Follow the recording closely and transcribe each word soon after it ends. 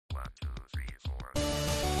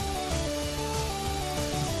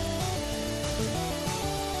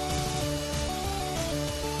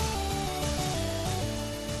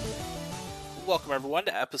welcome everyone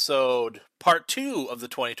to episode part 2 of the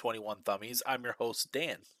 2021 Thummies. I'm your host,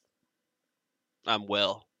 Dan. I'm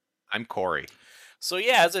Will. I'm Corey. So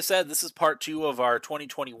yeah, as I said, this is part 2 of our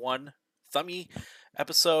 2021 Thumbie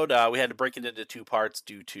episode. We had to break it into 2 parts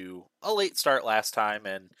due to a late start last time,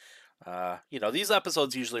 and these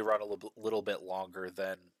episodes usually run a little bit longer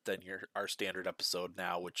than our standard episode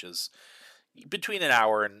now, which is between an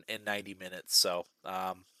hour and 90 minutes. So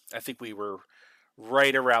I think we were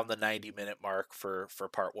right around the 90-minute mark for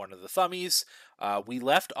part 1 of the Thummies. We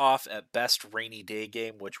left off at Best Rainy Day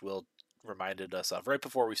Game, which Will reminded us of right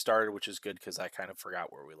before we started, which is good because I kind of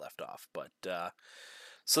forgot where we left off. But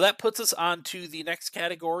so that puts us on to the next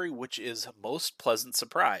category, which is Most Pleasant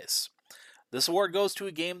Surprise. This award goes to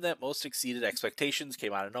a game that most exceeded expectations,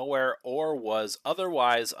 came out of nowhere, or was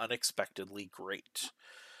otherwise unexpectedly great.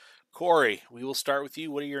 Corey, we will start with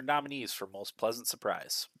you. What are your nominees for Most Pleasant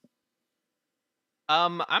Surprise?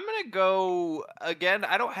 I'm gonna go again.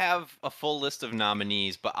 I don't have a full list of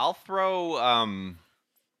nominees, but I'll throw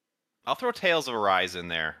Tales of Arise in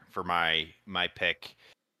there for my pick.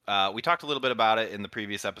 We talked a little bit about it in the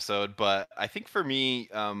previous episode, but I think for me,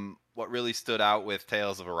 what really stood out with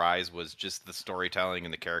Tales of Arise was just the storytelling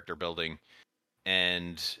and the character building.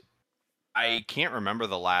 And I can't remember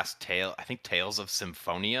the last Tale. I think Tales of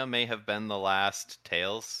Symphonia may have been the last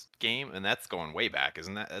Tales game, and that's going way back,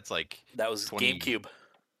 isn't that? That's like that was 20... GameCube.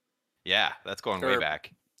 Yeah, that's going way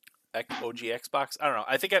back. OG Xbox. I don't know.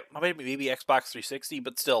 I think maybe Xbox 360,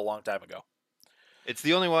 but still a long time ago. It's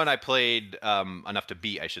the only one I played enough to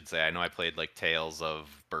beat, I should say. I know I played like Tales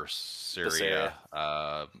of Berseria,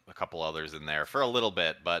 a couple others in there for a little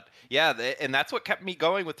bit, but yeah, and that's what kept me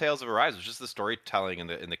going with Tales of Arise was just the storytelling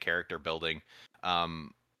and the character building.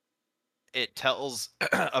 It tells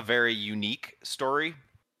a very unique story.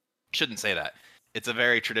 Shouldn't say that. It's a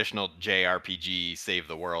very traditional JRPG save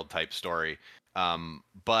the world type story,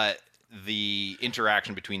 but the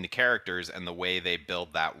interaction between the characters and the way they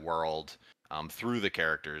build that world through the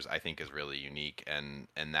characters, I think, is really unique, and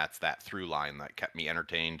that's that through line that kept me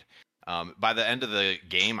entertained. By the end of the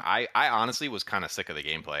game, I honestly was kind of sick of the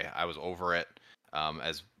gameplay. I was over it.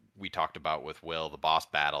 As we talked about with Will, the boss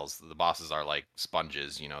battles, the bosses are like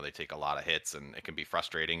sponges. You know, they take a lot of hits, and it can be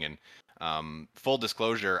frustrating. And full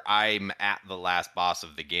disclosure, I'm at the last boss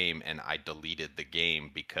of the game, and I deleted the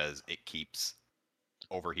game because it keeps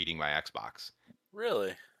overheating my Xbox.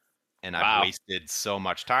 Really? And I've wasted so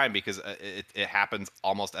much time because it happens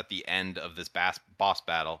almost at the end of this boss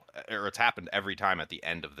battle, or it's happened every time at the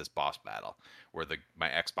end of this boss battle where my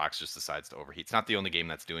Xbox just decides to overheat. It's not the only game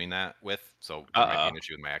that's doing that so there might be an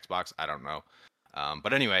issue with my Xbox. I don't know.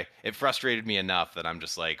 But anyway, it frustrated me enough that I'm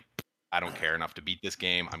just like, I don't care enough to beat this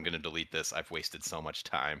game. I'm going to delete this. I've wasted so much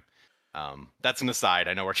time. That's an aside.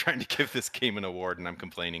 I know we're trying to give this game an award and I'm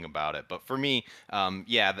complaining about it. But for me,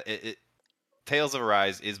 Tales of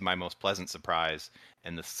Arise is my most pleasant surprise,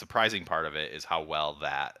 and the surprising part of it is how well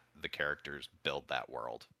that the characters build that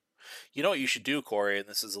world. You know what you should do, Corey, and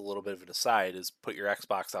this is a little bit of an aside, is put your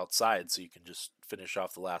Xbox outside so you can just finish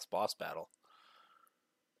off the last boss battle.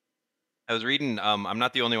 I was reading, I'm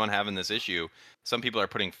not the only one having this issue. Some people are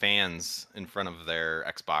putting fans in front of their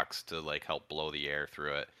Xbox to like help blow the air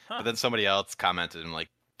through it. Huh. But then somebody else commented and like,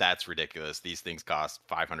 that's ridiculous. These things cost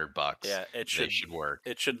 $500. Yeah, they should work.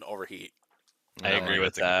 It shouldn't overheat. I agree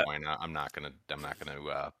with that. I'm not gonna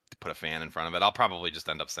put a fan in front of it. I'll probably just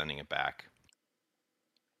end up sending it back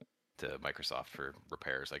to Microsoft for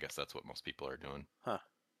repairs. I guess that's what most people are doing. Huh.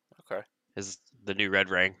 Okay. Is the new Red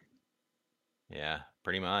Ring? Yeah,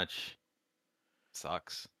 pretty much.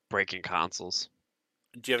 Sucks. Breaking consoles.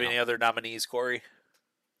 Do you have any other nominees, Corey?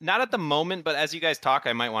 Not at the moment, but as you guys talk,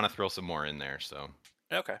 I might want to throw some more in there. So.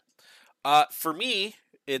 Okay. For me,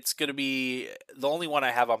 it's going to be the only one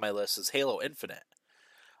I have on my list is Halo Infinite.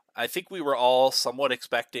 I think we were all somewhat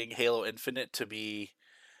expecting Halo Infinite to be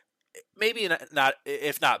maybe not,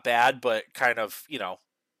 if not bad, but kind of,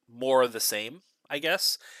 more of the same, I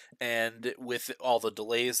guess. And with all the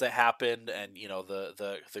delays that happened and,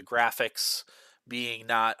 the graphics being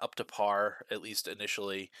not up to par, at least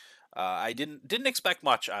initially, I didn't expect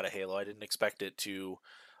much out of Halo. I didn't expect it to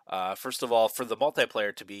first of all, for the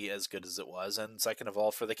multiplayer to be as good as it was, and second of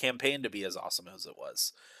all, for the campaign to be as awesome as it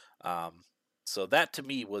was. So that, to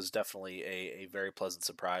me, was definitely a very pleasant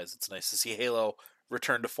surprise. It's nice to see Halo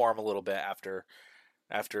return to form a little bit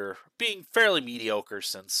after being fairly mediocre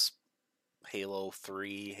since Halo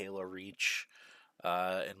 3, Halo Reach,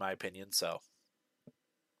 in my opinion. So,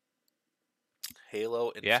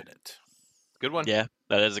 Halo Infinite. Good one. Yeah,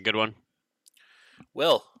 that is a good one.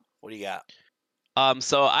 Will, what do you got?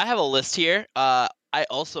 So I have a list here. I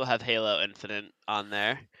also have Halo Infinite on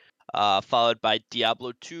there. followed by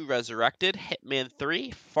Diablo 2 Resurrected, Hitman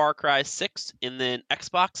 3, Far Cry 6, and then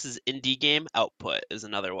Xbox's indie game Output is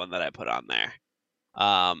another one that I put on there.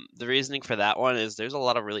 The reasoning for that one is there's a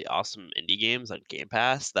lot of really awesome indie games on Game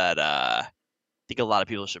Pass that I think a lot of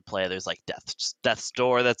people should play. There's like Death's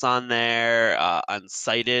Door that's on there.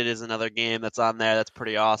 Unsighted is another game that's on there that's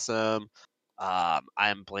pretty awesome.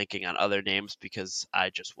 I'm blanking on other names because I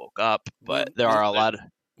just woke up, but there are a lot of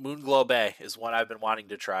Moonglow Bay is one I've been wanting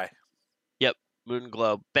to try. Yep,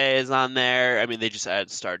 Moonglow Bay is on there. I mean, they just added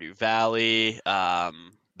Stardew Valley.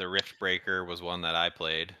 The Rift Breaker was one that I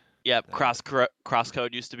played. Yep,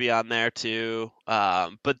 Crosscode used to be on there too.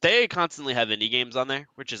 But they constantly have indie games on there,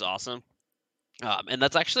 which is awesome. And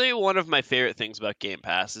that's actually one of my favorite things about Game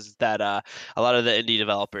Pass is that a lot of the indie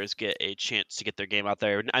developers get a chance to get their game out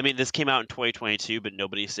there. I mean, this came out in 2022, but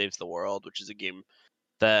Nobody Saves the World, which is a game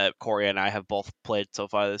that Corey and I have both played so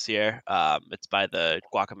far this year. It's by the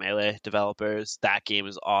Guacamelee developers. That game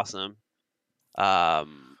is awesome.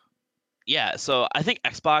 Yeah, so I think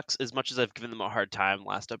Xbox, as much as I've given them a hard time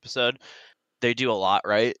last episode, they do a lot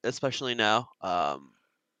right, especially now.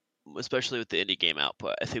 Especially with the indie game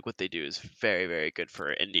output. I think what they do is very, very good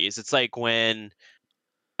for indies. It's like when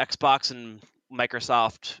Xbox and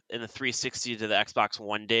Microsoft in the 360 to the Xbox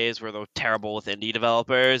One days were terrible with indie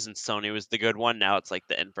developers, and Sony was the good one. Now it's like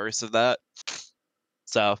the inverse of that.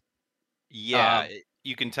 So, yeah,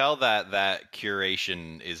 you can tell that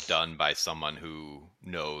curation is done by someone who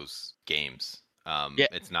knows games. Yeah.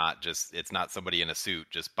 It's not somebody in a suit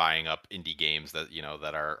just buying up indie games that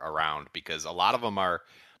that are around, because a lot of them are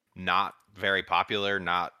not very popular,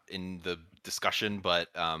 not in the discussion, but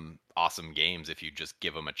awesome games if you just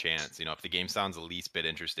give them a chance. If the game sounds the least bit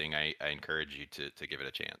interesting, I encourage you to give it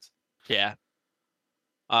a chance. Yeah.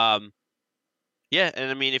 Yeah,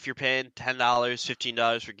 and I mean, if you're paying $10,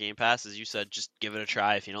 $15 for Game Pass, as you said, just give it a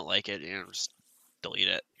try. If you don't like it, just delete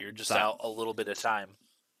it. You're just out a little bit of time.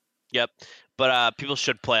 Yep, but people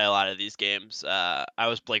should play a lot of these games. I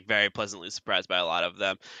was very pleasantly surprised by a lot of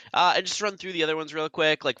them. And just run through the other ones real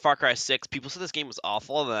quick, like Far Cry 6. People said this game was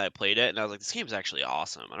awful, and then I played it, and I was like, this game's actually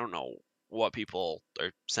awesome. I don't know what people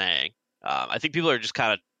are saying. I think people are just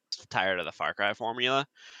kind of tired of the Far Cry formula.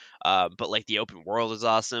 But like the open world is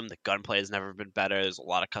awesome. The gunplay has never been better. There's a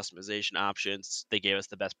lot of customization options. They gave us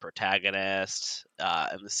the best protagonist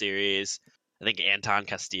in the series. I think Anton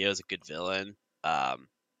Castillo is a good villain.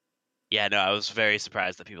 Yeah, no, I was very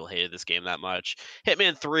surprised that people hated this game that much.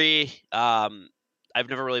 Hitman 3, I've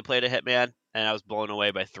never really played a Hitman, and I was blown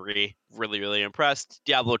away by 3. Really, really impressed.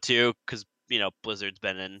 Diablo 2, because, Blizzard's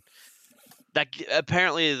been in...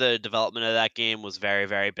 Apparently, the development of that game was very,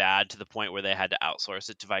 very bad to the point where they had to outsource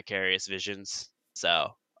it to Vicarious Visions. So,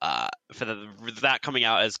 for that coming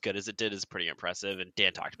out as good as it did is pretty impressive, and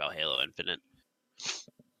Dan talked about Halo Infinite.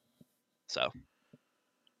 So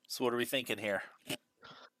what are we thinking here?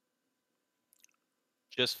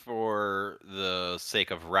 Just for the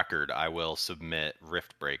sake of record, I will submit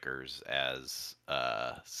Rift Breakers as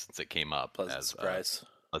since it came up Pleasant surprise.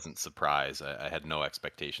 Pleasant surprise. I had no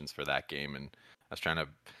expectations for that game, and I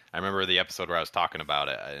remember the episode where I was talking about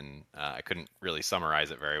it, and I couldn't really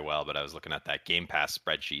summarize it very well, but I was looking at that Game Pass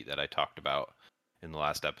spreadsheet that I talked about in the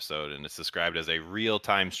last episode, and it's described as a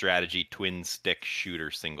real-time strategy twin stick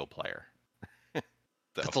shooter single player.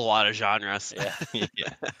 That's a lot of genres. Yeah.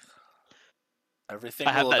 Yeah. Everything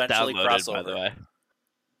I have will that eventually downloaded, cross by over. the way.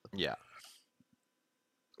 Yeah.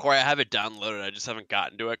 Corey, I have it downloaded. I just haven't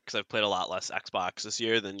gotten to it because I've played a lot less Xbox this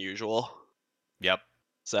year than usual. Yep.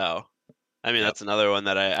 So, I mean, that's another one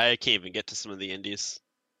that I can't even get to some of the indies.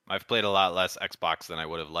 I've played a lot less Xbox than I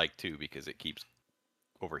would have liked to, because it keeps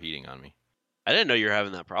overheating on me. I didn't know you were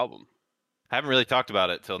having that problem. I haven't really talked about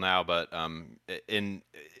it till now, but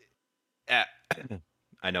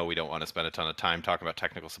I know we don't want to spend a ton of time talking about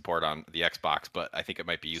technical support on the Xbox, but I think it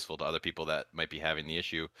might be useful to other people that might be having the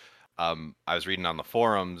issue. I was reading on the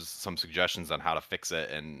forums some suggestions on how to fix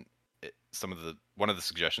it, and one of the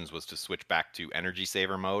suggestions was to switch back to energy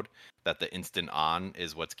saver mode, that the instant on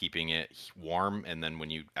is what's keeping it warm, and then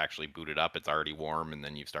when you actually boot it up, it's already warm, and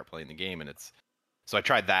then you start playing the game, and so I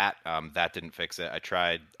tried that. That didn't fix it. I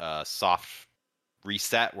tried soft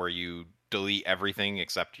reset, where you delete everything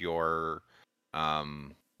except your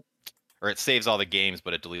or it saves all the games,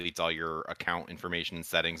 but it deletes all your account information and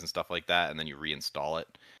settings and stuff like that, and then you reinstall it.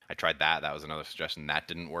 I tried that. That was another suggestion. That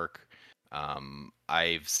didn't work.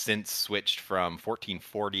 I've since switched from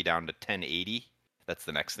 1440 down to 1080. That's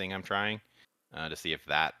the next thing I'm trying to see if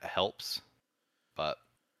that helps. But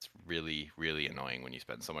it's really, really annoying when you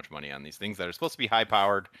spend so much money on these things that are supposed to be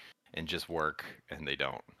high-powered and just work, and they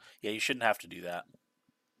don't. Yeah, you shouldn't have to do that.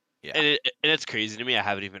 Yeah. And it's crazy to me. I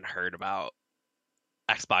haven't even heard about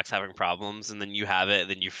Xbox having problems, and then you have it, and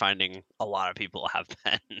then you're finding a lot of people have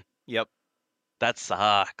been. Yep. That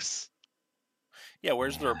sucks. Yeah,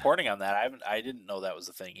 where's the Yeah. reporting on that? I didn't know that was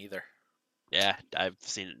a thing either. Yeah, I've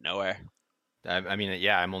seen it nowhere. I mean,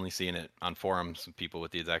 yeah, I'm only seeing it on forums of people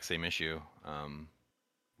with the exact same issue.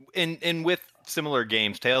 And with similar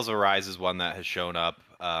games, Tales of Arise is one that has shown up.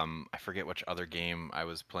 I forget which other game I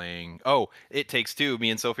was playing. Oh, It Takes Two.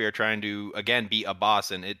 Me and Sophie are trying to again beat a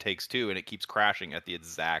boss in It Takes Two, and it keeps crashing at the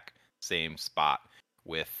exact same spot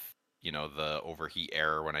with the overheat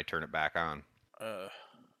error when I turn it back on. Uh,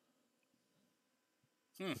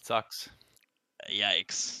 It sucks.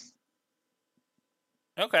 Yikes.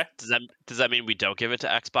 okay. Does that mean we don't give it to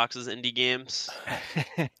Xbox's indie games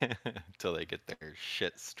Until they get their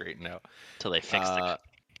shit straightened out. till they fix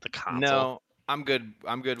the console? No, I'm good.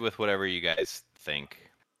 I'm good with whatever you guys think.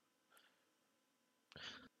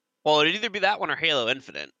 Well, it'd either be that one or Halo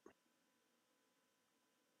Infinite.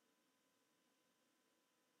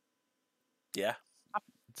 Yeah.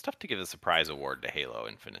 It's tough to give a surprise award to Halo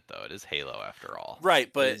Infinite, though. It is Halo after all. Right,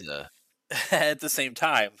 It but is, at the same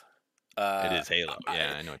time, it is Halo.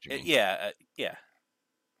 Yeah, I know what you mean. Yeah, yeah.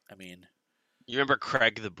 I mean, You remember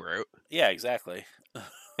Craig the Brute? yeah, exactly.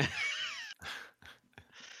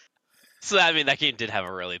 So I mean, that game did have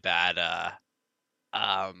a really bad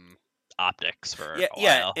optics for Yeah, a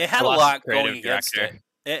yeah. while. It had a Lost lot creative going against director.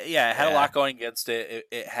 it. Yeah, it had a Yeah. lot going against it.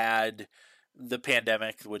 It had the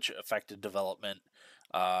pandemic, which affected development.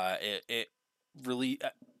 It really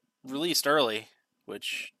released early,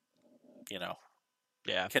 which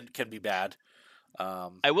Yeah. can be bad.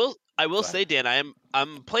 I will Go say, Dan,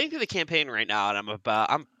 I'm playing through the campaign right now, and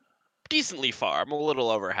I'm decently far. I'm a little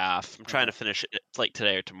over half. I'm trying to finish it like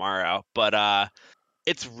today or tomorrow, but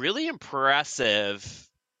it's really impressive.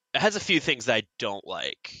 It has a few things that I don't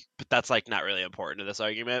like, but that's like not really important to this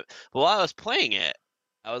argument. But while I was playing it,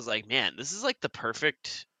 I was like, man, this is like the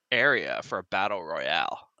perfect area for a battle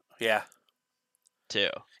royale Yeah. too.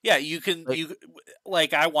 Yeah, you can Like-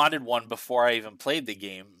 like I wanted one before I even played the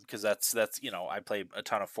game because that's I played a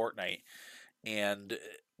ton of Fortnite, and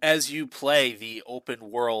as you play the open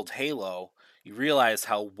world Halo, you realize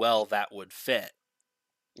how well that would fit.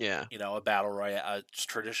 Yeah. A battle royale, a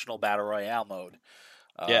traditional battle royale mode.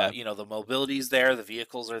 Yeah. The mobility's there, the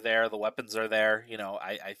vehicles are there, the weapons are there.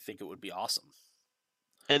 I think it would be awesome.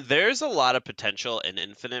 And there's a lot of potential in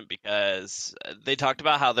Infinite because they talked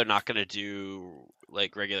about how they're not going to do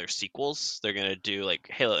like regular sequels. They're going to do like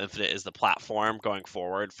Halo Infinite is the platform going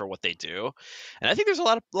forward for what they do. And I think there's a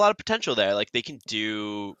lot of potential there. Like they can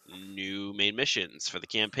do new main missions for the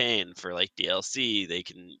campaign for like DLC. They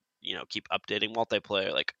can, keep updating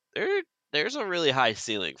multiplayer. Like there's a really high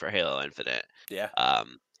ceiling for Halo Infinite. Yeah.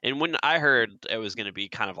 And when I heard it was going to be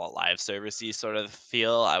kind of a live servicey sort of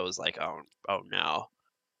feel, I was like, oh no.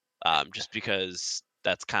 Just because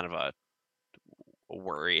that's kind of a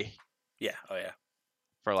worry Yeah. Oh yeah.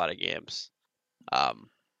 for a lot of games.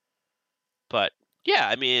 But yeah,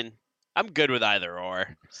 I mean, I'm good with either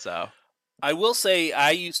or. So I will say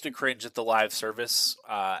I used to cringe at the live service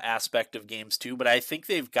aspect of games too, but I think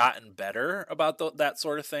they've gotten better about that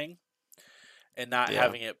sort of thing, and not Yeah.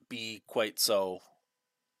 having it be quite so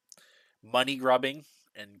money grubbing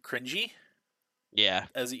and cringy yeah,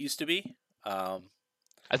 as it used to be.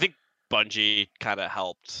 I think Bungie kind of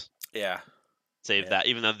helped Yeah. save Yeah. that,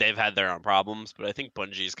 even though they've had their own problems. But I think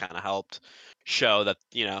Bungie's kind of helped show that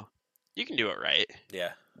you can do it right.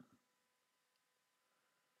 Yeah.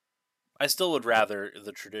 I still would rather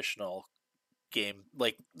the traditional game.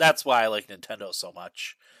 Like that's why I like Nintendo so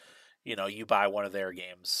much. You buy one of their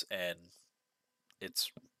games and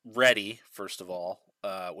it's ready first of all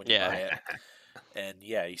when you Yeah. buy it. And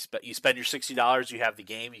yeah, you spend your $60, you have the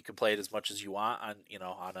game, you can play it as much as you want on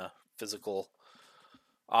on a physical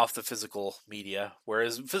off the physical media.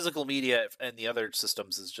 Whereas physical media and the other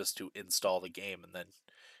systems is just to install the game, and then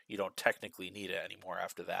you don't technically need it anymore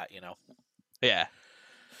after that. Yeah.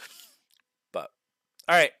 But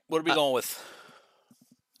all right, what are we going with?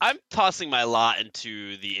 I'm tossing my lot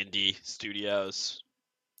into the indie studios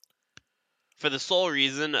for the sole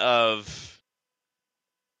reason of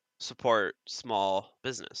support small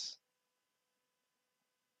business.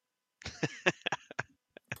 I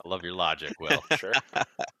love your logic, Will. Sure.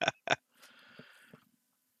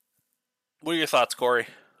 What are your thoughts, Corey?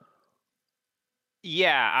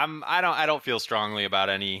 Yeah, I don't feel strongly about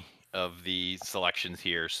any of the selections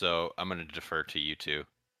here, so I'm going to defer to you two.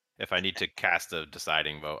 If I need to cast a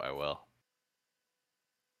deciding vote, I will.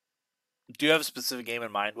 Do you have a specific game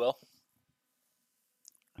in mind, Will?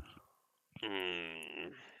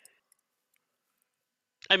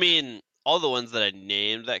 I mean, all the ones that I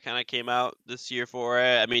named that kind of came out this year for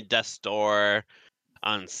it. I mean, Death's Door,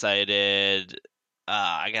 Unsighted.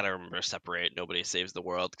 I gotta remember Separate. Nobody Saves the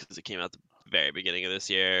World because it came out the very beginning of this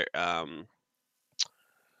year.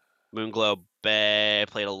 Moonglow Bay. I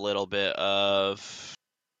played a little bit of.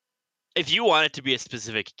 If you want it to be a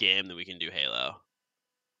specific game, then we can do Halo.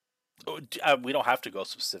 We don't have to go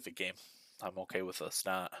specific game. I'm okay with us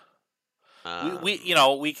not. We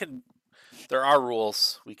we can. There are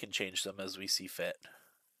rules. We can change them as we see fit.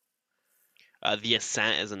 The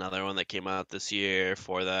Ascent is another one that came out this year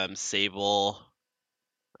for them. Sable,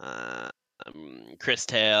 Chris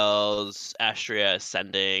Tales, Astria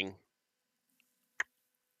Ascending.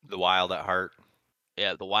 The Wild at Heart.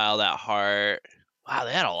 Yeah, The Wild at Heart. Wow,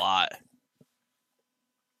 they had a lot.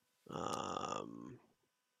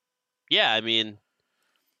 Yeah, I mean,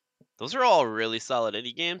 those are all really solid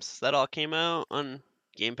indie games that all came out on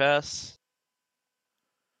Game Pass.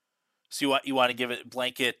 So you want to give it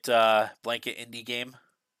blanket indie game?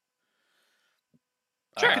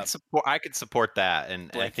 Sure. I could support that,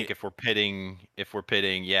 and I think if we're pitting,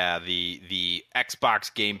 yeah, the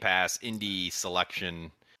Xbox Game Pass indie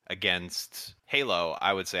selection against Halo,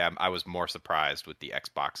 I would say I was more surprised with the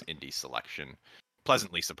Xbox indie selection.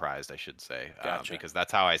 Pleasantly surprised, I should say, Gotcha. because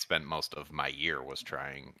that's how I spent most of my year, was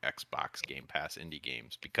trying Xbox Game Pass indie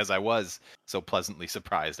games, because I was so pleasantly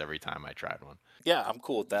surprised every time I tried one. Yeah, I'm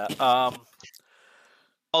cool with that.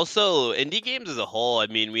 Also, indie games as a whole, I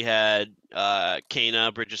mean, we had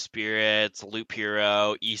Kena, Bridge of Spirits, Loop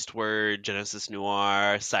Hero, Eastward, Genesis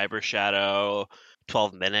Noir, Cyber Shadow,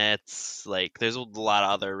 12 Minutes. Like, there's a lot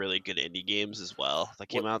of other really good indie games as well that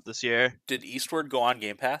came out this year. Did Eastward go on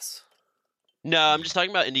Game Pass? No, I'm just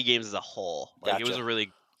talking about indie games as a whole. Like, Gotcha.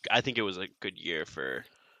 I think it was a good year for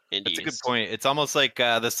indies. That's a good point. It's almost like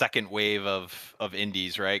the second wave of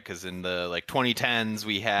indies, right? Because in the 2010s,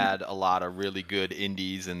 we had a lot of really good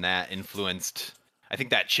indies, and that influenced. I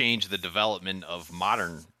think that changed the development of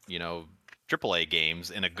modern, AAA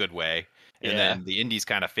games in a good way. And then the indies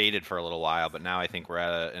kind of faded for a little while, but now I think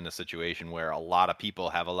we're in a situation where a lot of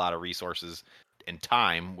people have a lot of resources and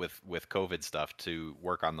time with COVID stuff to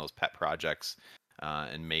work on those pet projects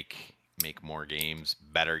and make more games,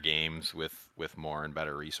 better games with more and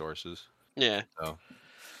better resources. Yeah. So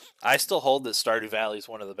I still hold that Stardew Valley is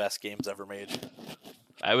one of the best games ever made.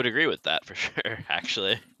 I would agree with that for sure,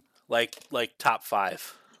 actually. Like top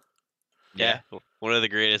 5. Yeah. One of the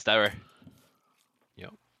greatest ever.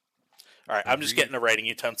 Yep. All right, I'm just getting a writing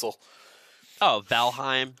utensil. Oh,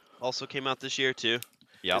 Valheim also came out this year too.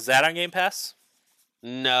 Yep. Is that on Game Pass?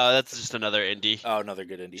 No, that's just another indie. Oh, another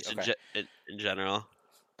good indie. Just Okay. in general.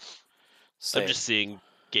 Same. I'm just seeing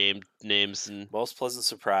game names and Most pleasant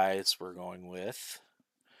surprise. We're going with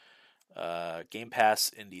Game Pass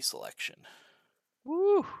indie selection.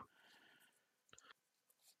 woo.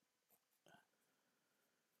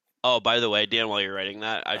 Oh, by the way, Dan, while you're writing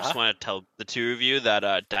that, I just want to tell the two of you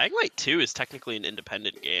that Dying Light 2 is technically an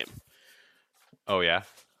independent game. Oh yeah.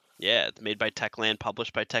 Yeah, it's made by Techland,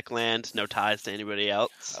 published by Techland, no ties to anybody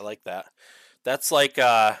else. I like that. That's like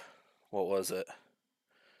what was it?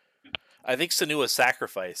 I think Senua's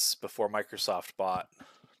Sacrifice before Microsoft bought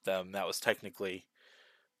them. That was technically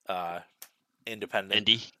independent.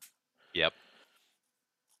 Indie. Yep.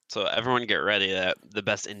 So everyone get ready that the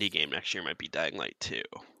best indie game next year might be Dying Light 2.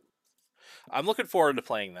 I'm looking forward to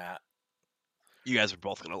playing that. You guys are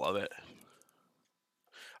both going to love it.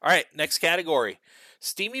 All right, next category.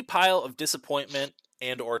 Steamy pile of disappointment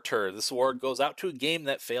and or turd. This award goes out to a game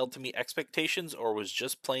that failed to meet expectations or was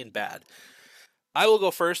just plain bad. I will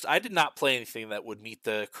go first. I did not play anything that would meet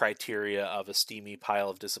the criteria of a steamy pile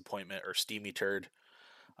of disappointment or steamy turd.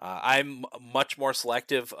 I'm much more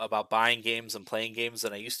selective about buying games and playing games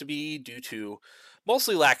than I used to be due to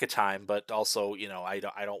mostly lack of time, but also, I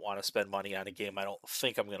don't want to spend money on a game I don't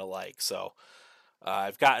think I'm going to like. So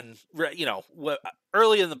I've gotten,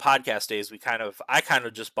 early in the podcast days, I kind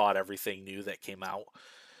of just bought everything new that came out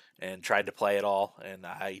and tried to play it all, and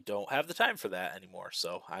I don't have the time for that anymore.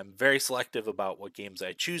 So I'm very selective about what games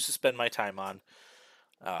I choose to spend my time on.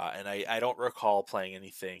 And I don't recall playing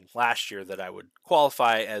anything last year that I would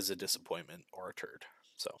qualify as a disappointment or a turd.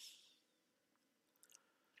 So,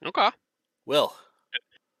 Okay. Will.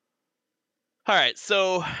 All right,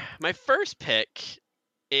 so my first pick,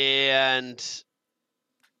 and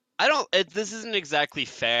this isn't exactly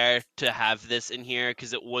fair to have this in here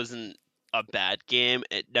because it wasn't a bad game.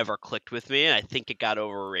 It never clicked with me, and I think it got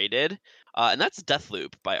overrated. And that's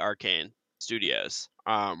Deathloop by Arcane Studios.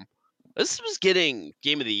 This was getting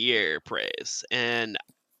Game of the Year praise, and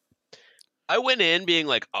I went in being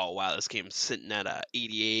like, oh wow, this game's sitting at a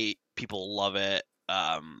 88. People love it.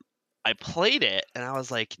 I played it and I was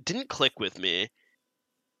like, it didn't click with me.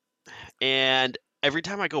 And every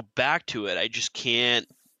time I go back to it, I just can't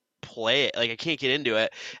play it. Like I can't get into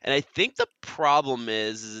it. And I think the problem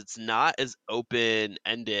is it's not as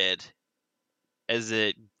open-ended as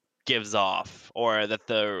it gives off, or that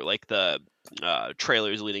the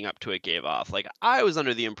trailers leading up to it gave off. Like I was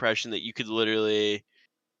under the impression that you could literally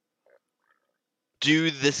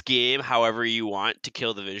do this game however you want to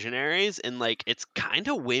kill the visionaries, and like it's kind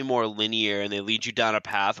of way more linear and they lead you down a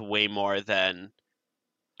path way more than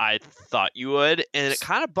I thought you would, and it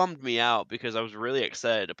kind of bummed me out because I was really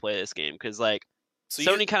excited to play this game because like So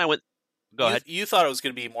Sony kind of went. Go ahead. You thought it was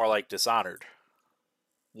going to be more like Dishonored.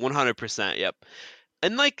 100%. Yep.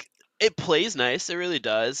 And like it plays nice, it really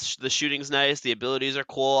does. The shooting's nice, the abilities are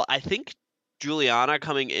cool. I think Juliana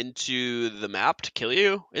coming into the map to kill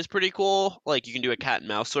you is pretty cool. Like you can do a cat and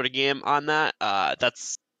mouse sort of game on that.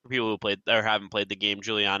 That's for people who played or haven't played the game.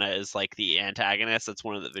 Juliana is like the antagonist. That's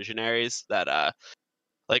one of the visionaries that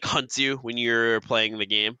like hunts you when you're playing the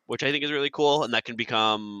game, which I think is really cool. And that can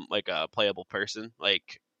become like a playable person.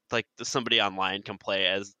 Like somebody online can play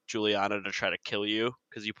as Juliana to try to kill you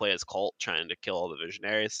because you play as Colt trying to kill all the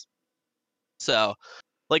visionaries. So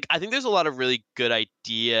like I think there's a lot of really good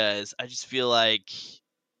ideas. I just feel like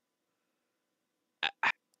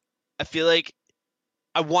I feel like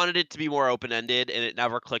I wanted it to be more open-ended and it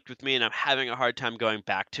never clicked with me, and I'm having a hard time going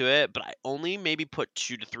back to it, but I only maybe put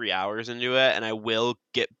 2 to 3 hours into it, and I will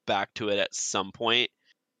get back to it at some point.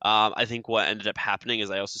 I think what ended up happening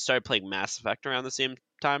is I also started playing Mass Effect around the same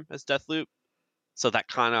time as Deathloop, so that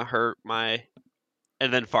kind of hurt my.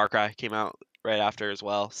 And then Far Cry came out right after as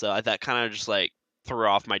well, so that kind of just like threw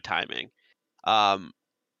off my timing.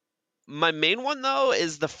 My main one though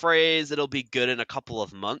is the phrase "it'll be good in a couple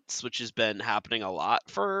of months," which has been happening a lot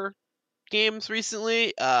for games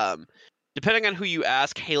recently. Depending on who you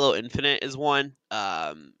ask, Halo Infinite is one.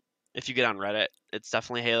 If you get on Reddit, it's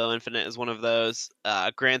definitely Halo Infinite is one of those.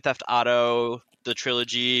 Grand Theft Auto, the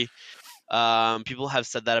trilogy. People have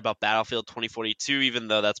said that about Battlefield 2042, even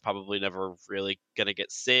though that's probably never really gonna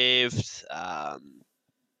get saved.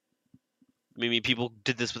 Maybe people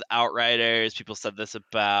did this with Outriders. People said this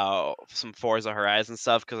about some Forza Horizon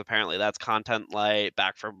stuff because apparently that's content light.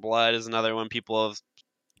 Back 4 Blood is another one people have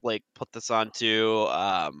like put this onto.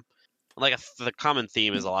 Like the common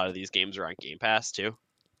theme is a lot of these games are on Game Pass too,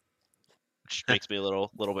 which makes me a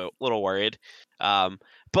little worried. But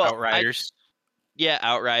Outriders.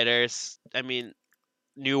 Outriders. I mean,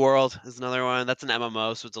 New World is another one. That's an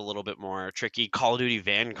MMO, so it's a little bit more tricky. Call of Duty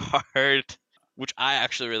Vanguard, which I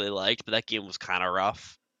actually really liked, but that game was kind of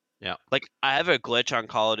rough. Yeah. Like I have a glitch on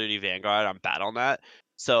Call of Duty Vanguard on Battle.net.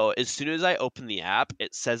 So as soon as I open the app,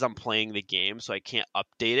 it says I'm playing the game, so I can't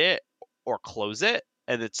update it or close it,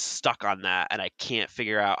 and it's stuck on that, and I can't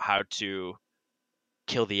figure out how to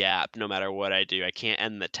kill the app no matter what I do. I can't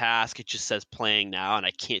end the task. It just says playing now, and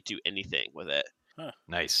I can't do anything with it.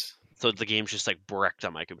 Nice. So the game's just like bricked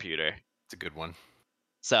on my computer. It's a good one.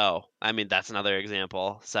 So, I mean, that's another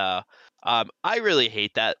example. So, I really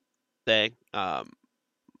hate that thing.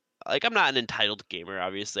 Like, I'm not an entitled gamer.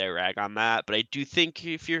 Obviously, I rag on that. But I do think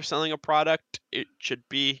if you're selling a product, it should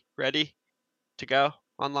be ready to go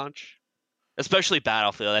on launch. Especially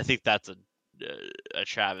Battlefield. I think that's a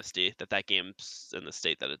travesty that game's in the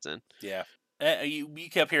state that it's in. Yeah. You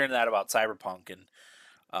kept hearing that about Cyberpunk, and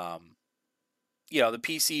the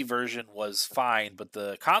PC version was fine, but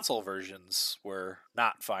the console versions were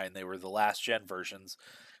not fine. They were the last gen versions.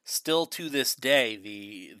 Still to this day,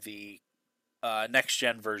 the next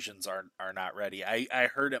gen versions are not ready. I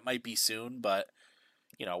heard it might be soon, but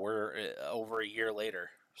we're over a year later.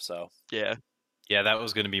 So yeah, that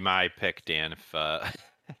was going to be my pick, Dan. If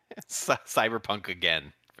Cyberpunk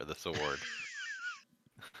again for this award.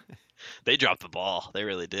 They dropped the ball. They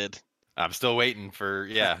really did. I'm still waiting for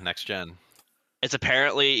next gen. It's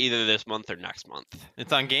apparently either this month or next month.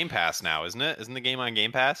 It's on Game Pass now, isn't it? Isn't the game on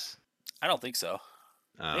Game Pass? I don't think so.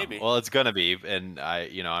 Maybe. Well, it's gonna be, and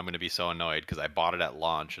I'm gonna be so annoyed because I bought it at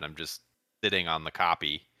launch and I'm just sitting on the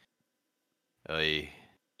copy.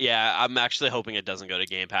 Yeah, I'm actually hoping it doesn't go to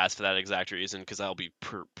Game Pass for that exact reason because I'll be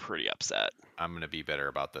pretty upset. I'm gonna be bitter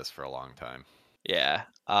about this for a long time. Yeah.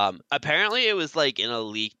 Apparently it was like in a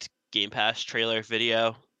leaked Game Pass trailer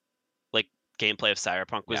video. Gameplay of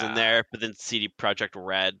Cyberpunk was in there, but then CD Projekt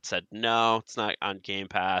Red said no, it's not on Game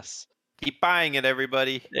Pass. Keep buying it,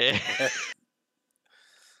 everybody. It's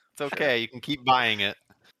okay, you can keep buying it.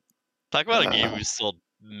 Talk about a game who sold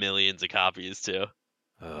millions of copies too.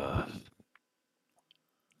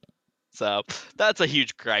 So that's a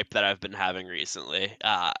huge gripe that I've been having recently.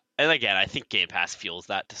 And again, I think Game Pass fuels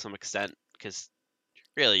that to some extent because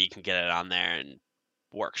really you can get it on there and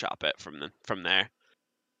workshop it from there.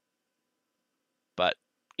 But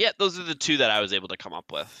yeah, those are the two that I was able to come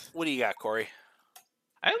up with. What do you got, Corey?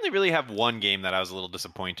 I only really have one game that I was a little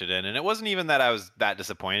disappointed in, and it wasn't even that I was that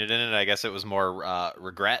disappointed in it. I guess it was more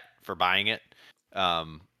regret for buying it.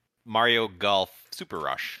 Mario Golf Super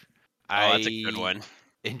Rush. Oh, that's a good one.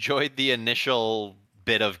 Enjoyed the initial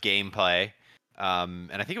bit of gameplay,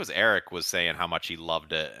 and I think it was Eric was saying how much he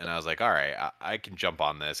loved it, and I was like, all right, I can jump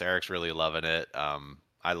on this. Eric's really loving it.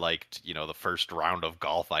 I liked, the first round of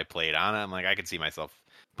golf I played on it. I'm like, I could see myself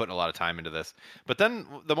putting a lot of time into this. But then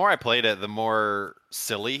the more I played it, the more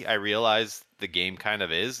silly I realized the game kind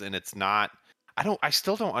of is, and it's not. I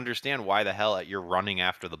still don't understand why the hell you're running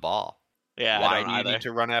after the ball. Yeah, Why do you need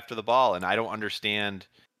to run after the ball? And I don't understand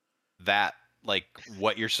that, like,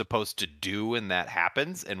 what you're supposed to do when that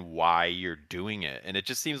happens and why you're doing it. And it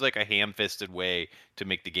just seems like a ham-fisted way to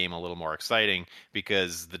make the game a little more exciting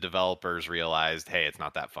because the developers realized, hey, it's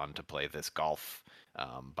not that fun to play this golf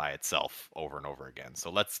by itself over and over again. So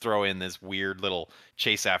let's throw in this weird little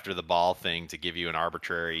chase after the ball thing to give you an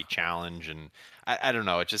arbitrary challenge. And I don't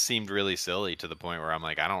know, it just seemed really silly to the point where I'm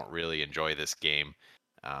like, I don't really enjoy this game.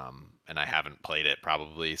 And I haven't played it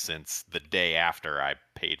probably since the day after I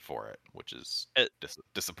paid for it, which is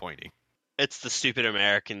disappointing. It's the stupid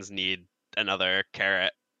Americans need another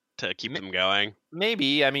carrot to keep them going.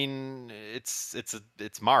 Maybe. I mean, it's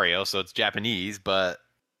Mario, so it's Japanese, but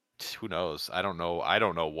who knows? I don't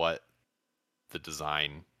know what the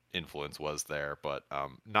design influence was there, but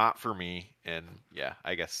not for me. And yeah,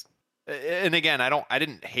 I guess. And again, I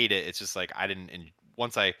didn't hate it. It's just like I didn't. And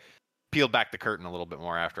once I peeled back the curtain a little bit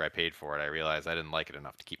more after I paid for it, I realized I didn't like it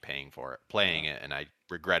enough to keep paying for it, playing it, and I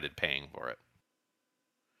regretted paying for it.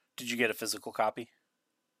 Did you get a physical copy?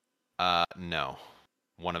 No.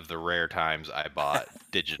 One of the rare times I bought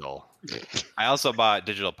digital. I also bought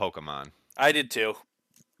digital Pokemon. I did too.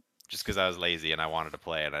 Just because I was lazy and I wanted to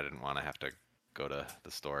play and I didn't want to have to go to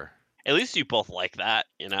the store. At least you both like that,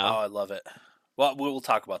 you know? Oh, I love it. Well, we'll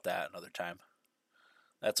talk about that another time.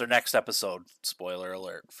 That's our next episode. Spoiler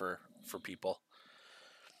alert for people.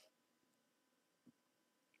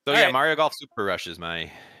 So All yeah, right. Mario Golf Super Rush is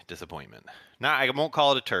my disappointment. Now I won't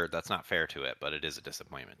call it a turd. That's not fair to it, but it is a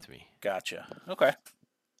disappointment to me. Gotcha. Okay.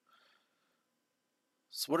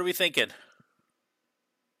 So what are we thinking?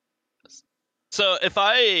 So if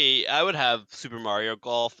I would have Super Mario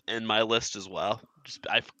Golf in my list as well. Just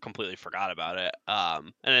I completely forgot about it.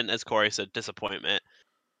 And then as Corey said, disappointment.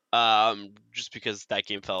 Just because that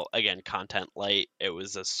game felt, again, content light. It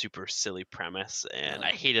was a super silly premise, and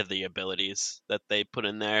I hated the abilities that they put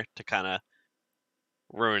in there to kind of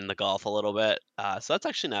ruin the golf a little bit. So that's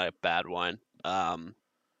actually not a bad one. I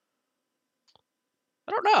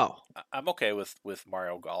don't know. I'm okay with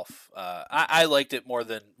Mario Golf. I liked it more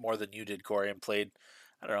than you did, Corey, and played,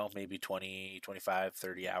 I don't know, maybe 20, 25,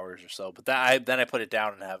 30 hours or so. But then I put it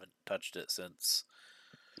down and haven't touched it since.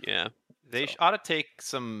 Yeah. They ought to take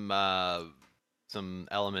some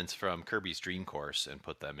elements from Kirby's Dream Course and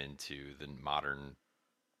put them into the modern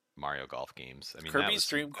Mario Golf games. I mean, Kirby's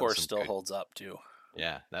Dream Course still holds up too.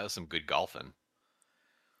 Yeah, that was some good golfing.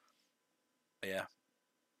 Yeah.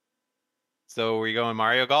 So were you going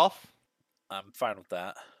Mario Golf? I'm fine with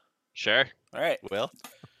that. Sure. All right.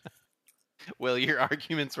 Will, your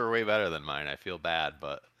arguments were way better than mine. I feel bad,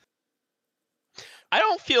 but I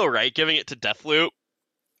don't feel right giving it to Deathloop.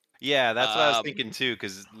 Yeah, that's what I was thinking too.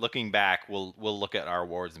 Because looking back, we'll look at our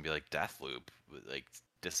awards and be like, Deathloop, like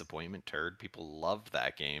disappointment, turd. People loved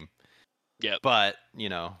that game. Yeah, but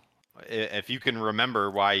if you can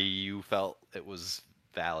remember why you felt it was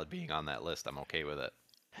valid being on that list, I'm okay with it.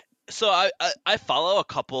 So I follow a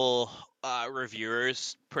couple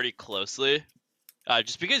reviewers pretty closely,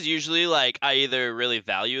 just because usually like I either really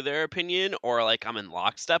value their opinion or like I'm in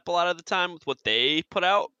lockstep a lot of the time with what they put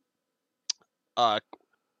out.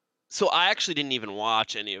 So I actually didn't even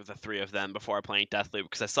watch any of the three of them before playing Deathloop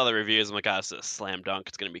because I saw the reviews. I'm like, oh, it's a slam dunk.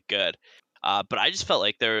 It's gonna be good. But I just felt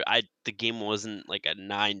like the game wasn't like a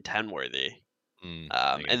 9-10 worthy.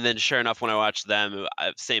 And then sure enough, when I watched them,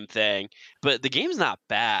 same thing. But the game's not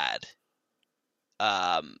bad.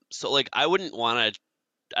 So like I wouldn't want to.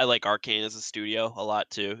 I like Arcane as a studio a lot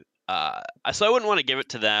too. So I wouldn't want to give it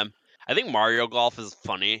to them. I think Mario Golf is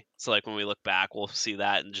funny. So like when we look back, we'll see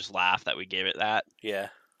that and just laugh that we gave it that. Yeah.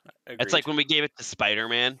 Agreed. It's like when we gave it to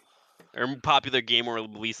Spider-Man, or popular game we're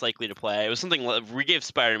least likely to play. It was something we gave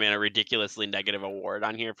Spider-Man a ridiculously negative award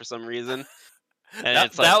on here for some reason, and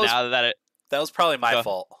it's like that was probably my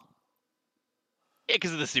fault. Yeah,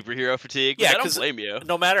 because of the superhero fatigue. Yeah, I don't blame you.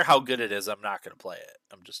 No matter how good it is, I'm not going to play it.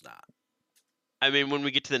 I'm just not. I mean, when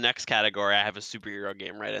we get to the next category, I have a superhero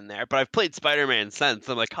game right in there. But I've played Spider-Man since.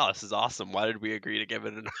 I'm like, oh, this is awesome. Why did we agree to give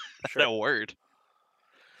it an Sure. award?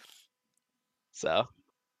 So,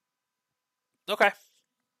 Okay.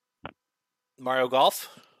 Mario Golf.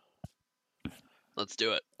 let's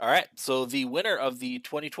do it. All right. So the winner of the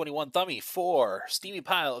 2021 Thummy for Steamy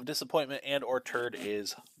Pile of Disappointment and or Turd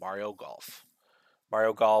is Mario Golf.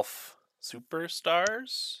 Mario Golf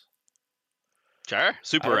Superstars? Sure.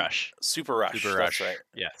 Super Rush. Super Rush. Super That's Rush. right.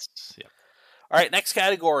 Yes. Yep. All right, next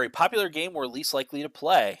category, popular game we're least likely to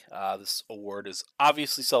play. This award is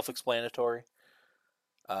obviously self-explanatory.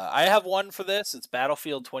 I have one for this. It's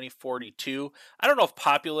Battlefield 2042. I don't know if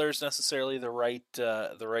popular is necessarily the right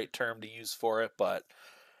term to use for it, but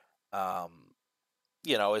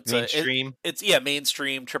it's Mainstream. It's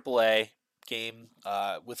mainstream AAA game.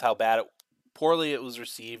 With how poorly it was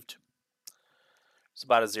received, it's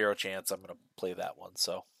about a 0 chance I'm going to play that one.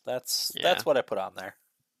 So that's what I put on there.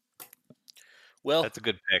 Will, That's a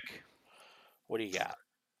good pick. what do you got?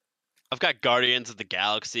 I've got Guardians of the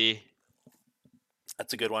Galaxy.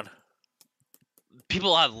 That's a good one.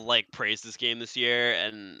 People have praised this game this year,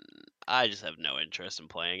 and I just have no interest in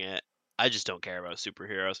playing it. I just don't care about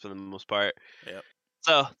superheroes for the most part. Yep.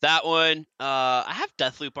 So that one, I have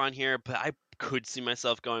Deathloop on here, but I could see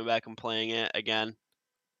myself going back and playing it again.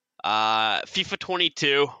 FIFA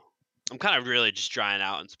 22. I'm kind of really just drying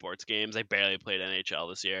out in sports games. I barely played NHL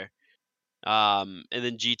this year. And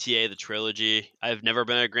then GTA, the trilogy. I've never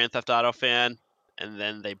been a Grand Theft Auto fan, and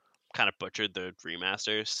then they kind of butchered the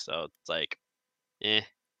remasters, so it's like, eh.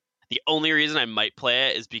 The only reason I might play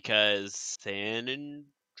it is because San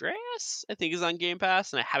Andreas, I think, is on Game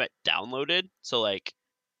Pass, and I have it downloaded, so I'm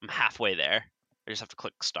halfway there. I just have to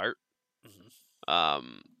click start.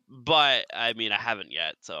 Mm-hmm. But I mean, I haven't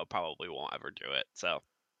yet, so I probably won't ever do it. So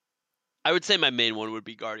I would say my main one would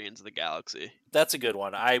be Guardians of the Galaxy. That's a good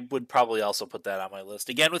one. I would probably also put that on my list.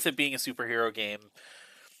 Again, with it being a superhero game,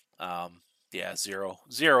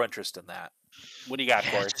 zero interest in that. What do you got,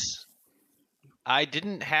 Corey? I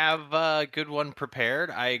didn't have a good one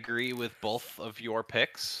prepared. I agree with both of your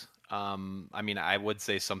picks. I mean, I would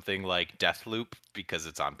say something like Deathloop because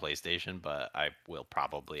it's on PlayStation, but I will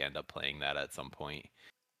probably end up playing that at some point.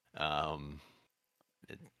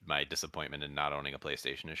 My disappointment in not owning a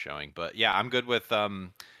PlayStation is showing, but yeah, I'm good with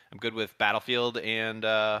Battlefield and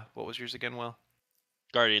what was yours again, Will?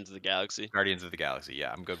 Guardians of the Galaxy. Guardians of the Galaxy.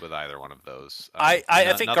 Yeah, I'm good with either one of those. I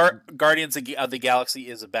think Guardians of the Galaxy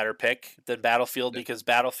is a better pick than Battlefield because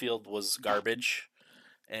Battlefield was garbage,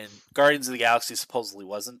 and Guardians of the Galaxy supposedly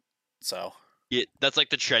wasn't. So yeah, that's the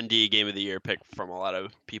trendy game of the year pick from a lot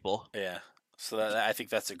of people. Yeah, so I think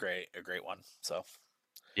that's a great one. So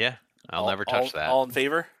yeah, I'll never touch that. All in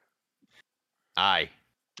favor? Aye.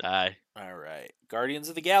 All right. Guardians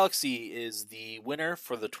of the Galaxy is the winner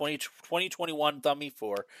for the 2021 Thummy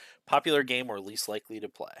for popular game we're least likely to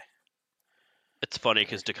play. It's funny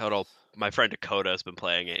because my friend Dakota has been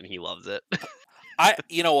playing it and he loves it.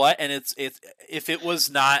 You know what? And it's if it was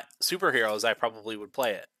not superheroes, I probably would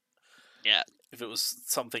play it. Yeah. If it was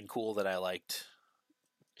something cool that I liked.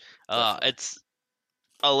 It's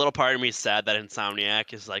a little part of me is sad that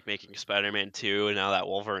Insomniac is making Spider-Man 2 and now that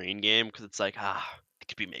Wolverine game because it's they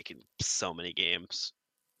could be making so many games.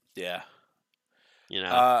 Yeah. You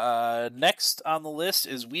know. Next on the list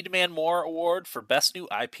is We Demand More Award for Best New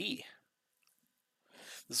IP.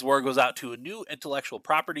 This award goes out to a new intellectual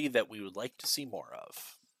property that we would like to see more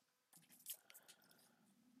of.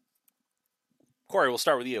 Corey, we'll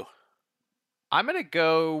start with you. I'm gonna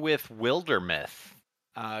go with Wildermyth,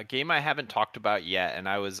 a game I haven't talked about yet, and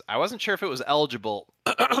I wasn't sure if it was eligible,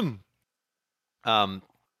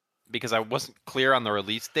 because I wasn't clear on the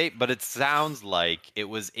release date, but it sounds like it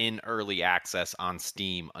was in early access on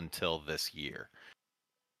Steam until this year,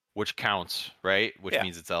 which counts, right? Which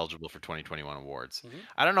means it's eligible for 2021 awards. Mm-hmm.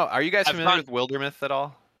 I don't know. Are you guys familiar with Wildermyth at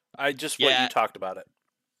all? What you talked about it.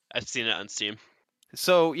 I've seen it on Steam.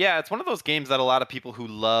 So yeah, it's one of those games that a lot of people who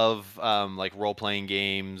love role-playing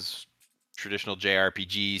games, traditional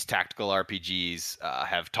JRPGs, tactical RPGs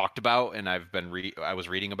have talked about, and I was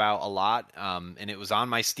reading about a lot, and it was on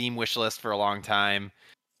my Steam wish list for a long time.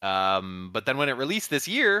 But then when it released this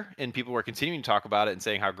year, and people were continuing to talk about it and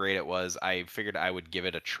saying how great it was, I figured I would give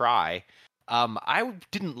it a try. I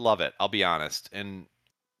didn't love it, I'll be honest, and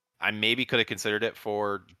I maybe could have considered it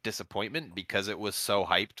for disappointment because it was so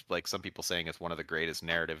hyped. Like some people saying it's one of the greatest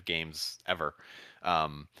narrative games ever.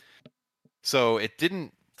 So it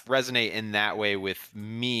didn't resonate in that way with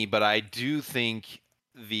me, but I do think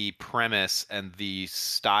the premise and the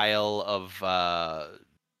style of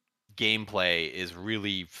gameplay is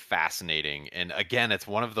really fascinating. And again, it's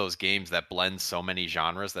one of those games that blends so many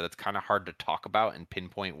genres that it's kind of hard to talk about and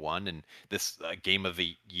pinpoint one. And this Game of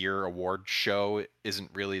the Year award show isn't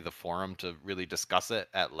really the forum to really discuss it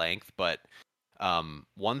at length. But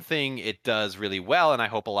one thing it does really well, and I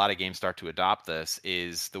hope a lot of games start to adopt this,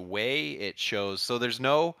 is the way it shows. So there's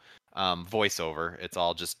no voiceover. It's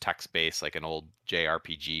all just text-based, like an old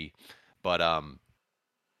JRPG. But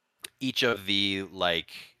each of the like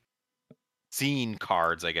scene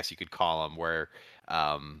cards, I guess you could call them, where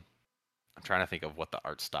I'm trying to think of what the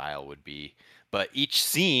art style would be, but each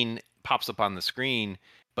scene pops up on the screen,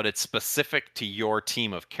 but it's specific to your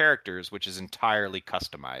team of characters, which is entirely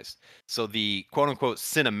customized. So the quote unquote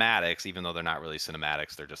cinematics, even though they're not really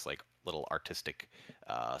cinematics, they're just like little artistic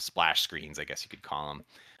splash screens, I guess you could call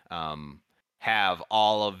them, have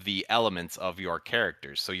all of the elements of your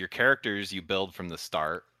characters. So your characters you build from the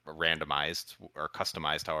start, randomized or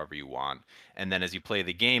customized however you want, and then as you play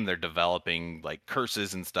the game they're developing like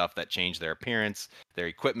curses and stuff that change their appearance. Their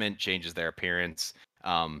equipment changes their appearance.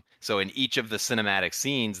 So in each of the cinematic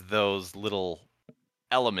scenes, those little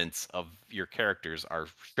elements of your characters are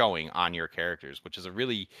showing on your characters, which is a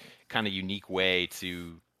really kind of unique way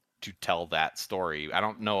to tell that story. I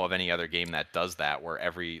don't know of any other game that does that, where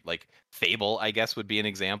every, like Fable, I guess, would be an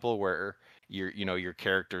example where your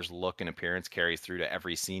character's look and appearance carries through to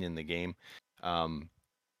every scene in the game.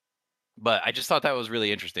 But I just thought that was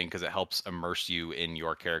really interesting because it helps immerse you in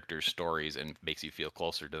your character's stories and makes you feel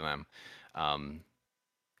closer to them. And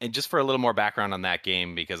just for a little more background on that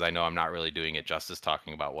game, because I know I'm not really doing it justice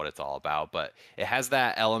talking about what it's all about, but it has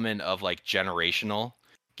that element of like generational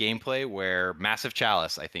gameplay where Massive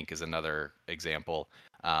Chalice, I think, is another example,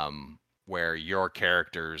 where your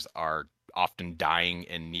characters are often dying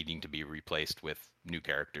and needing to be replaced with new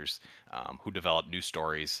characters who develop new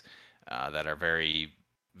stories that are very,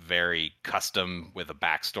 very custom with a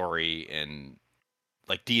backstory, and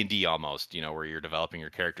like D&D almost, where you're developing your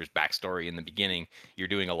character's backstory in the beginning. You're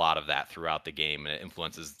doing a lot of that throughout the game, and it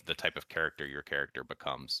influences the type of character your character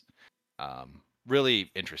becomes. Really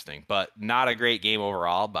interesting, but not a great game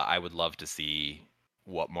overall, but I would love to see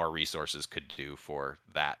what more resources could do for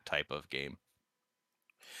that type of game.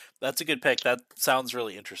 That's a good pick. That sounds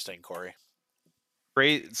really interesting, Corey.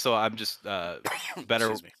 Great. So I'm just better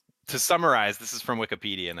Excuse me. to summarize. This is from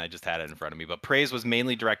Wikipedia, and I just had it in front of me. But praise was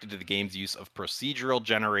mainly directed to the game's use of procedural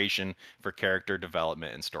generation for character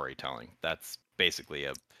development and storytelling. That's basically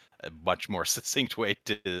a much more succinct way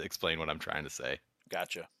to explain what I'm trying to say.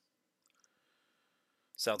 Gotcha.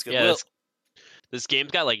 Sounds good. Yeah, this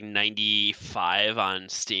game's got like 95 on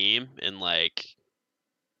Steam and like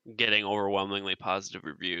getting overwhelmingly positive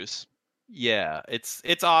reviews. Yeah,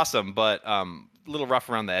 it's awesome, but a little rough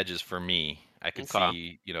around the edges for me. I could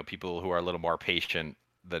Okay. see, people who are a little more patient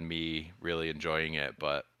than me really enjoying it,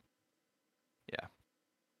 but yeah.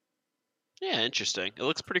 Yeah, interesting. It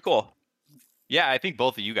looks pretty cool. Yeah, I think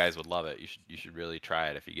both of you guys would love it. You should really try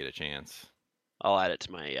it if you get a chance. I'll add it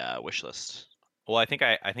to my wish list. Well, I think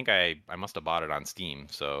I must have bought it on Steam,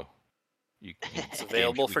 so It's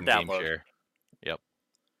available for download. Share. Yep.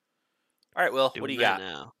 All right, Will, what do Doing you that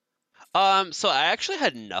got? now? So I actually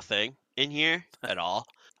had nothing in here at all.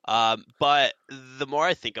 But the more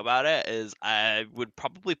I think about it, is I would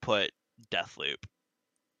probably put Deathloop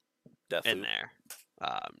in there.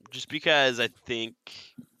 Just because I think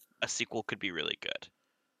a sequel could be really good.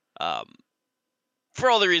 For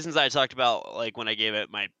all the reasons I talked about, like when I gave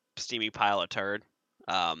it my steamy pile of turd.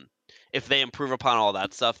 If they improve upon all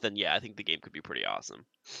that stuff, then yeah, I think the game could be pretty awesome.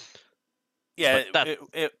 Yeah, But it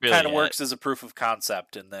really kind of it. works as a proof of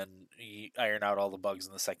concept, and then you iron out all the bugs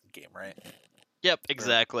in the second game, right? Yep,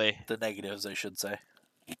 exactly. The negatives, I should say.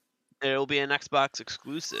 It'll be an Xbox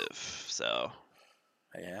exclusive, so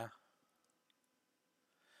Yeah.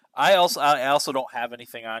 I also don't have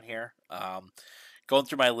anything on here. Going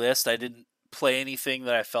through my list, I didn't play anything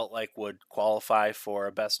that I felt like would qualify for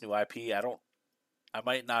a best new IP. I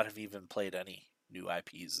might not have even played any new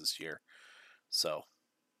IPs this year. So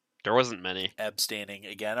there wasn't many. Abstaining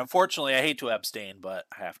again. Unfortunately, I hate to abstain, but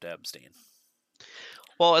I have to abstain.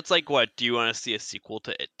 Well, it's like, what? Do you want to see a sequel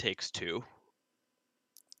to It Takes Two?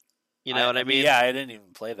 You know what I mean? Yeah, I didn't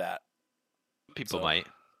even play that. People might.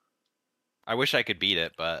 I wish I could beat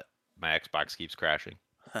it, but my Xbox keeps crashing.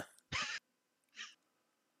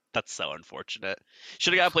 That's so unfortunate.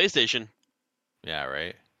 Should have got a PlayStation. Yeah,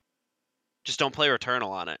 right. Just don't play Returnal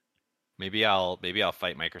on it. Maybe I'll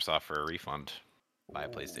fight Microsoft for a refund. Buy a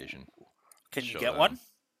PlayStation. Can you get one?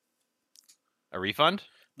 A refund?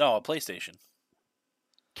 No, a PlayStation.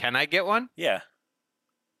 Can I get one? Yeah.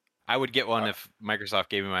 I would get one if Microsoft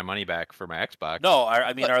gave me my money back for my Xbox. No,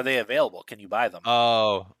 I mean, are they available? Can you buy them?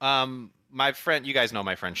 Oh, my friend, you guys know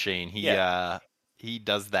my friend Shane. He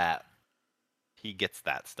does that. He gets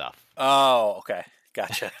that stuff. Oh, okay,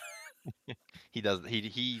 gotcha. He does.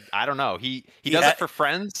 He. I don't know. He He does ha- it for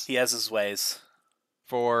friends. He has his ways.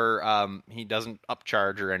 He doesn't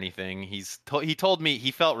upcharge or anything. He told me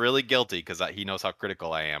he felt really guilty because he knows how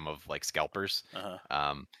critical I am of like scalpers.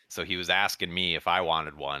 Uh-huh. So he was asking me if I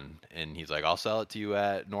wanted one, and he's like, "I'll sell it to you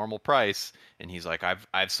at normal price." And he's like,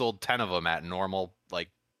 "I've sold 10 of them at normal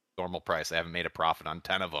price. I haven't made a profit on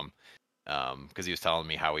 10 of them." Because he was telling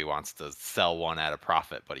me how he wants to sell one at a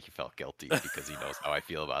profit, but he felt guilty because he knows how I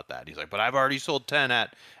feel about that. He's like, "But I've already sold 10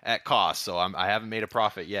 at cost, so I haven't made a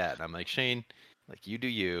profit yet." And I'm like, "Shane, like, you do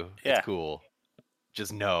you. Yeah. It's cool.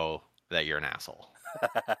 Just know that you're an asshole."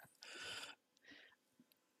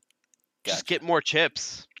 Just get more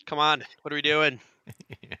chips. Come on. What are we doing?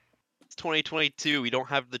 It's 2022. We don't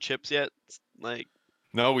have the chips yet.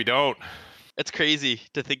 No, we don't. It's crazy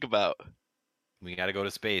to think about. We got to go to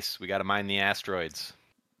space. We got to mine the asteroids.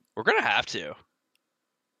 We're gonna have to.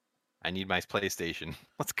 I need my PlayStation.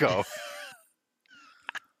 Let's go.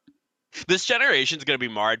 This generation's gonna be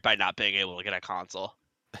marred by not being able to get a console.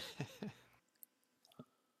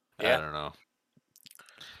 I don't know.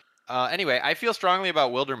 Anyway, I feel strongly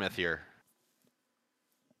about Wildermyth here.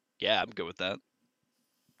 Yeah, I'm good with that.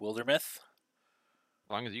 Wildermyth. As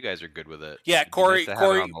long as you guys are good with it. Yeah, It'd be nice to have it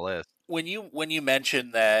Corey, on the list. when you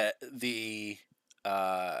mentioned that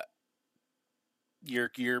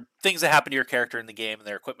your things that happen to your character in the game and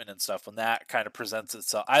their equipment and stuff, when that kind of presents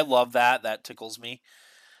itself, I love that. That tickles me.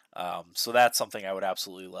 So that's something I would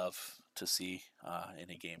absolutely love to see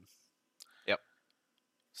in a game. Yep.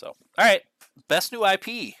 So, all right, best new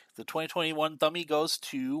IP. The 2021 Thummy goes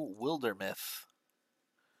to Wildermyth.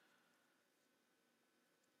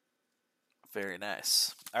 Very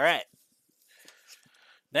nice. All right.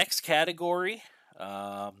 Next category.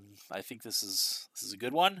 I think this is a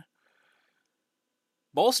good one.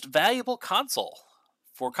 Most valuable console.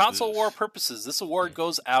 For console war purposes, this award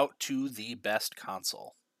goes out to the best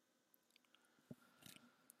console.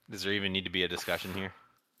 Does there even need to be a discussion here?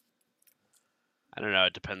 I don't know.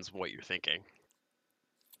 It depends on what you're thinking.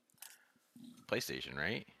 PlayStation,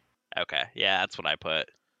 right? Okay. Yeah, that's what I put.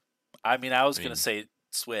 I mean, I was going to say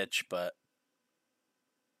Switch, but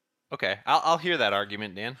okay, I'll hear that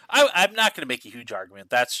argument, Dan. I'm not going to make a huge argument.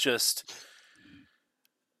 That's just,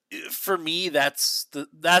 for me, that's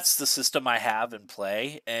the system I have in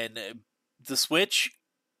play, and the Switch,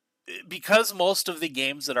 because most of the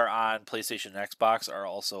games that are on PlayStation and Xbox are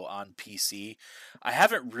also on PC, I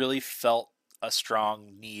haven't really felt a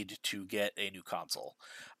strong need to get a new console.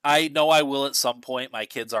 I know I will at some point. My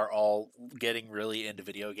kids are all getting really into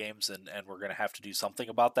video games, and we're going to have to do something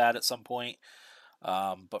about that at some point.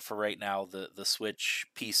 But for right now, the Switch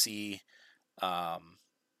PC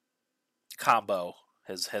combo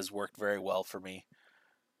has worked very well for me,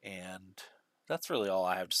 and that's really all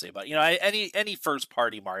I have to say about it. Any first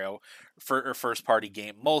party Mario or first party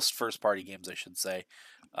game, most first party games I should say,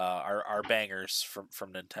 are bangers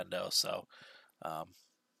from Nintendo. So,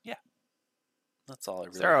 yeah, that's all I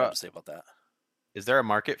really have to say about that. Is there a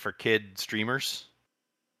market for kid streamers?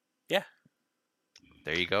 Yeah.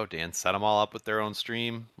 There you go, Dan. Set them all up with their own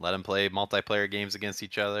stream. Let them play multiplayer games against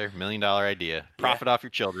each other. $1 million idea. Profit off your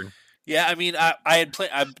children. Yeah, I mean, I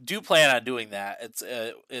do plan on doing that. It's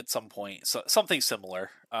at some point, so something similar.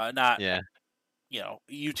 Not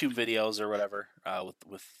YouTube videos or whatever.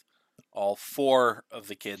 With all 4 of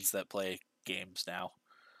the kids that play games now,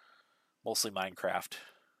 mostly Minecraft.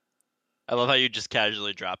 I love how you just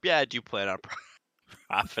casually drop. Yeah, I do plan on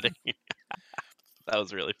profiting. That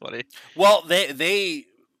was really funny. Well, they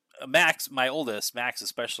Max, my oldest, Max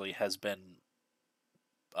especially, has been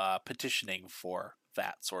petitioning for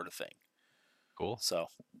that sort of thing. Cool. So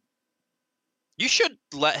you should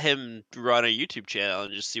let him run a YouTube channel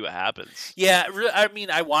and just see what happens. Yeah, I mean,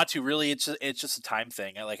 I want to really. It's just a time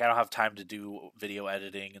thing. I don't have time to do video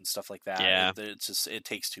editing and stuff like that. Yeah, it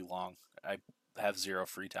takes too long. I have 0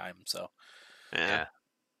 free time, so yeah.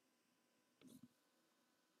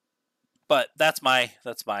 But that's my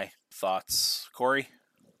thoughts, Corey.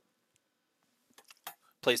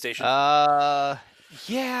 PlayStation.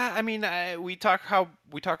 Yeah. I mean, we talk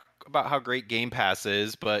about how great Game Pass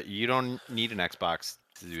is, but you don't need an Xbox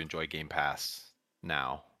to enjoy Game Pass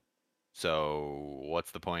now. So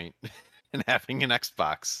what's the point in having an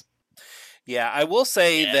Xbox? Yeah, I will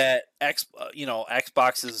say that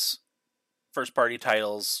Xbox's first party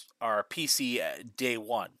titles are PC day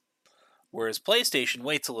one. Whereas PlayStation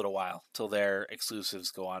waits a little while till their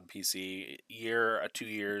exclusives go on PC, year, 2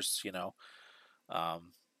 years,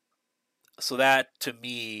 so that to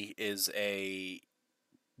me is a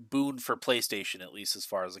boon for PlayStation, at least as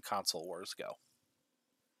far as the console wars go.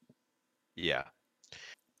 Yeah.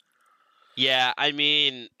 Yeah, I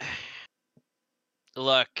mean,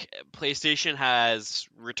 look, PlayStation has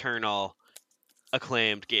Returnal,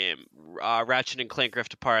 acclaimed game. Ratchet and Clank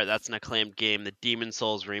Rift Apart, that's an acclaimed game. The Demon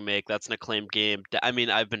Souls remake, that's an acclaimed game. I mean,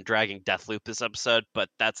 I've been dragging Deathloop this episode, but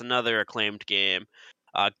that's another acclaimed game.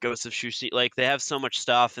 Ghost of Tsushima, like they have so much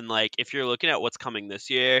stuff, and like if you're looking at what's coming this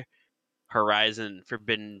year, Horizon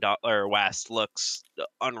West looks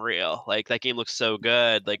unreal. Like that game looks so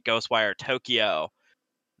good. Like Ghostwire Tokyo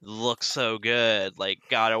looks so good. Like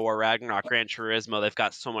God of War Ragnarok, Gran Turismo, they've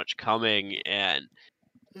got so much coming, and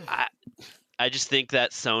I just think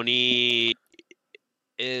that Sony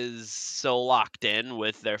is so locked in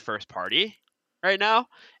with their first party right now,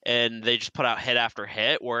 and they just put out hit after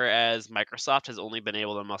hit, whereas Microsoft has only been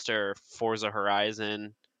able to muster Forza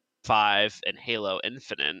Horizon 5 and Halo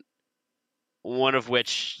Infinite, one of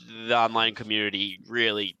which the online community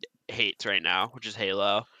really hates right now, which is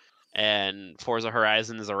Halo. And Forza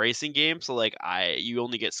Horizon is a racing game, so like you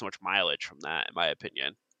only get so much mileage from that, in my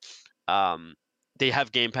opinion. They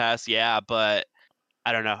have Game Pass, yeah, but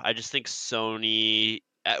I don't know. I just think Sony,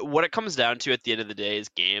 what it comes down to at the end of the day is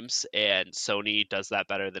games, and Sony does that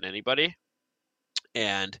better than anybody.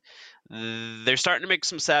 And they're starting to make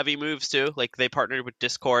some savvy moves too. Like they partnered with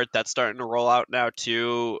Discord, that's starting to roll out now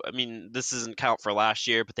too. I mean, this doesn't count for last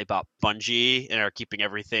year, but they bought Bungie and are keeping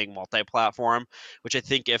everything multi-platform, which I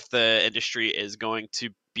think if the industry is going to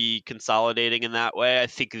be consolidating in that way, I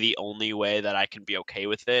think the only way that I can be okay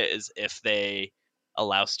with it is if they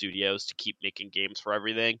allow studios to keep making games for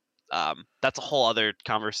everything. That's a whole other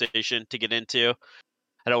conversation to get into.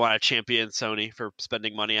 I don't want to champion Sony for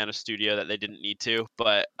spending money on a studio that they didn't need to,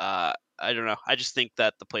 but I don't know. I just think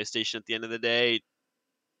that the PlayStation at the end of the day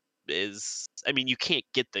is, I mean, you can't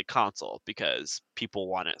get the console because people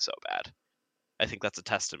want it so bad. I think that's a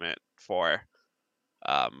testament for,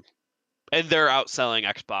 um, and they're outselling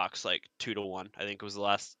Xbox like 2-1. I think it was the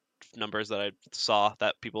last numbers that I saw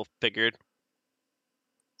that people figured.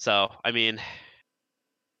 So, I mean,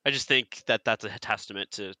 I just think that that's a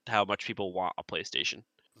testament to how much people want a PlayStation.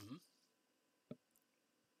 Mm-hmm.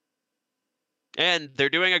 And they're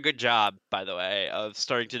doing a good job, by the way, of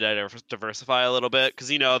starting to diversify a little bit. Because,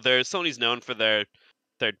 there's Sony's known for their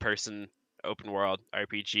third-person open world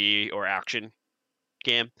RPG or action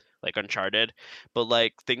game, like Uncharted. But,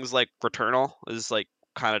 like, things like Returnal is, like,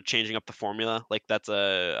 kind of changing up the formula. Like, that's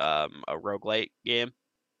a roguelite game.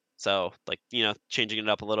 So, like, changing it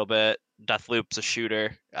up a little bit. Deathloop's a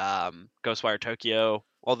shooter. Ghostwire Tokyo,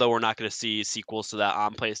 although we're not going to see sequels to that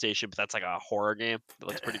on PlayStation, but that's like a horror game that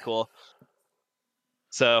looks pretty cool.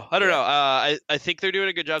 So I don't know. I think they're doing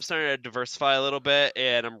a good job starting to diversify a little bit,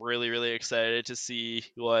 and I'm really, really excited to see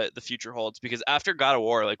what the future holds. Because after God of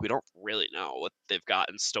War, like we don't really know what they've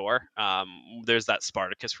got in store. There's that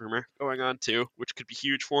Spartacus rumor going on too, which could be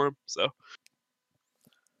huge for them. So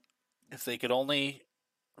if they could only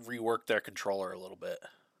rework their controller a little bit.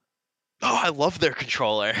 Oh, I love their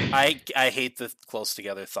controller. I hate the close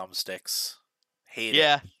together thumbsticks. Hate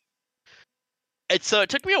it. It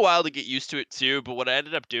took me a while to get used to it too, but what I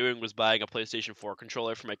ended up doing was buying a PlayStation 4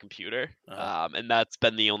 controller for my computer, and that's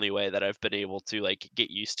been the only way that I've been able to like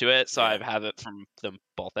get used to it. So I have it from them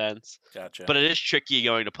both ends. Gotcha. But it is tricky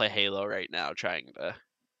going to play Halo right now, trying to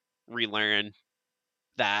relearn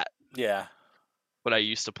that. Yeah. What I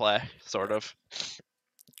used to play, sort of.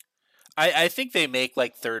 I think they make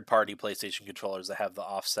like third-party PlayStation controllers that have the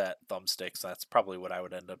offset thumbsticks. That's probably what I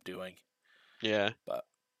would end up doing. Yeah. But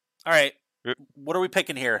all right. What are we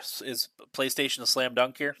picking here? Is PlayStation a slam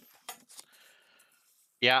dunk here?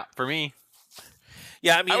 Yeah, for me.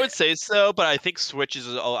 Yeah, I mean, I would say so, but I think Switch is.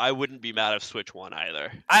 I wouldn't be mad if Switch won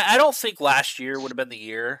either. I don't think last year would have been the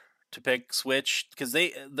year to pick Switch because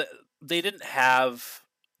they didn't have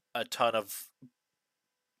a ton of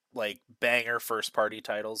like banger first party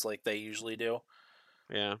titles like they usually do.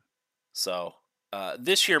 Yeah. So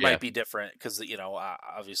this year might be different because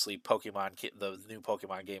obviously the new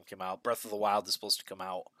Pokemon game came out. Breath of the Wild is supposed to come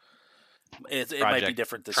out. It might be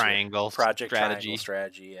different this year. Project Triangle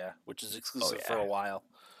Strategy, yeah, which is exclusive for a while.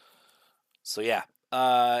 So yeah,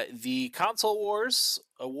 the Console Wars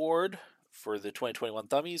award for the 2021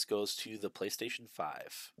 Thummies goes to the PlayStation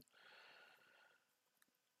 5.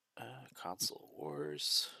 Console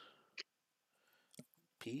Wars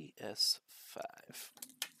PS5.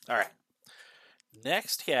 All right.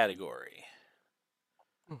 Next category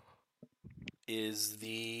is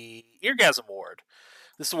the Eargasm Award.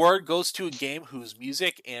 This award goes to a game whose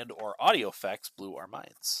music and or audio effects blew our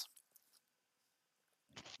minds.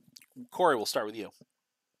 Corey, we'll start with you.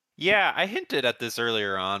 Yeah, I hinted at this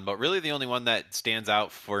earlier on, but really the only one that stands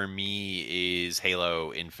out for me is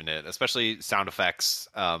Halo Infinite, especially sound effects,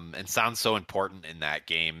 and sounds so important in that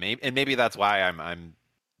game. Maybe that's why I'm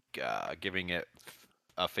giving it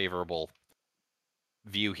a favorable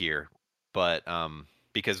view here. But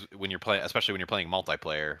because when you're playing, especially when you're playing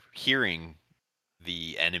multiplayer, hearing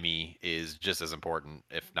the enemy is just as important,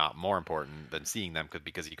 if not more important, than seeing them,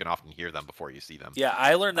 because you can often hear them before you see them. Yeah,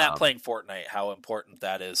 I learned that playing Fortnite, how important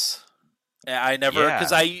that is. I never,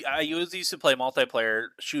 because I used to play multiplayer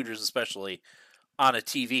shooters, especially on a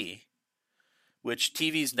TV, which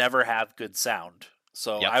TVs never have good sound.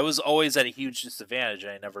 So I was always at a huge disadvantage,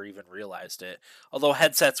 and I never even realized it. Although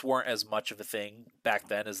headsets weren't as much of a thing back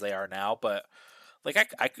then as they are now, but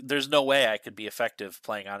like there's no way I could be effective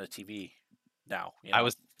playing on a TV now. You know?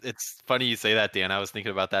 It's funny you say that, Dan. I was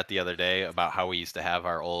thinking about that the other day, about how we used to have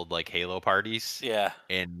our old like Halo parties. Yeah.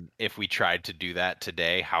 And if we tried to do that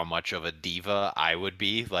today, how much of a diva I would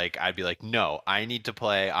be. Like, I'd be like, no, I need to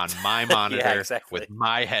play on my monitor with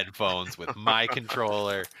my headphones, with my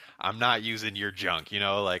controller. I'm not using your junk,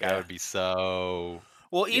 like I would be so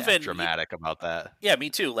dramatic about that. Yeah, me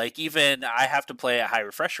too. Like, even I have to play at high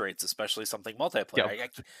refresh rates, especially something multiplayer.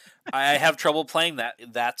 Yep. I have trouble playing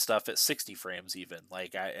that stuff at 60 frames even.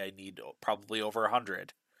 Like, I need probably over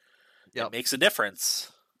 100. Yep. It makes a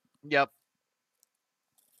difference. Yep.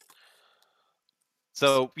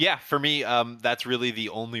 So, yeah, for me, that's really the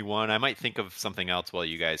only one. I might think of something else while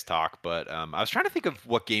you guys talk, but I was trying to think of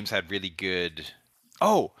what games had really good...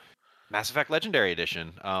 Oh, Mass Effect Legendary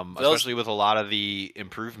Edition, especially with a lot of the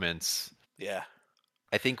improvements. Yeah.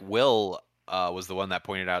 I think Will was the one that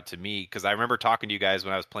pointed out to me, because I remember talking to you guys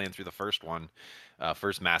when I was playing through the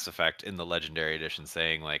first Mass Effect in the Legendary Edition,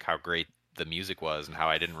 saying like how great the music was and how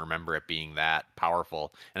I didn't remember it being that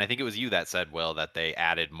powerful. And I think it was you that said, Will, that they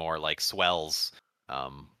added more like swells,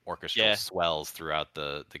 orchestral swells throughout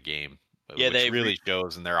the game, which really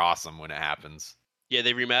shows, and they're awesome when it happens. Yeah,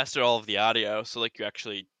 they remastered all of the audio, so like you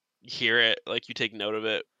actually hear it, like you take note of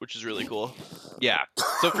it, which is really cool. Yeah.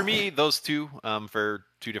 So for me, those two, for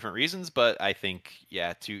two different reasons, but I think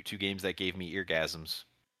two games that gave me eargasms.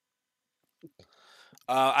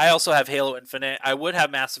 I also have Halo Infinite. I would have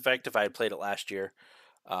Mass Effect if I had played it last year,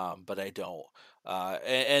 but I don't.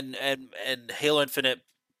 And Halo Infinite,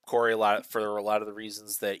 Corey, for a lot of the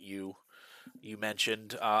reasons that you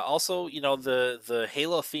mentioned. Also, the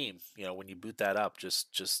Halo theme. When you boot that up,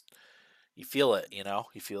 just you feel it.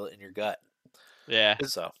 You feel it in your gut. Yeah.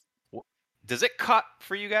 So, does it cut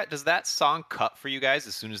for you guys? Does that song cut for you guys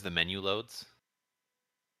as soon as the menu loads?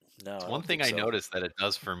 No. It's one thing I noticed that it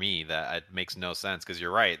does for me, that it makes no sense, because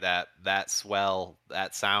you're right, that swell,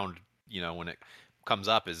 that sound, when it comes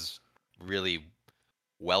up is really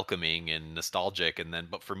welcoming and nostalgic,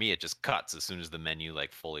 but for me it just cuts as soon as the menu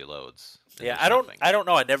like fully loads. Yeah, I don't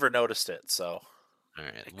know. I never noticed it, so. All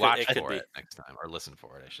right, watch for it next time, or listen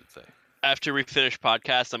for it, I should say. After we finish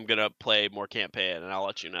podcast, I'm gonna play more campaign, and I'll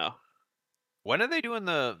let you know. When are they doing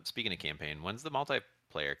speaking of campaign, when's the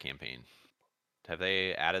multiplayer campaign? Have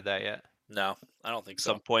they added that yet? No, I don't think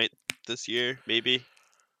so. Some point this year, maybe.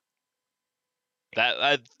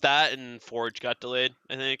 That and Forge got delayed,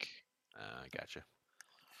 I think. Gotcha.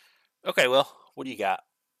 Okay, well, what do you got?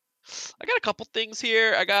 I got a couple things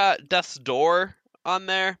here. I got Death's Door on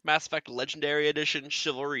there, Mass Effect Legendary Edition,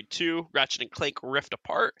 Chivalry 2, Ratchet and Clank Rift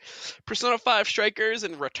Apart, Persona 5 Strikers,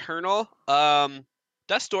 and Returnal.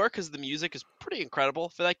 Death's Door, because the music is pretty incredible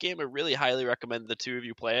for that game. I really highly recommend the two of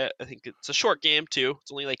you play it. I think it's a short game too.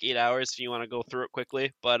 It's only like 8 hours if you want to go through it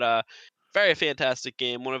quickly, but very fantastic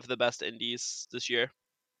game. One of the best indies this year.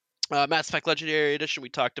 Mass Effect Legendary Edition we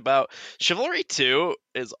talked about. Chivalry 2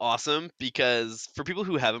 is awesome because for people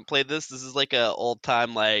who haven't played this is like a old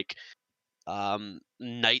time like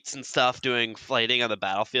knights and stuff doing fighting on the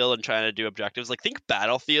battlefield and trying to do objectives. Like think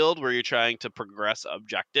Battlefield where you're trying to progress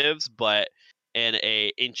objectives, but in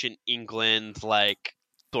a ancient England like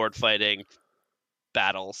sword fighting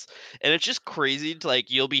battles. And it's just crazy to, like,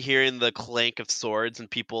 you'll be hearing the clank of swords and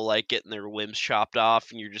people like getting their limbs chopped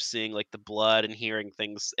off and you're just seeing like the blood and hearing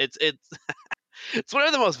things. It's it's one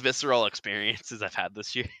of the most visceral experiences I've had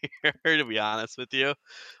this year, to be honest with you.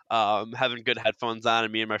 Having good headphones on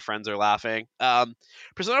and me and my friends are laughing.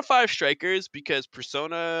 Persona 5 Strikers, because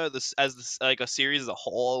Persona as like a series as a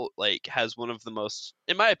whole like has one of the most,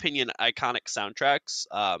 in my opinion, iconic soundtracks,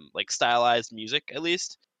 like stylized music at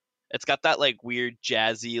least. It's got that like weird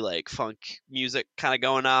jazzy like funk music kind of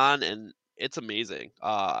going on, and it's amazing.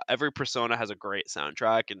 Every Persona has a great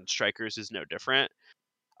soundtrack, and Strikers is no different.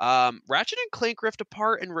 Ratchet and Clank Rift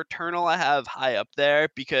Apart and Returnal I have high up there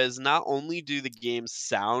because not only do the games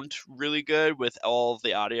sound really good with all of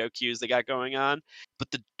the audio cues they got going on, but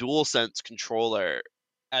the DualSense controller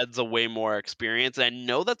adds a way more experience. And I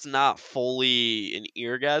know that's not fully an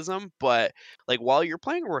eargasm, but like while you're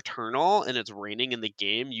playing Returnal and it's raining in the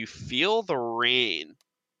game, you feel the rain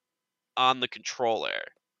on the controller.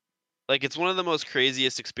 Like it's one of the most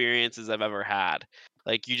craziest experiences I've ever had.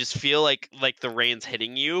 Like you just feel like the rain's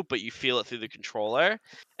hitting you, but you feel it through the controller,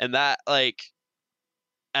 and that like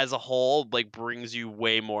as a whole like brings you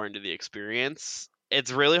way more into the experience.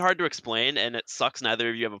 It's really hard to explain, and it sucks neither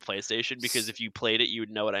of you have a PlayStation because if you played it, you would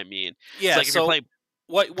know what I mean. Yeah. It's like if you're playing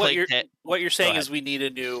what Plague you're Tale- what you're saying ahead. is we need a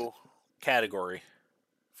new category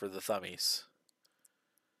for the thummies.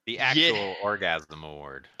 The actual orgasm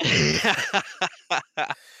award.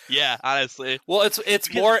 Yeah, honestly. Well,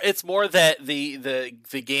 it's more that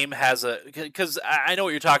the game has a, because I know what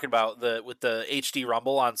you're talking about with the HD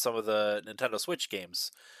rumble on some of the Nintendo Switch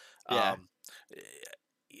games. Yeah.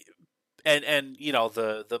 And you know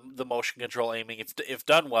the motion control aiming, if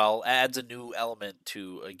done well, adds a new element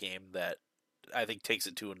to a game that I think takes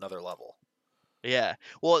it to another level. Yeah.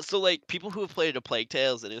 Well, so like people who have played A Plague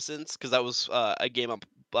Tale's Innocence, because that was a game on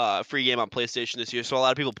free game on PlayStation this year, so a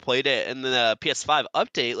lot of people played it. And the PS5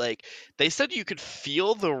 update, like they said, you could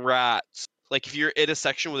feel the rats. Like if you're in a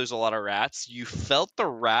section where there's a lot of rats, you felt the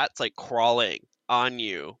rats like crawling on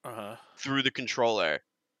you through the controller.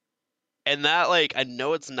 And that, like, I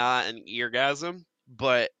know it's not an eargasm,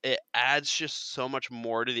 but it adds just so much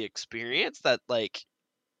more to the experience that like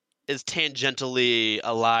is tangentially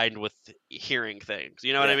aligned with hearing things.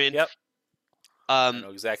 You know what I mean? Yep. I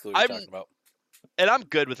know exactly what you're talking about. And I'm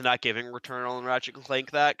good with not giving Returnal and Ratchet and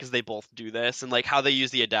Clank that because they both do this, and like how they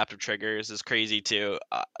use the adaptive triggers is crazy too.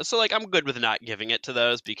 So like I'm good with not giving it to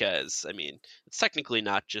those because I mean it's technically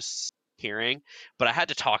not just hearing, but I had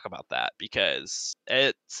to talk about that because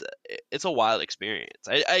it's a wild experience.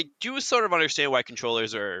 I do sort of understand why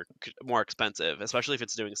controllers are more expensive, especially if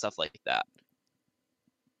it's doing stuff like that.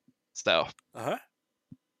 So. All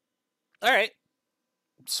right.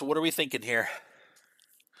 So what are we thinking here?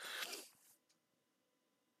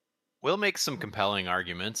 We'll make some compelling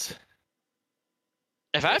arguments.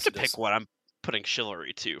 If I have to pick one, I'm putting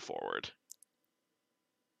Chivalry 2 forward.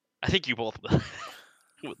 I think you both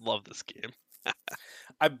would love this game.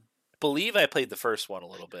 I believe I played the first one a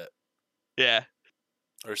little bit. Yeah.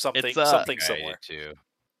 Or something something similar. Too.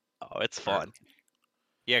 Oh, it's fun.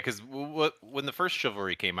 Yeah, because when the first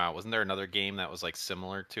Chivalry came out, wasn't there another game that was like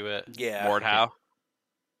similar to it? Yeah. Mordhau.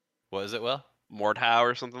 What is it, Will? Mordhau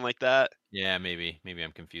or something like that. Yeah, maybe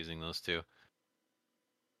I'm confusing those two.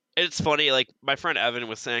 It's funny, like my friend Evan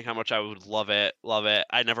was saying how much I would love it.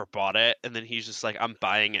 I never bought it, and then he's just like, I'm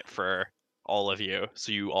buying it for all of you,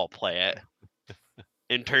 so you all play it.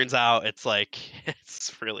 And turns out it's like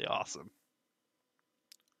it's really awesome.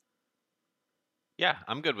 Yeah,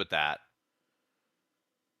 I'm good with that.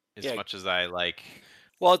 As much as I like.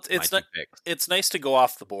 Well, it's nice to go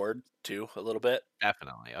off the board too a little bit.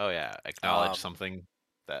 Definitely. Oh yeah, acknowledge something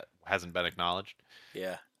that hasn't been acknowledged.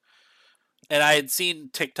 Yeah. And I had seen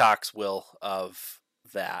TikToks, Will, of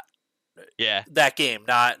that. Yeah. That game,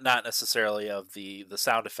 not necessarily of the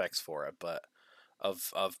sound effects for it, but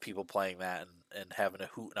of people playing that and having a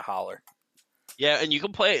hoot and a holler. Yeah, and you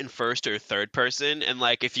can play it in first or third person, and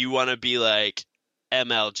like if you want to be like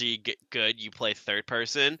MLG good, you play third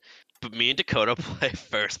person. But me and Dakota play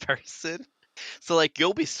first person. So like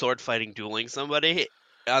you'll be sword fighting, dueling somebody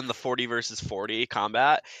on the 40 versus 40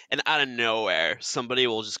 combat, and out of nowhere somebody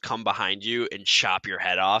will just come behind you and chop your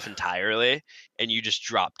head off entirely, and you just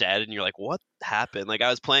drop dead, and you're like, what happened? Like I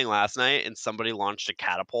was playing last night and somebody launched a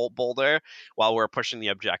catapult boulder while we were pushing the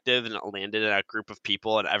objective, and it landed in a group of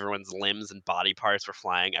people, and everyone's limbs and body parts were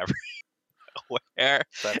flying everywhere.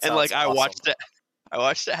 And like I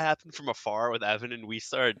watched it happen from afar with Evan, and we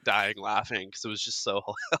started dying laughing because it was just so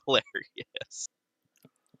hilarious.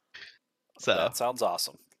 So that sounds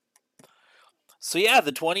awesome. So yeah,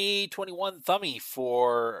 the 2021 Thumbie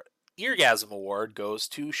for Eargasm Award goes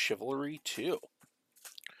to Chivalry 2.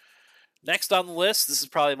 Next on the list, this is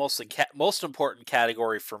probably most important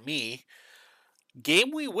category for me. Game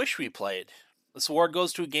we wish we played. This award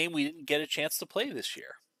goes to a game we didn't get a chance to play this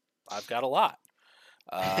year. I've got a lot.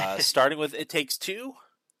 Starting with It Takes Two,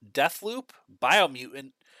 Deathloop,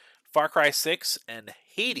 Biomutant, Far Cry 6, and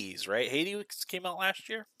Hades, right? Hades came out last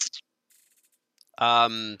year?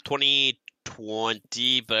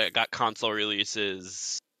 2020, but it got console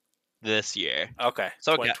releases this year. Okay.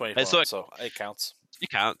 So 2024, so it counts. It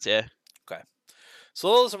counts, yeah. Okay. So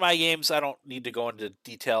those are my games. I don't need to go into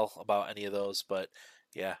detail about any of those, but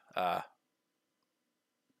yeah, a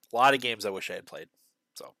lot of games I wish I had played.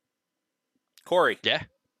 So, Corey. Yeah.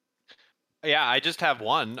 Yeah, I just have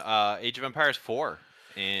one, Age of Empires 4,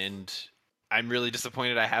 and I'm really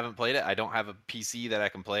disappointed I haven't played it. I don't have a PC that I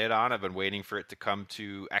can play it on. I've been waiting for it to come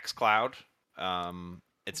to xCloud.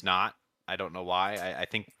 It's not. I don't know why. I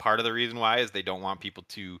think part of the reason why is they don't want people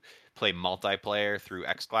to play multiplayer through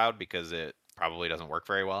xCloud because it probably doesn't work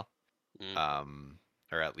very well. Mm.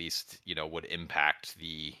 Or at least, would impact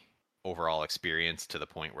the overall experience to the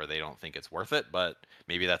point where they don't think it's worth it, but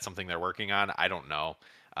maybe that's something they're working on. I don't know.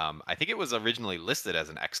 I think it was originally listed as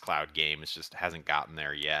an xCloud game. It just hasn't gotten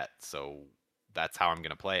there yet, so that's how I'm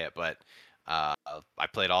going to play it. But I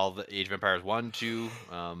played all the Age of Empires 1, 2,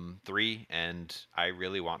 3, and I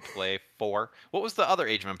really want to play 4. What was the other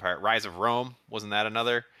Age of Empires? Rise of Rome? Wasn't that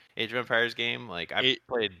another Age of Empires game? Like, I've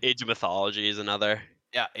played... Age of Mythology is another.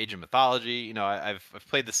 Yeah, Age of Mythology. I've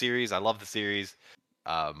played the series. I love the series.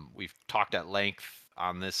 We've talked at length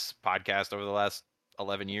on this podcast over the last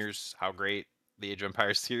 11 years how great the Age of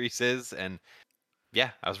Empires series is, and yeah,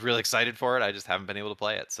 I was really excited for it. I just haven't been able to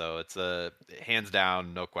play it, so it's a hands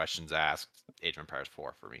down, no questions asked, Age of Empires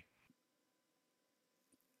 4 for me.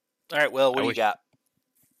 All right, Will, what do you got?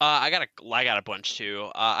 I got a bunch too.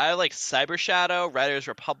 I like Cyber Shadow, Riders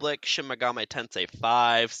Republic, Shin Megami Tensei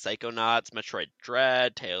 5, Psychonauts, Metroid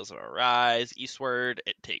Dread, Tales of Arise, Eastward,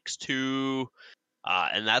 It Takes Two,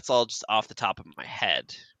 and that's all just off the top of my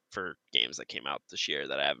head for games that came out this year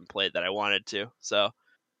that I haven't played that I wanted to. So,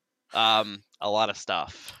 a lot of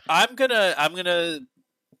stuff. I'm gonna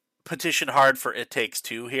petition hard for It Takes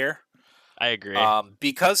Two here. I agree.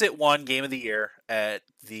 Because it won Game of the Year at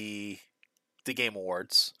the Game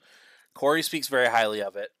Awards. Corey speaks very highly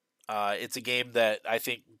of it. It's a game that I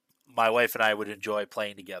think my wife and I would enjoy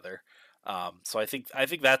playing together. So I think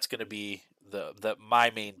that's going to be the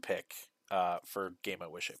my main pick for game I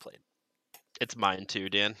wish I played. It's mine too,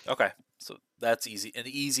 Dan. Okay, so that's easy, an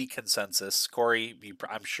easy consensus. Corey,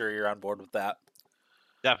 I'm sure you're on board with that.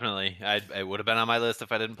 Definitely, it would have been on my list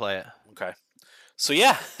if I didn't play it. Okay. So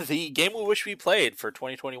yeah, the game we wish we played for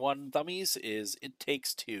 2021 Thummies is It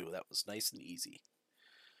Takes Two. That was nice and easy.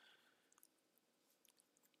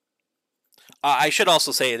 I should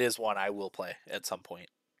also say it is one I will play at some point.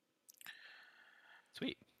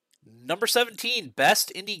 Sweet. Number 17,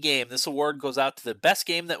 Best Indie Game. This award goes out to the best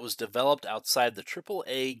game that was developed outside the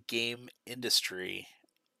AAA game industry.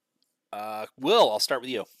 Will, I'll start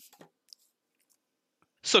with you.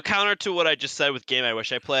 So counter to what I just said with game I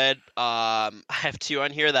wish I played, I have two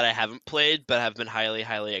on here that I haven't played but have been highly,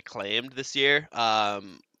 highly acclaimed this year. I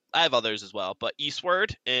have others as well, but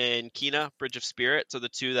Eastward and Kena, Bridge of Spirits are the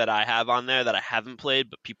two that I have on there that I haven't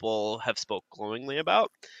played but people have spoke glowingly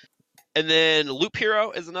about. And then Loop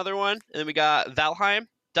Hero is another one. And then we got Valheim,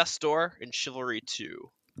 Dust Door, and Chivalry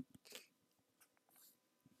 2.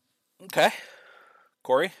 Okay.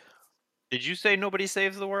 Corey? Did you say Nobody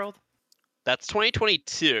Saves the World? That's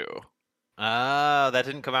 2022. That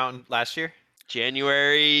didn't come out last year?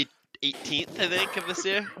 January 18th, I think, of this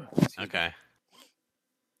year. Okay.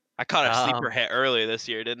 I caught a sleeper hit early this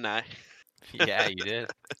year, didn't I? Yeah, you did.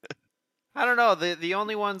 I don't know. The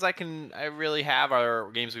only ones I really have are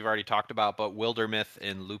games we've already talked about, but Wildermyth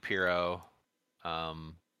and Loop Hero are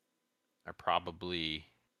probably...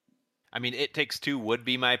 I mean, It Takes Two would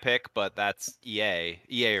be my pick, but that's EA.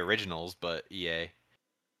 EA Originals, but EA.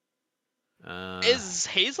 Is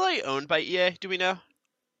Hazelight owned by EA? Do we know?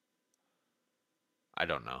 I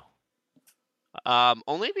don't know.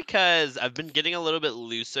 Only because I've been getting a little bit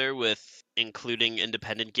looser with including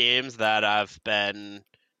independent games that I've been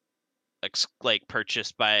like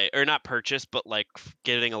purchased by, or not purchased, but like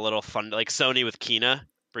getting a little fun, like Sony with Kena,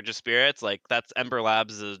 Bridge of Spirits. Like that's Ember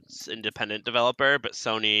Labs is an independent developer, but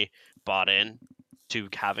Sony bought in to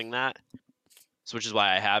having that. So which is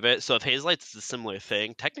why I have it. So if Hazelight's a similar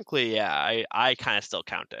thing, technically, yeah, I kind of still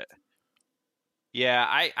count it. Yeah,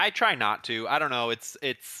 I try not to. I don't know. It's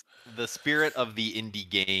the spirit of the indie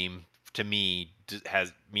game to me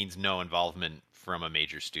means no involvement from a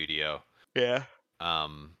major studio. Yeah.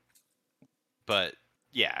 But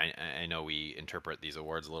yeah, I know we interpret these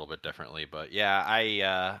awards a little bit differently, but yeah,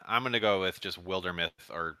 I'm gonna go with just Wildermyth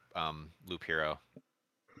or Loop Hero.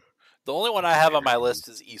 The only one I have on my list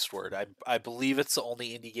is Eastward. I believe it's the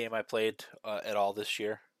only indie game I played at all this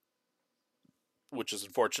year, which is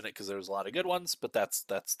unfortunate because there's a lot of good ones, but that's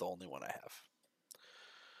the only one I have,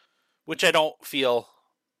 which I don't feel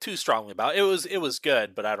too strongly about. It was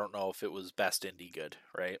good, but I don't know if it was best indie good,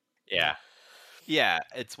 right? Yeah,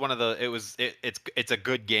 it's one of the. It's a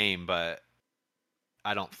good game, but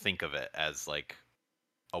I don't think of it as like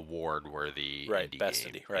award-worthy Right, indie best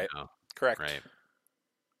game. indie, right. You know? Correct. Right.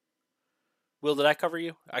 Will, did I cover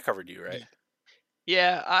you? I covered you, right?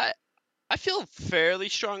 Yeah, I feel fairly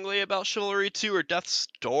strongly about Chivalry 2 or Death's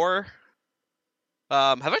Door.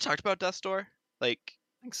 Have I talked about Death's Door? Like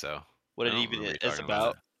I think so. what I it don't even remember you is talking about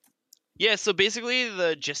about? Yeah, so basically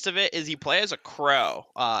the gist of it is you play as a crow,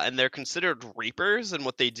 and they're considered reapers, and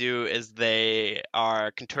what they do is they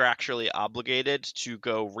are contractually obligated to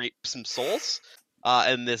go reap some souls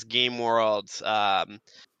in this game world. I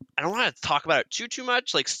don't want to talk about it too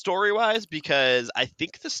much, like story wise, because I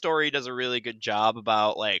think the story does a really good job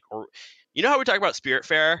about you know how we talk about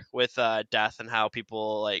Spiritfarer with death and how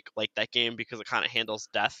people like that game because it kind of handles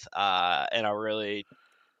death in a really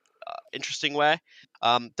interesting way.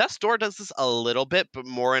 Death's Door does this a little bit, but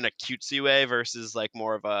more in a cutesy way versus like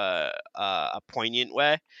more of a poignant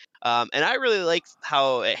way. And I really like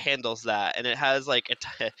how it handles that, and it has like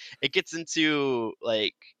it gets into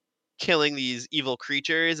like killing these evil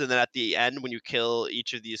creatures, and then at the end when you kill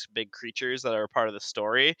each of these big creatures that are a part of the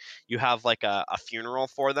story, you have like a funeral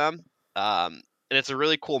for them. And it's a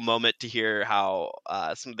really cool moment to hear how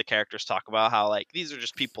some of the characters talk about how like these are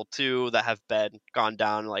just people too that have gone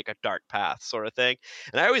down like a dark path sort of thing.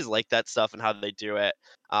 And I always like that stuff and how they do it.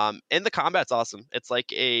 And the combat's awesome. It's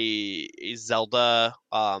like a Zelda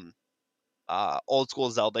old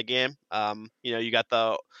school Zelda game. You know, you got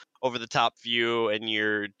the over the top view and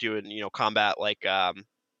you're doing, you know, combat like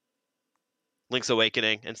Link's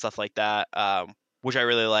Awakening and stuff like that, which I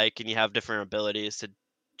really like. And you have different abilities to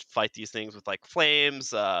fight these things with like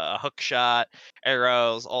flames, a hook shot,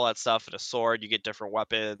 arrows, all that stuff, and a sword. You get different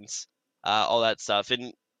weapons, all that stuff.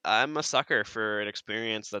 And I'm a sucker for an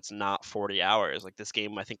experience that's not 40 hours. Like this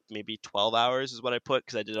game, I think maybe 12 hours is what I put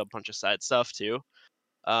because I did a bunch of side stuff too.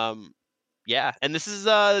 Um, yeah, and this is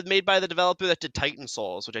made by the developer that did Titan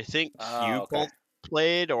Souls, which I think Oh, you okay. both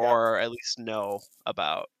played Yep. or at least know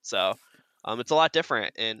about. So it's a lot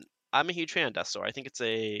different, and I'm a huge fan of Death's Door. I think it's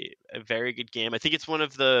a very good game. I think it's one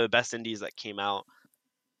of the best indies that came out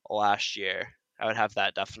last year. I would have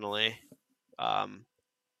that definitely.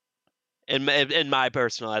 In my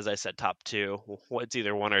personal, as I said, top two. It's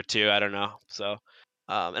either one or two. I don't know. So,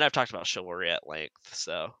 and I've talked about Chivalry at length.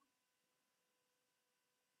 So,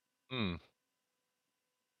 Hmm.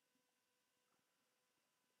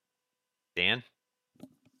 Dan?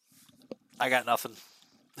 I got nothing.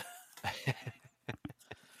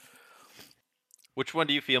 Which one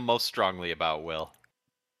do you feel most strongly about, Will?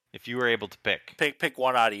 If you were able to pick. Pick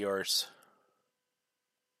one out of yours.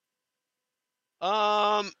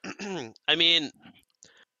 I mean,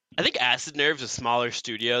 I think Acid Nerve's a smaller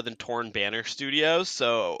studio than Torn Banner Studios,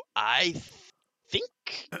 so I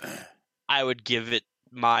think I would give it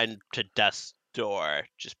mine to Death's Door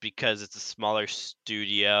just because it's a smaller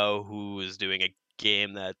studio who is doing a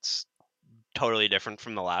game that's totally different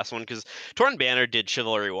from the last one. Because Torn Banner did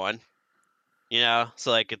Chivalry 1, you know,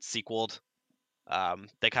 so like it's sequeled.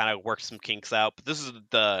 They kind of worked some kinks out, but this is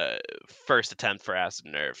the first attempt for Acid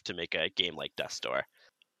Nerve to make a game like Death's Door.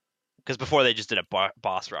 Because before they just did a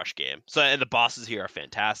boss rush game. So and the bosses here are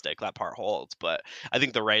fantastic. That part holds, but I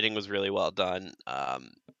think the writing was really well done.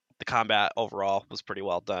 The combat overall was pretty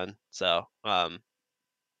well done. So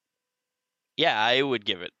yeah, I would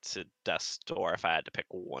give it to Death's Door if I had to pick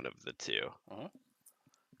one of the two.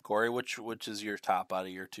 Corey, which is your top out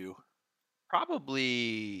of your two?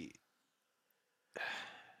 Probably.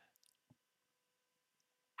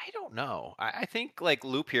 I don't know. I think like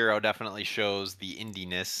Loop Hero definitely shows the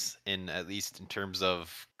indiness in at least in terms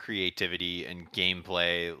of creativity and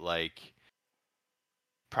gameplay. Like,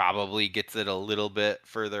 probably gets it a little bit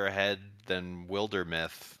further ahead than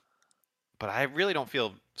Wildermyth. But I really don't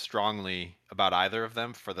feel strongly about either of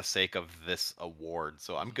them for the sake of this award.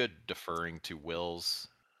 So I'm good deferring to Will's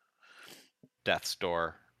Death's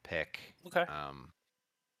Door pick. Okay.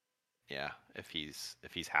 Yeah, if he's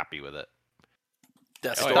happy with it.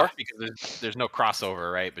 Death's It's Door? tough because there's no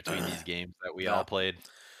crossover, right, between these games that we No. all played.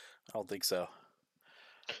 I don't think so.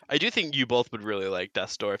 I do think you both would really like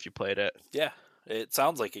Death's Door if you played it. Yeah, it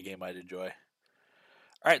sounds like a game I'd enjoy.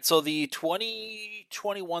 All right, so the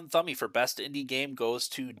 2021 Thumbie for Best Indie Game goes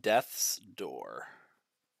to Death's Door.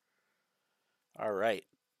 All right.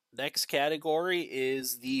 Next category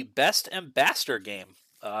is the Best Ambassador Game.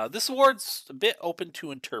 This award's a bit open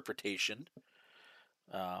to interpretation.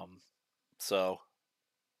 So,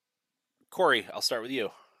 Corey, I'll start with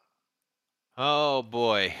you. Oh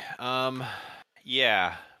boy.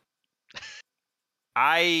 Yeah.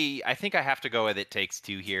 I think I have to go with It Takes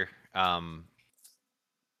Two here.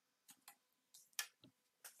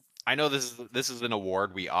 I know this is an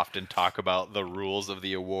award. We often talk about the rules of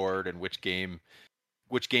the award and which game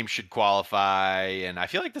which game should qualify, and I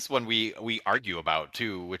feel like this one we argue about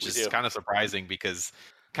too, which is kind of surprising because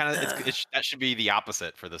kind of that should be the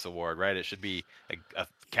opposite for this award, right? It should be a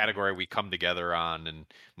category we come together on and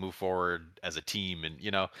move forward as a team, and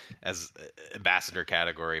as ambassador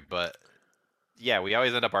category. But yeah, we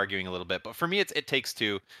always end up arguing a little bit. But for me, It Takes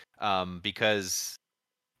Two, because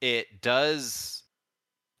it does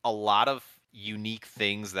a lot of unique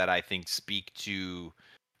things that I think speak to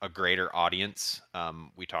a greater audience.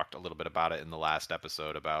 We talked a little bit about it in the last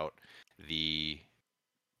episode about the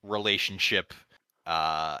relationship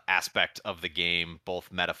aspect of the game,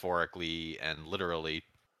 both metaphorically and literally.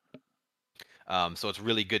 So it's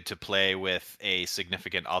really good to play with a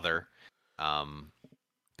significant other.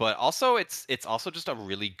 But also it's also just a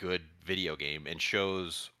really good video game and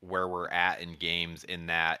shows where we're at in games in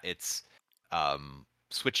that it's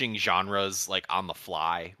switching genres like on the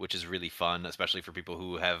fly, which is really fun, especially for people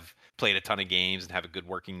who have played a ton of games and have a good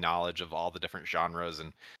working knowledge of all the different genres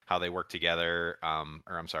and how they work together.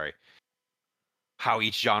 How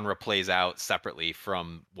each genre plays out separately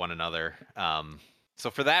from one another. So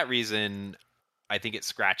for that reason, I think it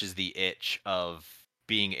scratches the itch of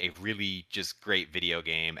being a really just great video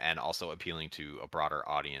game and also appealing to a broader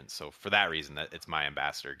audience. So for that reason, that it's my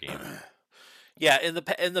ambassador game. Yeah, in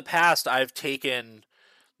the past, I've taken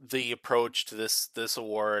the approach to this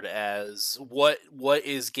award as what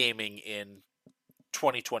is gaming in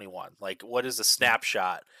 2021? Like, what is a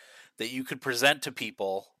snapshot that you could present to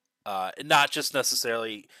people, not just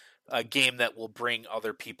necessarily a game that will bring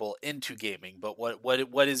other people into gaming, but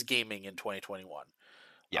what is gaming in 2021?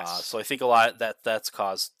 Yes. So I think a lot that's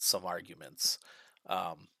caused some arguments.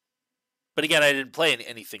 But again, I didn't play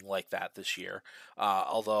anything like that this year.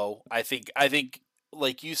 Although I think,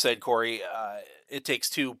 like you said, Corey, It Takes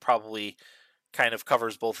Two probably kind of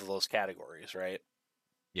covers both of those categories, right?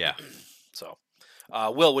 Yeah. So,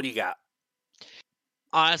 Will, what do you got?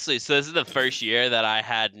 Honestly, so this is the first year that I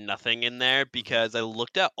had nothing in there because I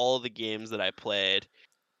looked at all the games that I played.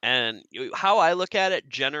 And how I look at it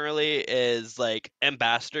generally is like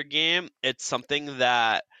ambassador game. It's something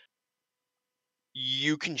that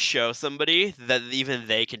you can show somebody that even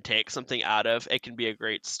they can take something out of. It can be a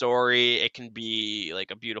great story. It can be like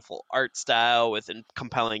a beautiful art style with a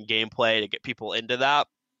compelling gameplay to get people into that.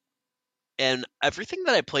 And everything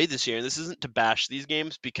that I played this year, and this isn't to bash these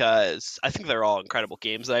games because I think they're all incredible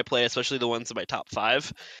games that I play, especially the ones in my top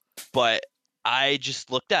 5. But I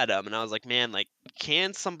just looked at them and I was like, man, like,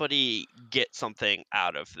 can somebody get something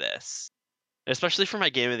out of this? Especially for my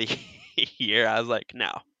game of the year, I was like,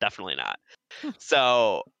 no, definitely not.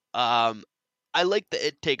 So, I like the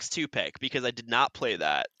It Takes Two pick because I did not play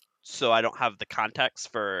that, so I don't have the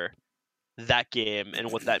context for that game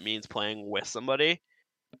and what that means playing with somebody.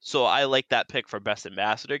 So I like that pick for best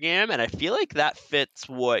ambassador game, and I feel like that fits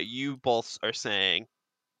what you both are saying,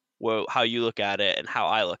 how you look at it and how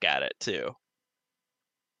I look at it too.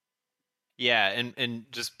 Yeah, and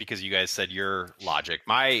just because you guys said your logic,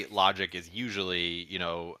 my logic is usually,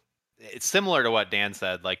 it's similar to what Dan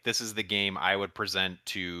said. Like, this is the game I would present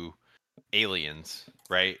to aliens,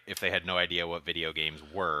 right? If they had no idea what video games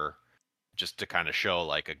were, just to kind of show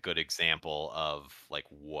like a good example of like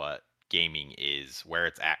what gaming is, where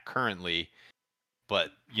it's at currently, but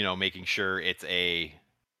making sure it's a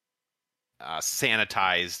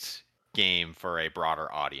sanitized game for a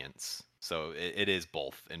broader audience. So it is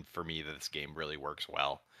both, and for me, this game really works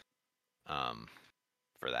well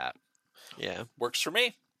for that. Yeah, works for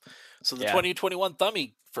me. So the 2021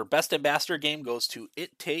 Thummy for best ambassador game goes to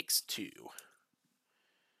It Takes Two.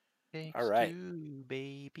 All right,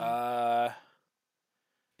 baby.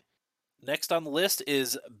 Next on the list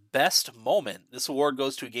is best moment. This award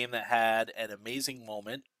goes to a game that had an amazing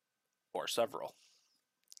moment or several.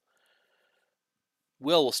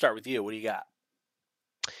 Will, we'll start with you. What do you got?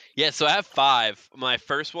 Yeah, so I have 5. My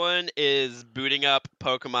first one is booting up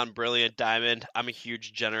Pokemon Brilliant Diamond. I'm a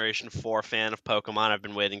huge Generation 4 fan of Pokemon. I've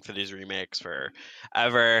been waiting for these remakes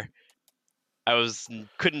forever. I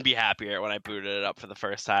couldn't be happier when I booted it up for the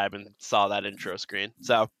first time and saw that intro screen.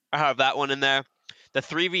 So I have that one in there. The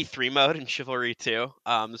 3v3 mode in Chivalry 2.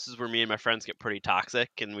 This is where me and my friends get pretty toxic,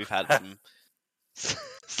 and we've had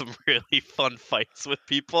some really fun fights with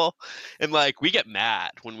people, and like we get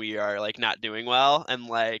mad when we are like not doing well, and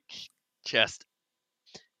like just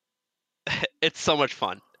it's so much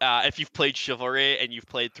fun. If you've played Chivalry and you've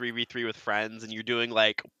played 3v3 with friends and you're doing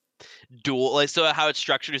like duel, like, so how it's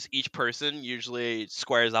structured is each person usually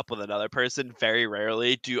squares up with another person. Very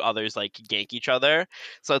rarely do others like gank each other,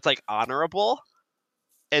 so it's like honorable.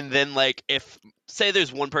 and then like if say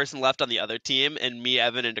there's one person left on the other team and me,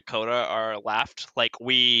 Evan, and Dakota are left, like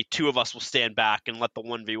two of us will stand back and let the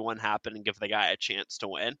 1v1 happen and give the guy a chance to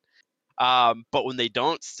win. But when they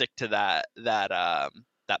don't stick to that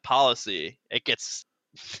policy, it gets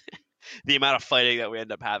the amount of fighting that we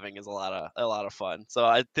end up having is a lot of fun. So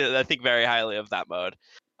I think very highly of that mode.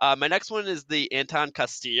 My next one is the Anton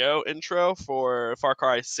Castillo intro for Far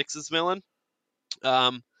Cry 6's villain.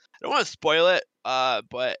 I don't want to spoil it,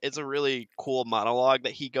 but it's a really cool monologue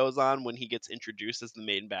that he goes on when he gets introduced as the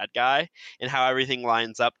main bad guy, and how everything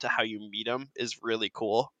lines up to how you meet him is really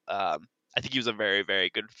cool. I think he was a very, very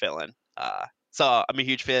good villain. So I'm a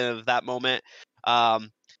huge fan of that moment.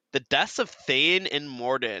 The deaths of Thane and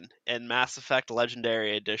Mordin in Mass Effect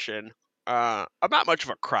Legendary Edition. I'm not much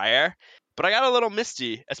of a crier, but I got a little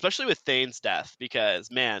misty, especially with Thane's death,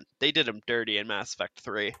 because man, they did him dirty in Mass Effect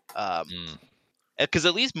 3. Because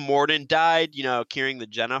at least Mordin died, curing the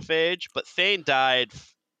genophage, but Thane died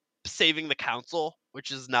saving the council,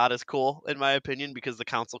 which is not as cool in my opinion, because the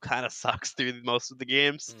council kind of sucks through most of the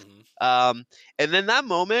games. And then that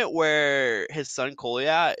moment where his son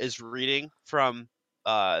Kolia is reading from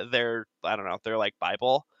their like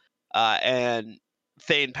Bible, and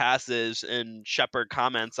Thane passes and Shepard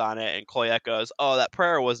comments on it, and Kolia goes, "Oh, that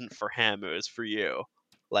prayer wasn't for him; it was for you."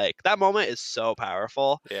 Like, that moment is so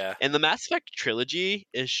powerful. Yeah. And the Mass Effect trilogy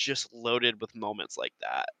is just loaded with moments like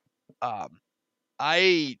that.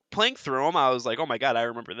 I playing through them, I was like, "Oh my god, I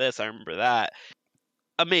remember this, I remember that."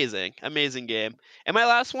 Amazing game. And my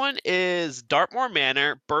last one is Dartmoor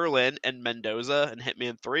Manor, Berlin, and Mendoza in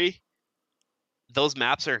Hitman 3. Those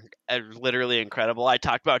maps are literally incredible. I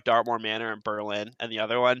talked about Dartmoor Manor and Berlin and the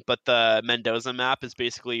other one, but the Mendoza map is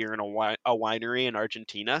basically you're in a winery in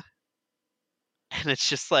Argentina. And it's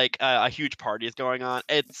just like a huge party is going on.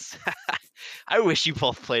 It's I wish you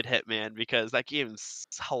both played Hitman, because that game's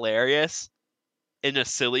hilarious in a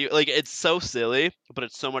silly, like, it's so silly, but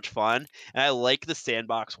it's so much fun. And I like the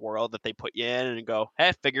sandbox world that they put you in and go,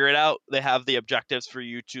 hey, figure it out. They have the objectives for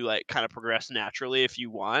you to like kind of progress naturally if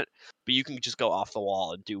you want, but you can just go off the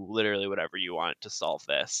wall and do literally whatever you want to solve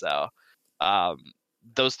this. So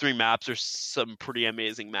those three maps are some pretty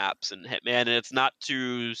amazing maps in Hitman, and it's not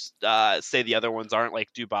to say the other ones aren't,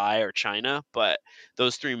 like Dubai or China, but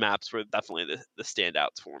those three maps were definitely the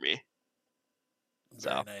standouts for me.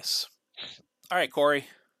 Very nice. All right, Corey.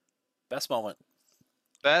 Best moment.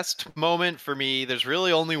 Best moment for me, there's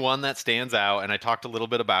really only one that stands out, and I talked a little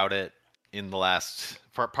bit about it in the last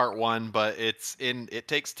part one, but it's in It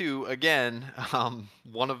Takes Two again.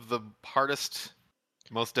 One of the hardest,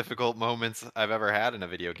 most difficult moments I've ever had in a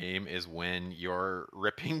video game is when you're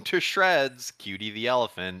ripping to shreds Cutie the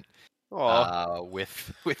elephant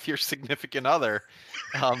with your significant other.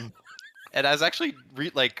 And I was actually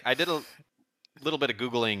I did a little bit of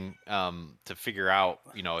Googling to figure out,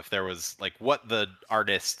 if there was like what the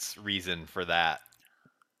artist's reason for that,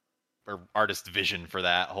 or artist's vision for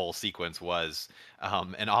that whole sequence was.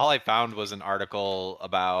 And all I found was an article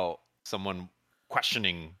about someone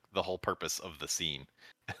questioning the whole purpose of the scene.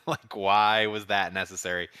 Like, why was that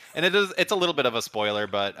necessary? And it's a little bit of a spoiler,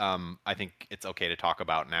 but I think it's okay to talk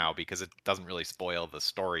about now because it doesn't really spoil the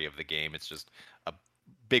story of the game. It's just a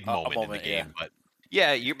big moment in the game. Yeah. But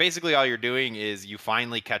yeah, you're basically, all you're doing is you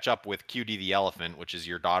finally catch up with Cutie the elephant, which is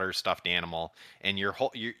your daughter's stuffed animal, and your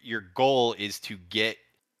goal is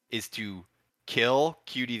to kill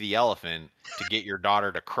Cutie the elephant to get your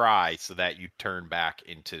daughter to cry so that you turn back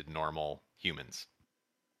into normal humans.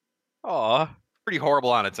 Aw. Pretty horrible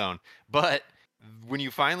on its own. But when you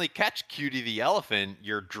finally catch Cutie the elephant,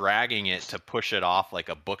 you're dragging it to push it off like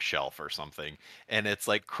a bookshelf or something. And it's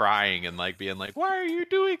like crying and like being like, why are you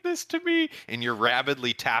doing this to me? And you're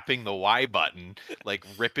rapidly tapping the Y button, like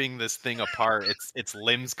ripping this thing apart. Its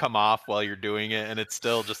limbs come off while you're doing it, and it's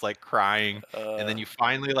still just like crying. And then you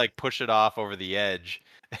finally like push it off over the edge.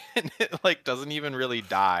 And it like doesn't even really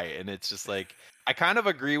die. And it's just like, I kind of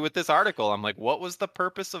agree with this article. I'm like, what was the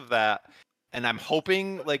purpose of that? And I'm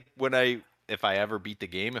hoping, like, if I ever beat the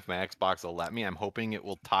game, if my Xbox will let me, I'm hoping it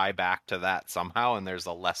will tie back to that somehow, and there's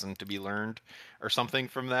a lesson to be learned or something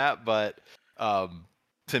from that. But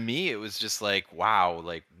to me, it was just like, wow,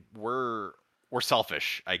 like we're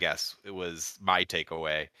selfish, I guess. It was my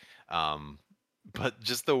takeaway. But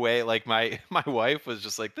just the way, like, my wife was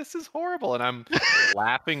just like, this is horrible, and I'm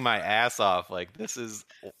laughing my ass off, like, this is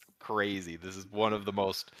crazy. This is one of the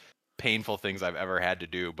most painful things I've ever had to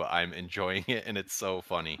do, but I'm enjoying it, and it's so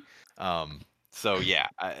funny. So yeah,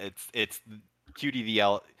 it's Cutie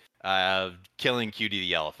the killing Cutie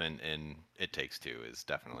the elephant in It Takes Two is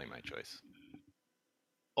definitely my choice.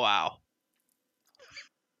 Wow.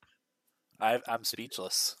 I'm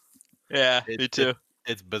speechless. Yeah, It- me too.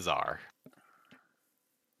 It's bizarre.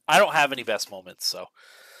 I don't have any best moments, so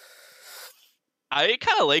I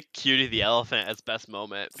kind of like Cutie the Elephant as best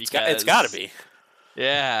moment because it's got to be.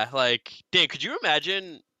 Yeah, like, Dan, could you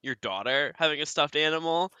imagine your daughter having a stuffed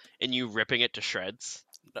animal and you ripping it to shreds?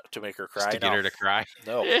 To make her Just cry. to get No, her to cry.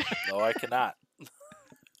 no, Yeah. no, I cannot.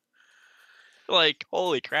 Like,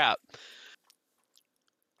 holy crap. All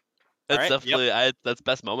That's right, definitely that's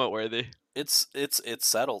best moment worthy. it's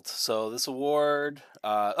settled. So this award,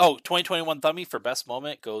 2021 Thummy for best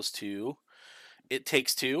moment goes to It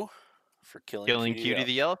Takes Two for Killing Cutie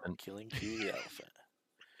the elephant. Killing Cutie the elephant.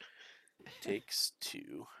 It Takes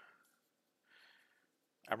Two.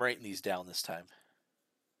 I'm writing these down this time.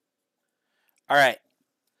 All right.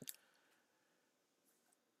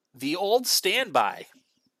 The Old Standby.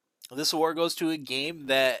 This award goes to a game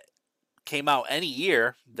that came out any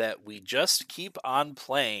year that we just keep on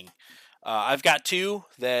playing. I've got two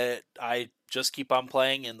that I just keep on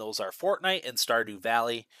playing, and those are Fortnite and Stardew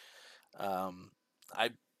Valley.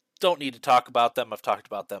 I don't need to talk about them. I've talked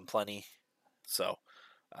about them plenty. So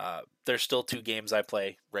there's still two games I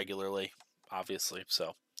play regularly, obviously.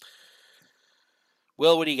 So,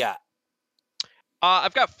 Will, what do you got?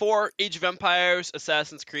 I've got 4 Age of Empires,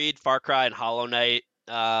 Assassin's Creed, Far Cry, and Hollow Knight.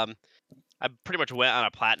 I pretty much went on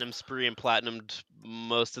a platinum spree and platinumed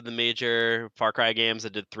most of the major Far Cry games. I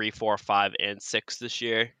did 3, 4, 5, and 6 this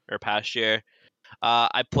year, or past year.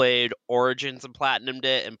 I played Origins and platinumed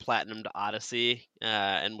it, and platinumed Odyssey,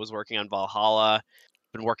 and was working on Valhalla.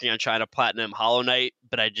 Been working on trying to platinum Hollow Knight,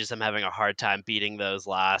 but I just am having a hard time beating those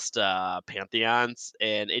last Pantheons.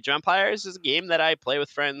 And Age of Empires is a game that I play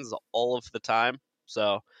with friends all of the time.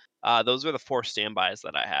 So those are the 4 standbys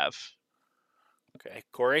that I have. Okay,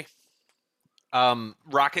 Corey?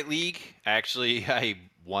 Rocket League. Actually, I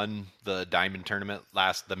won the Diamond tournament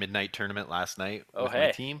the midnight tournament last night with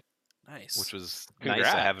my team, Nice. which was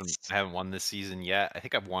Congrats. nice. I haven't won this season yet. I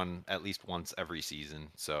think I've won at least once every season.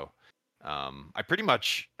 So, I pretty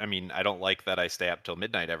much. I mean, I don't like that I stay up till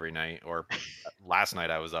midnight every night. Or last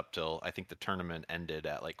night I was up till I think the tournament ended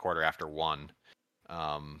at like 1:15.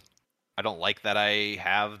 I don't like that I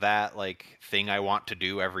have that like thing I want to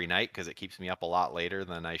do every night because it keeps me up a lot later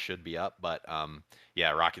than I should be up. But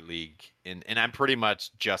yeah, Rocket League, and I'm pretty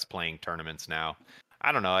much just playing tournaments now.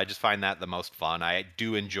 I don't know. I just find that the most fun. I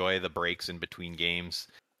do enjoy the breaks in between games,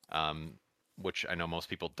 which I know most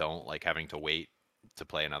people don't like having to wait to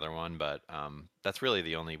play another one. But that's really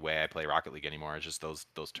the only way I play Rocket League anymore. Is just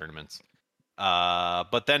those tournaments.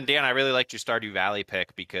 But then Dan, I really liked your Stardew Valley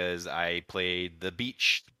pick because I played the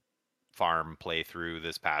beach farm playthrough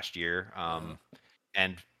this past year,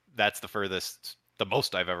 and that's the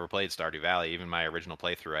most I've ever played Stardew Valley. Even my original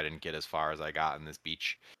playthrough, I didn't get as far as I got in this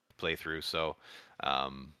beach playthrough. So,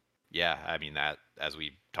 yeah, I mean that, as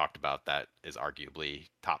we talked about, that is arguably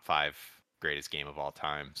top 5 greatest game of all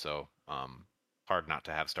time. So, hard not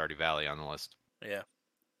to have Stardew Valley on the list. Yeah.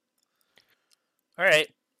 All right.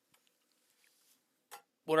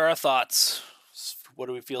 What are our thoughts? What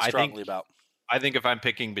do we feel strongly about? I think if I'm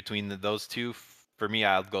picking between those two, for me,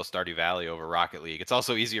 I'll go Stardew Valley over Rocket League. It's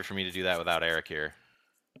also easier for me to do that without Eric here.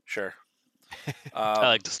 Sure. I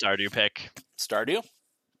like the Stardew pick. Stardew?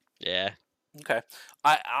 Yeah. Okay.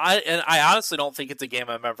 I honestly don't think it's a game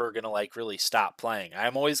I'm ever gonna like really stop playing.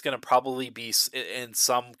 I'm always gonna probably be in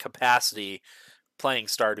some capacity playing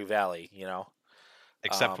Stardew Valley. You know.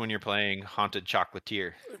 Except when you're playing Haunted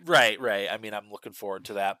Chocolatier. Right. I mean, I'm looking forward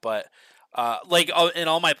to that, but in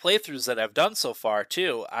all my playthroughs that I've done so far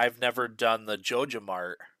too, I've never done the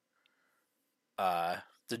JojaMart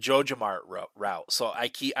route. So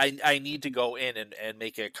I need to go in and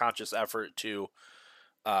make a conscious effort to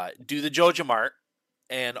do the JojaMart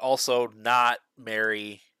and also not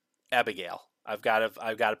marry Abigail. I've got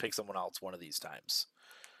to pick someone else one of these times.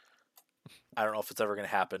 I don't know if it's ever going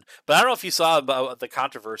to happen, but I don't know if you saw about the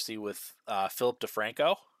controversy with Philip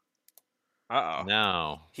DeFranco. Uh-oh.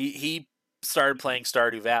 No. He started playing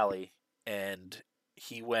Stardew Valley and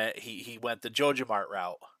he went the JojaMart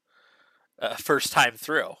route first time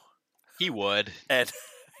through. He would. And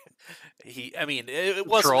it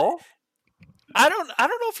was troll. I don't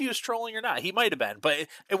know if he was trolling or not. He might have been, but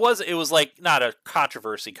it was like not a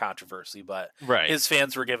controversy, but Right. his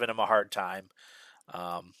fans were giving him a hard time.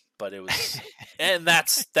 But it was, and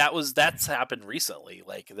that's happened recently,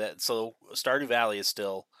 like that. So Stardew Valley is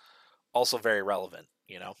still also very relevant,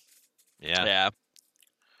 you know. Yeah.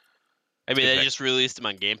 I mean, good they pick. just released them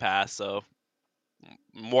on Game Pass, so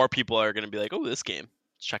more people are going to be like, "Oh, this game,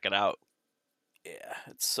 let's check it out." Yeah,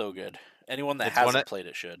 it's so good. Anyone that It's hasn't played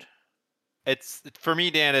it should. It's for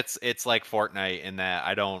me, Dan. It's like Fortnite in that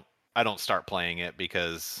I don't I don't start playing it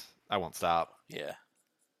because I won't stop. Yeah.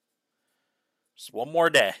 Just one more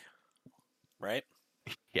day, right?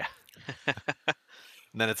 Yeah.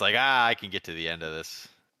 And then it's like, I can get to the end of this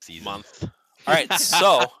season. Month. All right,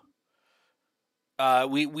 so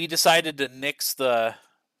we decided to nix the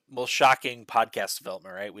most shocking podcast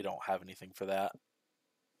development, right? We don't have anything for that.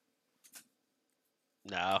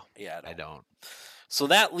 No. Yeah, I don't. So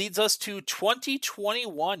that leads us to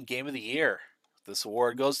 2021 Game of the Year. This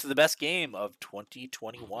award goes to the best game of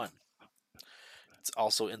 2021. It's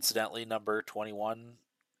also incidentally number 21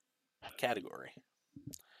 category.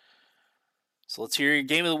 So let's hear your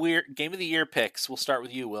Game of the Year picks. We'll start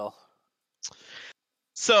with you, Will.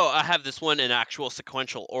 So I have this one in actual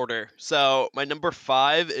sequential order. So my number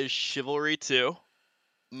 5 is Chivalry 2.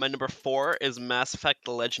 My number 4 is Mass Effect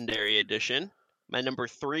The Legendary Edition. My number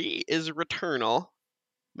 3 is Returnal.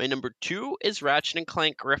 My number 2 is Ratchet &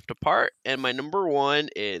 Clank Rift Apart. And my number 1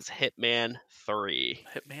 is Hitman 3.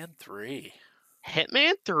 Hitman 3.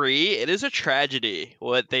 Hitman 3, it is a tragedy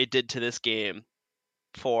what they did to this game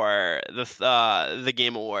for the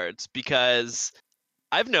Game Awards, because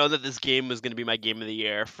I've known that this game was going to be my Game of the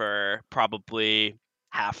Year for probably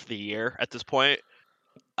half the year at this point.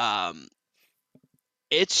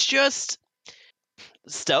 It's just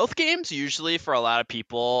stealth games usually for a lot of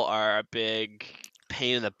people are a big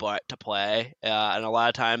pain in the butt to play, and a lot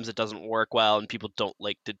of times it doesn't work well and people don't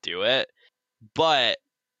like to do it. But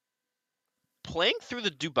playing through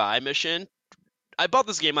the Dubai mission, I bought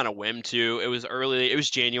this game on a whim too. It was early. It was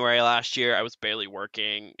January last year. I was barely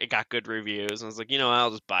working. It got good reviews. I was like,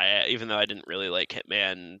 I'll just buy it, even though I didn't really like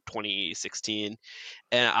Hitman 2016.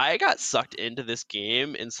 And I got sucked into this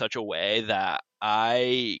game in such a way that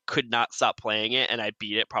I could not stop playing it, and I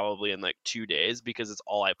beat it probably in like 2 days because it's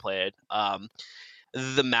all I played.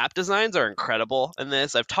 The map designs are incredible in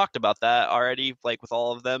this. I've talked about that already, like with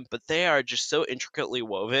all of them, but they are just so intricately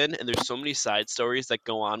woven, and there's so many side stories that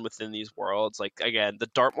go on within these worlds. Like, again, the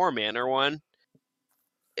Dartmoor Manor one,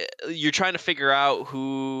 you're trying to figure out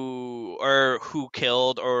who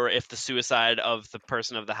killed, or if the suicide of the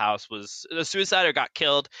person of the house was a suicide or got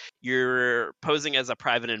killed. You're posing as a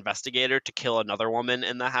private investigator to kill another woman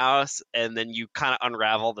in the house, and then you kind of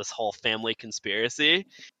unravel this whole family conspiracy.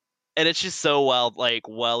 And it's just so well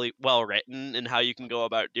written in how you can go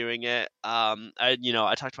about doing it. I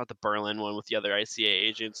talked about the Berlin one with the other ICA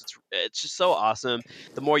agents. It's just so awesome.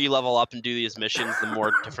 The more you level up and do these missions, the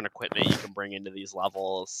more different equipment you can bring into these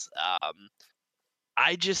levels.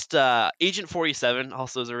 Agent 47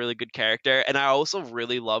 also is a really good character, and I also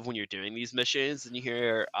really love when you're doing these missions and you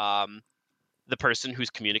hear the person who's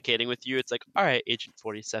communicating with you. It's like, all right, Agent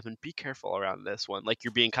 47, be careful around this one. Like,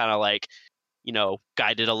 you're being kind of like,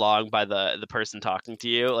 guided along by the person talking to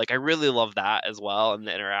you. Like, I really love that as well, and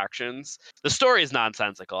the interactions. The story is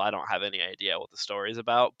nonsensical. I don't have any idea what the story is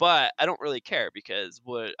about, but I don't really care, because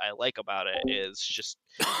what I like about it is just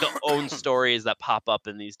the own stories that pop up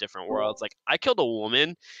in these different worlds. Like, I killed a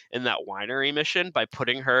woman in that winery mission by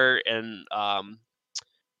putting her in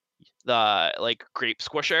the like grape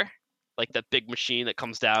squisher, like that big machine that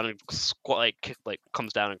comes down and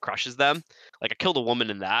comes down and crushes them. Like, I killed a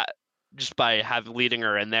woman in that just by leading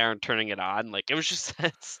her in there and turning it on. Like, it was just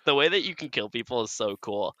the way that you can kill people is so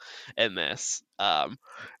cool in this. And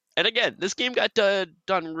again, this game got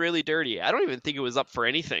done really dirty. I don't even think it was up for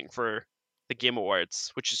anything for the Game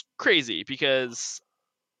Awards, which is crazy, because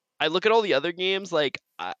I look at all the other games, like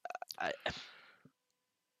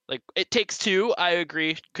like It Takes Two, I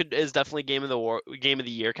agree, is definitely game of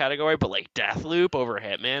the year category, but like Deathloop over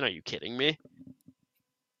Hitman, are you kidding me?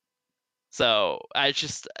 So I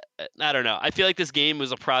don't know. I feel like this game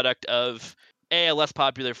was a product of A, less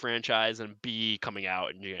popular franchise, and B, coming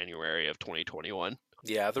out in January of 2021.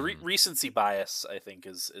 Yeah, the recency bias, I think,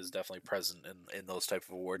 is definitely present in those type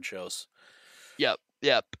of award shows.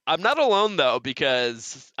 Yep. I'm not alone, though,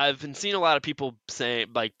 because I've been seeing a lot of people saying,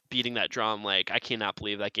 like, beating that drum, like, I cannot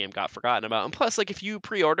believe that game got forgotten about. And plus, like, if you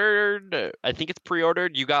pre-ordered, I think it's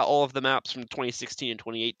pre-ordered, you got all of the maps from 2016 and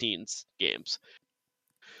 2018's games.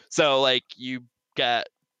 So, like, you get,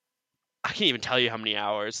 I can't even tell you how many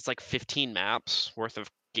hours. It's like 15 maps worth of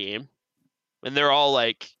game. And they're all,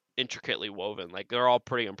 like, intricately woven. Like, they're all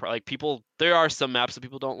pretty like, people, there are some maps that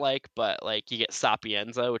people don't like, but, like, you get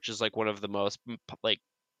Sapienza, which is, like, one of the most, like,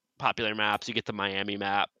 popular maps. You get the Miami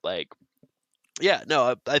map. Like, yeah,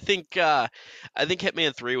 no, I think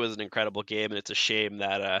Hitman 3 was an incredible game, and it's a shame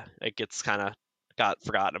that it gets kind of got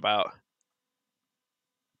forgotten about.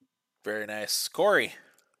 Very nice. Corey,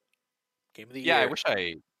 Game of the Year. Yeah,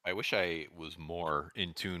 I wish I was more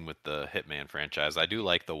in tune with the Hitman franchise. I do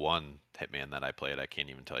like the one Hitman that I played. I can't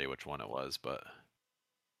even tell you which one it was, but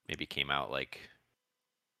maybe came out like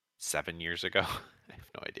 7 years ago. I have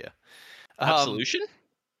no idea. Absolution?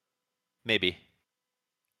 Maybe.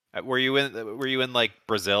 Were you in like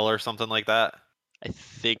Brazil or something like that? I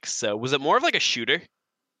think so. Was it more of like a shooter?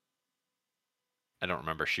 I don't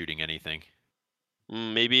remember shooting anything.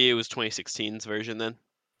 Maybe it was 2016's version then.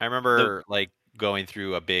 I remember like going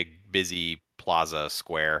through a big busy plaza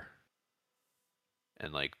square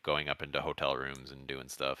and like going up into hotel rooms and doing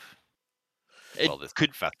stuff while this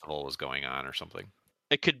Could festival was going on or something.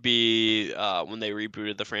 it could be when they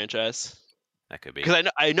rebooted the franchise. That could be. Because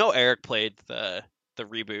I know Eric played the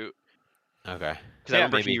reboot. Okay. Because I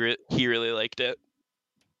remember he really liked it.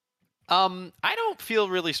 I don't feel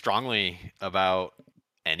really strongly about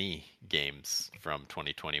any games from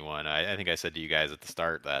 2021. I think I said to you guys at the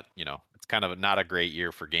start that it's kind of not a great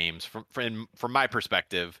year for games from my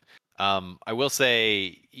perspective. I will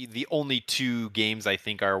say the only two games I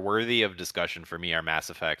think are worthy of discussion for me are Mass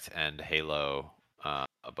Effect and Halo.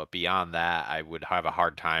 But beyond that, I would have a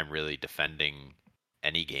hard time really defending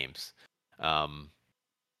any games.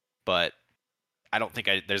 But I don't think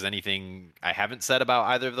there's anything I haven't said about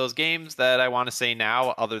either of those games that I want to say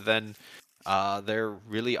now, other than they're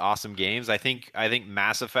really awesome games. I think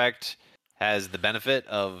Mass Effect has the benefit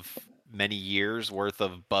of many years worth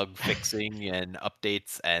of bug fixing and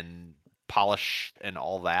updates and polish and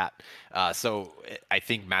all that. So I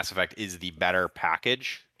think Mass Effect is the better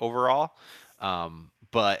package overall.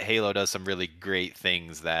 But Halo does some really great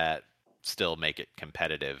things that still make it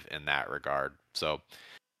competitive in that regard. So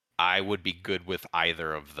I would be good with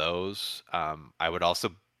either of those. I would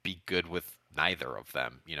also be good with neither of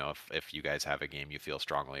them, if you guys have a game you feel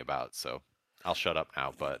strongly about. So I'll shut up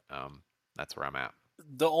now, but that's where I'm at.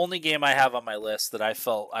 The only game I have on my list that I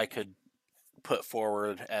felt I could put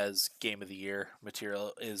forward as Game of the Year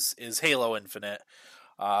material is Halo Infinite.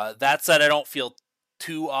 That said, I don't feel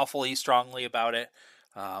too awfully strongly about it.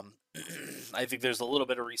 I think there's a little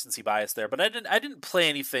bit of recency bias there, but I didn't play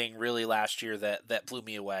anything really last year that blew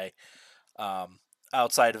me away,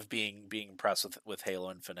 outside of being impressed with Halo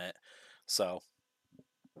Infinite. So,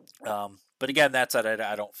 but again, that said,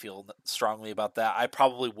 I don't feel strongly about that. I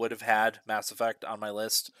probably would have had Mass Effect on my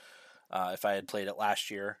list if I had played it last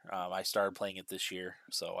year. I started playing it this year,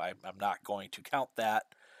 so I'm not going to count that.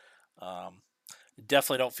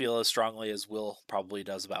 Definitely don't feel as strongly as Will probably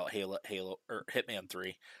does about Halo or Hitman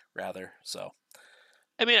 3 rather. So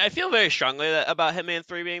I mean, I feel very strongly about Hitman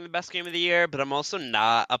 3 being the best game of the year, but I'm also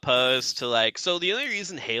not opposed to so the only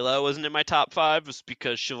reason Halo wasn't in my top 5 was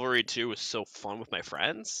because Chivalry 2 was so fun with my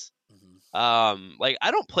friends. I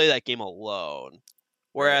don't play that game alone.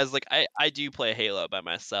 Whereas I do play Halo by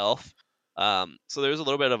myself. So there's a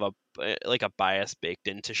little bit of a bias baked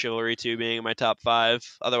into Chivalry 2 being in my top 5.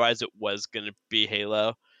 Otherwise, it was going to be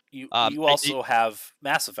Halo. You also have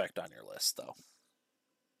Mass Effect on your list, though.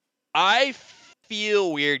 I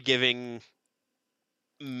feel weird giving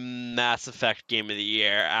Mass Effect Game of the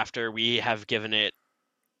Year after we have given it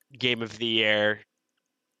Game of the Year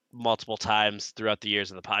multiple times throughout the years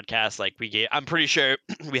of the podcast. I'm pretty sure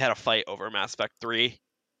we had a fight over Mass Effect 3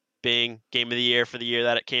 being Game of the Year for the year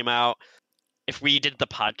that it came out. If we did the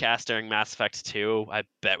podcast during Mass Effect 2, I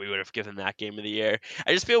bet we would have given that Game of the Year.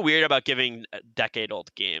 I just feel weird about giving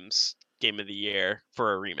decade-old games Game of the Year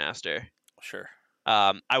for a remaster. Sure.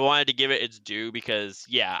 I wanted to give it its due because,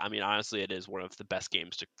 honestly, it is one of the best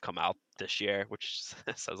games to come out this year, which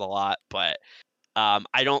says a lot. But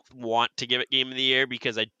I don't want to give it Game of the Year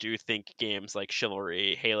because I do think games like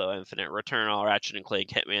Chivalry, Halo Infinite, Returnal, Ratchet and Clank,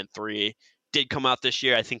 Hitman 3 did come out this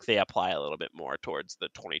year. I think they apply a little bit more towards the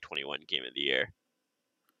 2021 Game of the Year.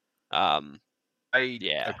 I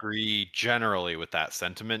agree generally with that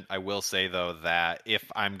sentiment. I will say, though, that if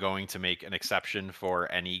I'm going to make an exception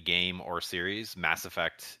for any game or series, Mass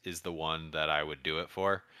Effect is the one that I would do it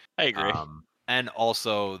for. I agree. And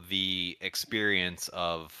also the experience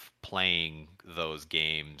of playing those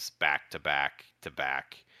games back to back to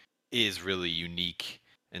back is really unique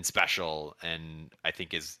and special, and I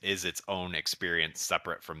think is its own experience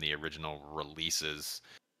separate from the original releases.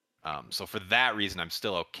 So for that reason, I'm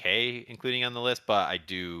still okay including on the list, but I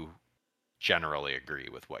do generally agree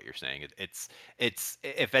with what you're saying. It's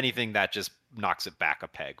if anything, that just knocks it back a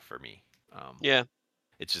peg for me.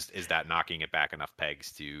 It's just, is that knocking it back enough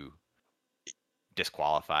pegs to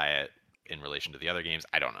disqualify it in relation to the other games?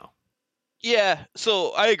 I don't know. Yeah,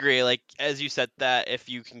 so I agree. As you said, that if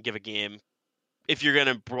you can give a game, if you're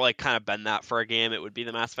gonna kind of bend that for a game, it would be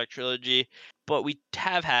the Mass Effect trilogy. But we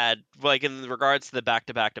have had in regards to the back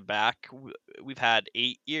to back to back, we've had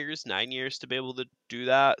 8 years, 9 years to be able to do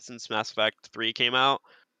that since Mass Effect 3 came out.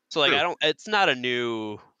 So True. it's not a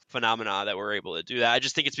new phenomena that we're able to do that. I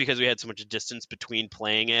just think it's because we had so much distance between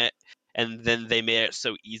playing it, and then they made it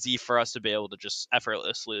so easy for us to be able to just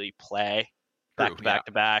effortlessly play back to back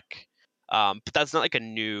to back. But that's not like a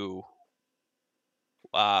new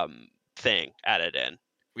thing added in.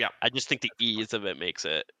 Yeah. I just think the ease of it makes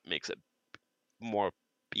it more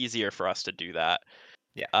easier for us to do that.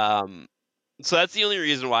 Yeah. So that's the only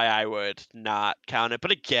reason why I would not count it.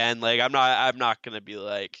 But again, like I'm not gonna be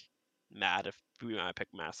like mad if we want to pick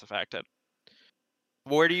Mass Effect.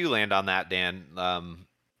 Where do you land on that, Dan?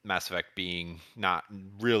 Mass Effect being not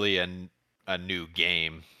really a new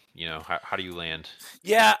game. You know, how do you land?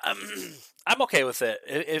 Yeah, I'm okay with it.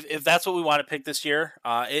 If that's what we want to pick this year,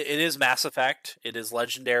 it is Mass Effect. It is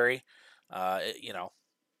legendary. You know,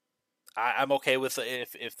 I'm okay with it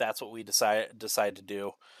if that's what we decide to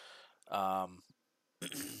do.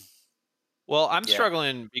 Well, I'm Yeah.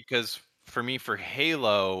 struggling because for me, for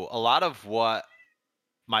Halo, a lot of what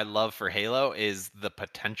my love for Halo is the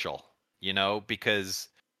potential. You know, because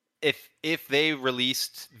if they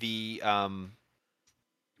released the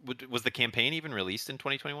was the campaign even released in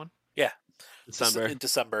 2021? Yeah, December. In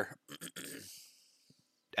December.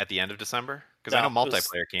 At the end of December? Because I know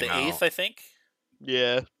multiplayer came the out. 8th, I think.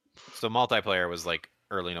 Yeah. So multiplayer was like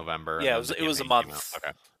early November. Yeah, and then it was a campaign came month. out.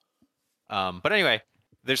 Okay. But anyway,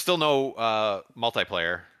 there's still no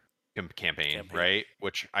multiplayer campaign, right?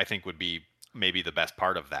 Which I think would be maybe the best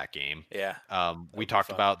part of that game. Yeah. We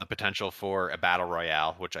talked about the potential for a battle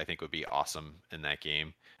royale, which I think would be awesome in that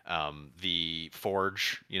game. The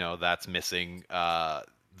Forge, you know, that's missing.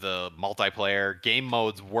 The multiplayer game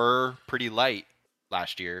modes were pretty light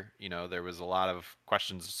last year. You know, there was a lot of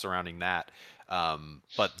questions surrounding that.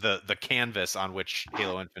 But the canvas on which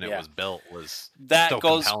Halo Infinite was built was so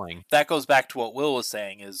compelling. That goes back to what Will was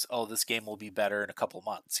saying is, oh, this game will be better in a couple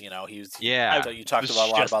months. You know, Yeah. So you talked about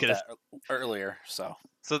a lot about that earlier. So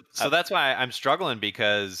that's why I'm struggling,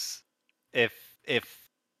 because if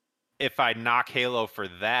I knock Halo for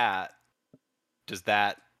that, does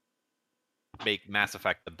that make Mass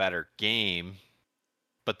Effect the better game?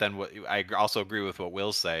 But then I also agree with what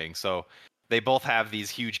Will's saying. So they both have these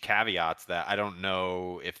huge caveats that I don't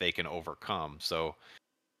know if they can overcome. So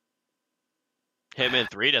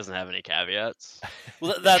Hitman 3 doesn't have any caveats.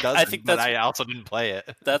 Well, I think but I also didn't play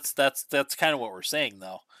it. That's kind of what we're saying,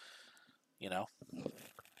 though. You know,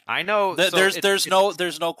 I know there's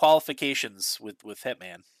no qualifications with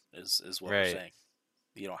Hitman is what we're saying.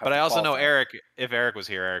 You don't have. But I also know Eric. If Eric was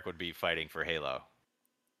here, Eric would be fighting for Halo.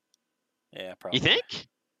 Yeah, probably. You think?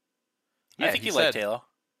 Yeah, I think he liked Halo.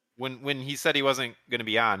 When he said he wasn't going to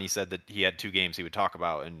be on, he said that he had two games he would talk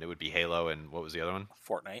about, and it would be Halo and what was the other one?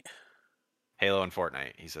 Fortnite. Halo and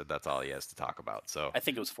Fortnite. He said that's all he has to talk about. So I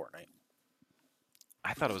think it was Fortnite.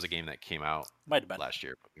 I thought it was a game that came out might have been last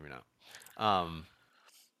year, but maybe not.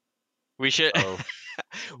 We should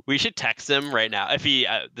we should text him right now. If he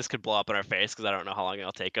this could blow up in our face because I don't know how long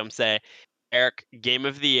it'll take him. Say, Eric, Game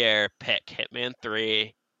of the Year, pick Hitman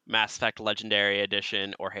 3, Mass Effect Legendary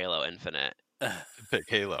Edition, or Halo Infinite. Pick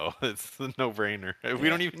Halo. It's a no-brainer. Yeah. We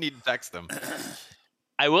don't even need to text him.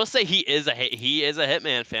 I will say he is a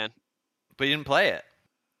Hitman fan, but he didn't play it.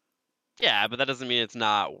 Yeah, but that doesn't mean it's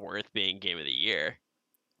not worth being Game of the Year.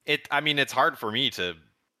 I mean, it's hard for me to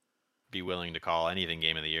be willing to call anything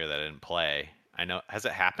Game of the Year that I didn't play. I know. Has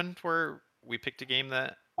it happened where we picked a game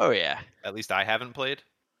that? Oh yeah. At least I haven't played.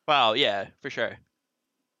 Well, yeah, for sure.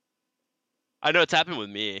 I know it's happened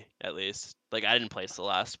with me, at least. Like, I didn't play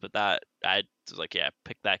Celeste, but that I was like, yeah,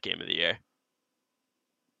 pick that Game of the Year.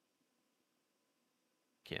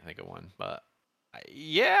 Can't think of one, but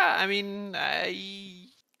yeah, I mean,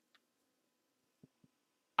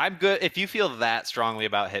 I'm good. If you feel that strongly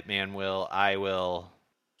about Hitman,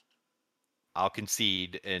 I'll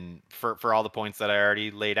concede, and for all the points that I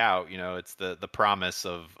already laid out, you know, it's the promise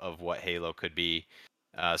of what Halo could be.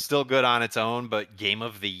 Still good on its own, but Game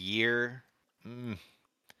of the Year,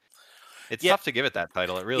 it's tough to give it that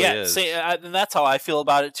title. It really is. And that's how I feel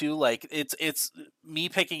about it too. Like it's me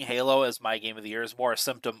picking Halo as my Game of the Year is more a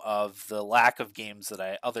symptom of the lack of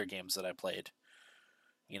other games that I played.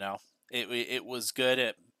 You know, it was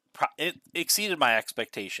good. It exceeded my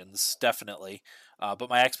expectations, definitely, but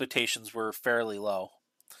my expectations were fairly low.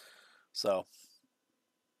 So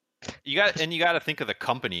you got to think of the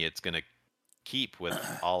company it's going to keep with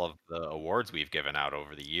all of the awards we've given out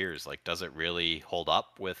over the years. Like, does it really hold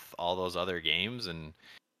up with all those other games? And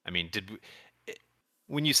I mean,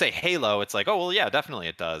 when you say Halo, it's like, oh well, yeah, definitely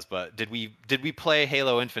it does. But did we play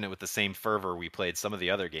Halo Infinite with the same fervor we played some of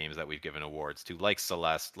the other games that we've given awards to, like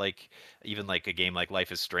Celeste, like even like a game like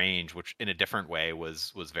Life is Strange, which in a different way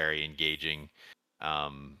was very engaging.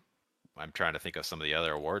 I'm trying to think of some of the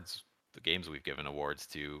other awards, the games we've given awards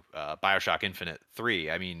to. BioShock Infinite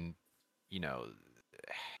 3. I mean, you know,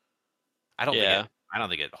 I don't think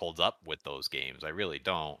Yeah. it holds up with those games. I really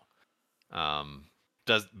don't. Um,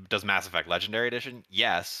 does Mass Effect Legendary Edition?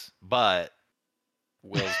 Yes, but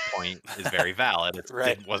Will's point is very valid. It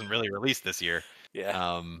Right. wasn't really released this year.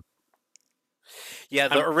 Yeah. Um, Yeah,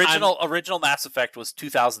 the original Mass Effect was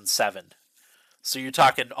 2007. So you're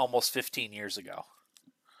talking almost 15 years ago.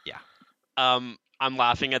 yeah. I'm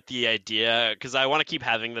laughing at the idea because I want to keep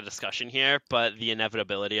having the discussion here, but the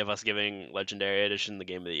inevitability of us giving Legendary Edition the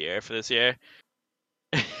Game of the Year for this year.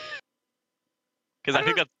 Because I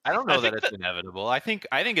think that I don't know that it's inevitable. I think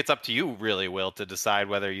it's up to you, really, Will, to decide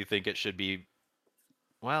whether you think it should be.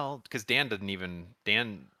 Well, because Dan.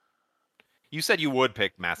 You said you would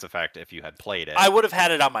pick Mass Effect if you had played it. I would have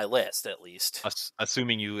had it on my list at least.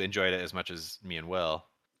 Assuming you enjoyed it as much as me and Will.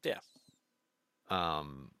 Yeah.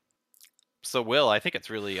 So Will, I think it's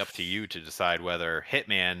really up to you to decide whether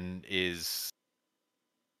Hitman is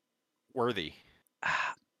worthy.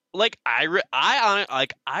 Like I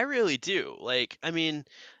really do. Like, I mean,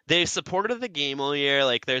 they've supported the game all year.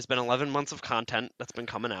 Like, there's been 11 months of content that's been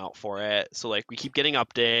coming out for it. So like, we keep getting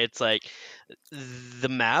updates. Like, the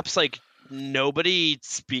maps, like, nobody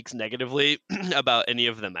speaks negatively about any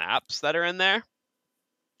of the maps that are in there.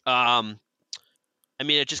 I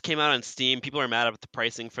mean, it just came out on Steam. People are mad about the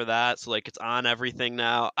pricing for that, so like, it's on everything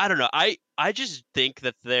now. I don't know. I just think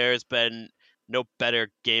that there's been no better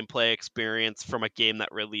gameplay experience from a game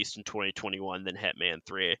that released in 2021 than Hitman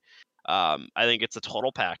 3. I think it's a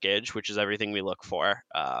total package, which is everything we look for.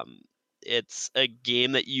 It's a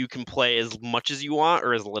game that you can play as much as you want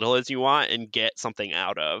or as little as you want and get something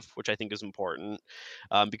out of, which I think is important.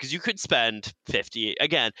 Because you could spend 50.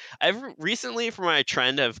 Again, I've recently, for my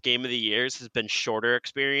trend of Game of the Years, has been shorter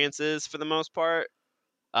experiences for the most part.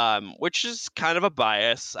 Which is kind of a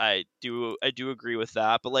bias. I do agree with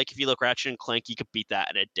that. But like, if you look Ratchet and Clank, you could beat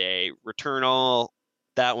that in a day. Returnal,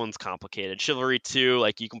 that one's complicated. Chivalry 2,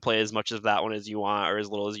 like, you can play as much of that one as you want or as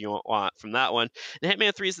little as you want from that one. And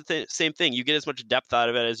Hitman 3 is the same thing. You get as much depth out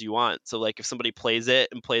of it as you want. So like, if somebody plays it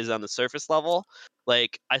and plays it on the surface level,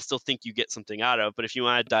 like, I still think you get something out of it. But if you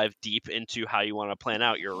want to dive deep into how you want to plan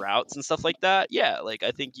out your routes and stuff like that, yeah, like,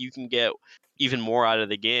 I think you can get even more out of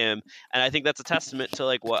the game. And I think that's a testament to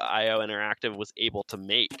like what IO Interactive was able to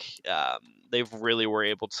make. They've really were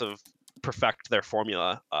able to perfect their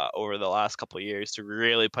formula over the last couple of years to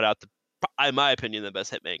really put out in my opinion, the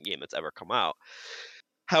best Hitman game that's ever come out.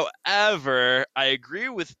 However, I agree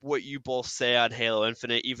with what you both say on Halo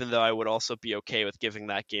Infinite, even though I would also be okay with giving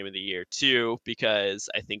that Game of the Year too, because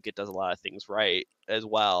I think it does a lot of things right as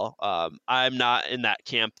well. I'm not in that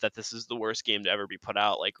camp that this is the worst game to ever be put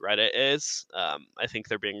out like Reddit is. I think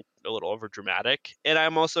they're being a little over dramatic. And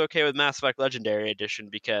I'm also okay with Mass Effect Legendary Edition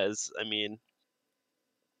because, I mean,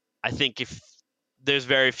 I think if there's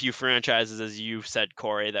very few franchises, as you said,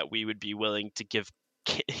 Corey, that we would be willing to give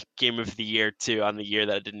Game of the Year to on the year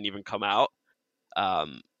that it didn't even come out.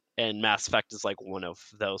 And Mass Effect is like one of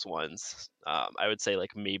those ones. I would say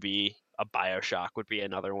like maybe a BioShock would be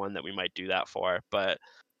another one that we might do that for. But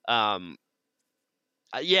yeah,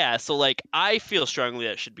 so like, I feel strongly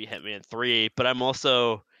that it should be Hitman 3, but I'm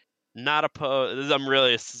also not opposed. I'm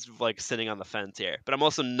really like sitting on the fence here, but I'm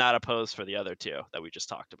also not opposed for the other two that we just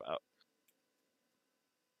talked about.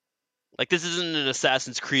 Like, this isn't an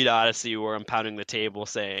Assassin's Creed Odyssey where I'm pounding the table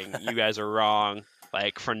saying you guys are wrong,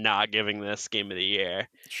 like, for not giving this Game of the Year.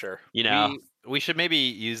 Sure. You know, we should maybe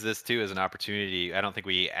use this too as an opportunity. I don't think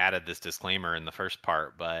we added this disclaimer in the first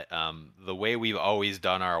part, but the way we've always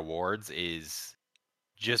done our awards is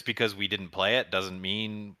just because we didn't play it doesn't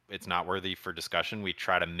mean it's not worthy for discussion. We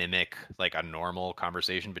try to mimic like a normal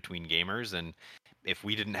conversation between gamers, and if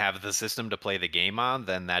we didn't have the system to play the game on,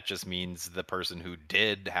 then that just means the person who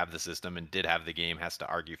did have the system and did have the game has to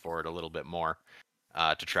argue for it a little bit more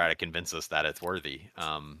to try to convince us that it's worthy,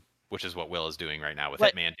 which is what Will is doing right now with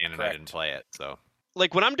Hitman. Dan and I didn't play it, so.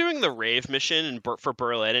 Like, when I'm doing the rave mission for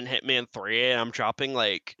Berlin and Hitman 3, and I'm dropping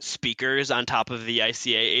like speakers on top of the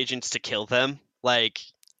ICA agents to kill them, like,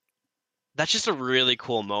 that's just a really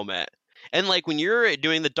cool moment. And like, when you're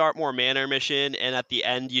doing the Dartmoor Manor mission and at the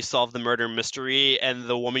end you solve the murder mystery and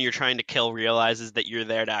the woman you're trying to kill realizes that you're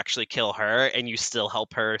there to actually kill her and you still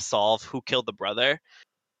help her solve who killed the brother,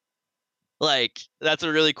 like, that's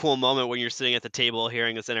a really cool moment when you're sitting at the table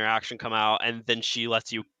hearing this interaction come out and then she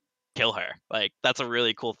lets you kill her. Like, that's a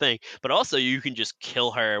really cool thing. But also, you can just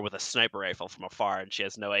kill her with a sniper rifle from afar and she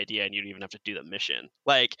has no idea and you don't even have to do the mission.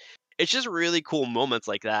 Like, it's just really cool moments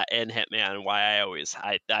like that in Hitman, and why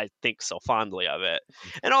I think so fondly of it.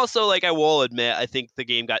 And also, like, I will admit, I think the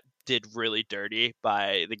game got did really dirty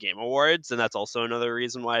by the Game Awards, and that's also another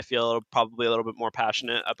reason why I feel probably a little bit more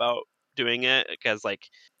passionate about doing it, because like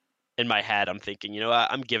in my head I'm thinking, you know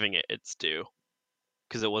what, I'm giving it its due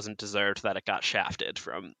because it wasn't deserved that it got shafted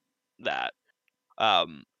from that.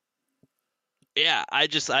 Yeah, I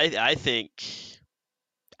think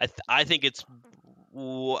I think it's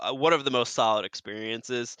one of the most solid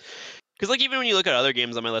experiences. Because like even when you look at other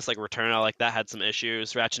games on my list, like Returnal, like that had some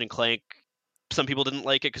issues. Ratchet and Clank, some people didn't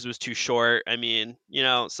like it because it was too short. I mean, you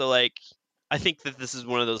know, so like I think that this is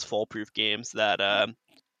one of those foolproof games that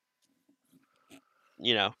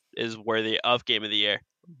you know, is worthy of Game of the Year.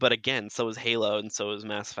 But again, so is Halo and so is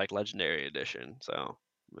Mass Effect Legendary Edition. So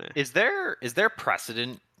Is there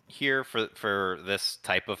precedent here for this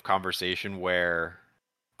type of conversation where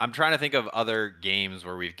I'm trying to think of other games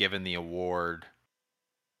where we've given the award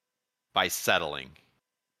by settling?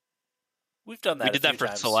 We've done that. we a did few that for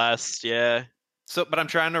times. Celeste, yeah. So, but I'm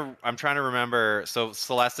trying to remember. So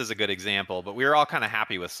Celeste is a good example, but we were all kind of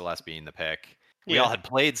happy with Celeste being the pick. We Yeah. all had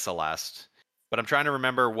played Celeste, but I'm trying to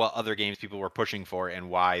remember what other games people were pushing for and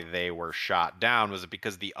why they were shot down. Was it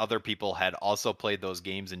because the other people had also played those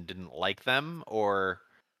games and didn't like them, or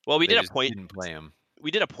Well, we they did a just point. didn't play them? We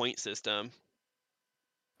did a point system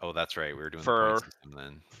Oh, that's right. We were doing the for point system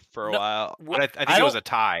then. for a No, while. But I think I it was don't- a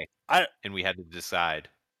tie, I and we had to decide.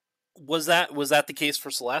 was that the case for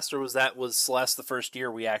Celeste, or was Celeste the first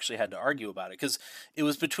year we actually had to argue about it? Because it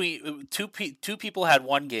was between two people had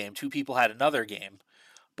one game, two people had another game,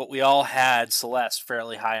 but we all had Celeste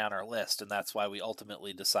fairly high on our list, and that's why we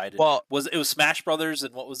ultimately decided. Well, it was Smash Brothers,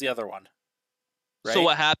 and what was the other one? Right? So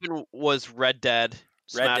what happened was Red Dead,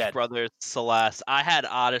 Smash Dead. Brothers, Celeste. I had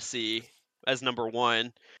Odyssey as number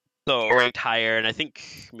one, so ranked higher, and I think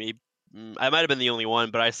I might have been the only one,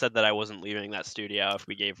 but I said that I wasn't leaving that studio if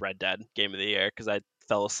we gave Red Dead Game of the Year because I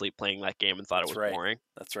fell asleep playing that game and thought That's it was right. boring.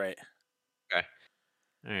 That's right. Okay.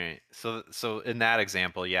 All right. So in that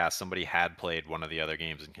example, yeah, somebody had played one of the other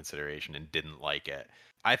games in consideration and didn't like it.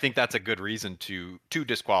 I think that's a good reason to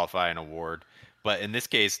disqualify an award. But in this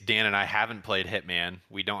case, Dan and I haven't played Hitman.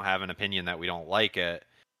 We don't have an opinion that we don't like it.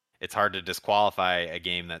 It's hard to disqualify a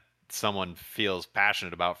game that someone feels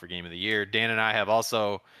passionate about for Game of the Year. Dan and I have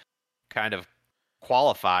also kind of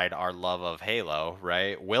qualified our love of Halo,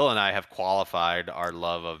 right? Will and I have qualified our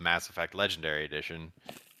love of Mass Effect Legendary Edition.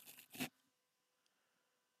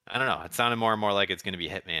 I don't know. It sounded more and more like it's going to be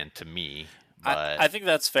Hitman to me. But I think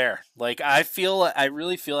that's fair. Like I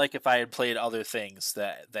really feel like if I had played other things,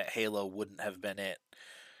 that Halo wouldn't have been it.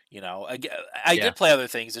 You know, I Yeah. did play other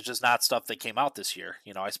things. It's just not stuff that came out this year.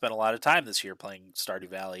 You know, I spent a lot of time this year playing Stardew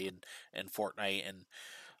Valley and Fortnite and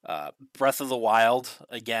Breath of the Wild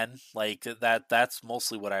again. Like that's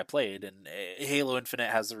mostly what I played. And Halo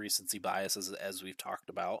Infinite has the recency bias as we've talked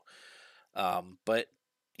about. But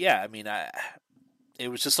yeah, I mean, it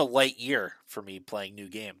was just a light year for me playing new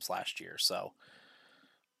games last year. So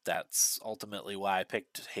that's ultimately why I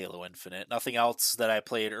picked Halo Infinite. Nothing else that I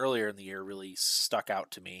played earlier in the year really stuck out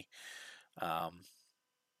to me.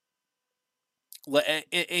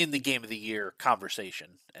 In the Game of the Year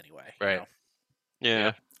conversation, anyway. Right. You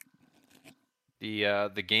know? Yeah.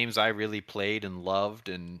 the games I really played and loved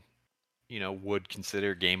and would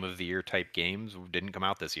consider Game of the Year type games didn't come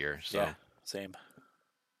out this year. So Yeah, same.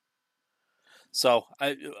 So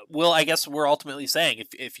I guess we're ultimately saying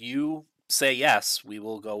if you say yes, we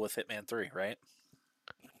will go with Hitman 3, right?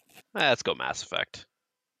 Let's go Mass Effect.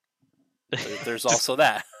 There's also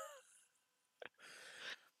that.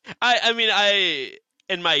 I mean,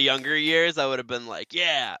 in my younger years, I would have been like,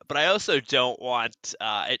 yeah, but I also don't want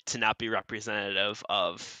it to not be representative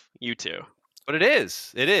of you two. But it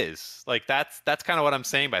is. It is. Like that's kind of what I'm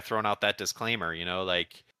saying by throwing out that disclaimer,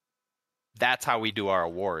 like that's how we do our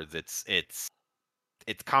awards.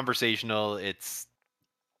 It's conversational. It's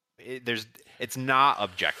not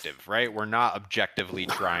objective, right? We're not objectively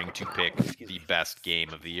trying to pick the best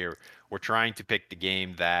game of the year. We're trying to pick the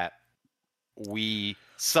game that we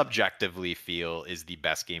subjectively feel is the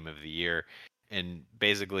best game of the year. And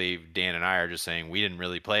basically, Dan and I are just saying we didn't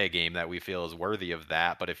really play a game that we feel is worthy of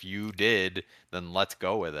that. But if you did, then let's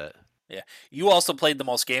go with it. Yeah, you also played the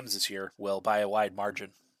most games this year, Will, by a wide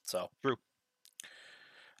margin. So true.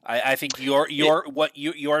 I think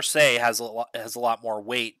your say has a lot more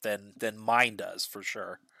weight than mine does, for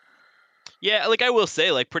sure. Yeah, like I will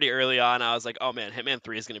say, like pretty early on, I was like, oh man, Hitman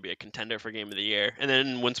 3 is going to be a contender for Game of the Year. And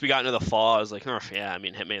then once we got into the fall, I was like, oh yeah, I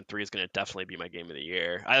mean, Hitman 3 is going to definitely be my Game of the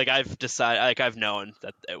Year. I've known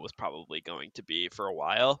that it was probably going to be for a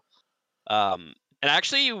while. and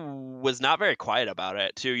actually was not very quiet about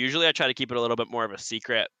it too. Usually I try to keep it a little bit more of a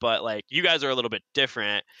secret, but like you guys are a little bit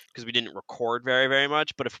different because we didn't record very, very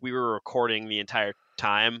much. But if we were recording the entire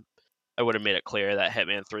time, I would have made it clear that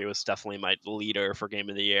Hitman 3 was definitely my leader for Game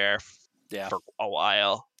of the Year Yeah. for a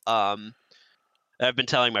while. I've been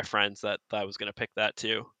telling my friends that I was going to pick that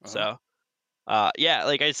too. So, yeah,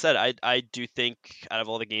 like I said, I do think out of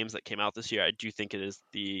all the games that came out this year, I do think it is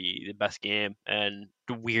the best game and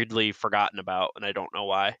weirdly forgotten about, and I don't know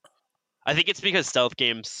why. I think it's because stealth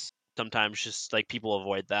games sometimes just like people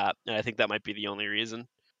avoid that, and I think that might be the only reason.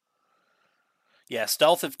 Yeah,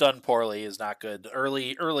 stealth if done poorly is not good.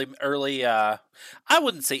 Early I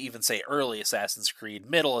wouldn't even say early Assassin's Creed,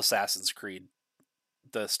 middle Assassin's Creed,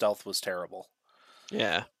 the stealth was terrible.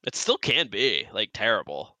 Yeah, it still can be like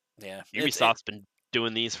terrible. Yeah. Ubisoft's been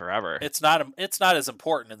doing these forever. It's not as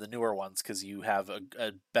important in the newer ones because you have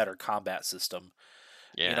a better combat system.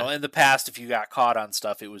 Yeah. You know, in the past, if you got caught on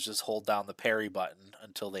stuff, it was just hold down the parry button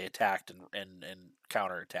until they attacked and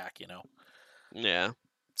counterattack. You know. Yeah.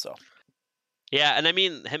 So. Yeah, and I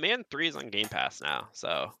mean, Hitman 3 is on Game Pass now,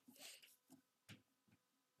 so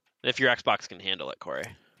if your Xbox can handle it, Corey.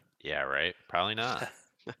 Yeah, right. Probably not.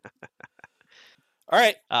 All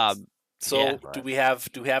right. So yeah, do we have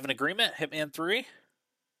an agreement? Hitman 3?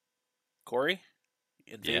 Corey?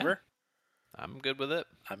 In favor? I'm good with it.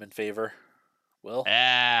 I'm in favor. Will?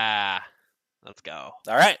 Yeah. Let's go.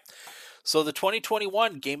 All right. So the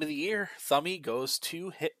 2021 Game of the Year, Thummy, goes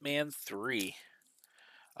to Hitman 3.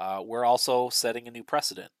 We're also setting a new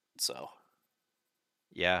precedent. So.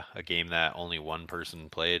 Yeah, a game that only one person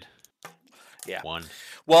played. Yeah. One.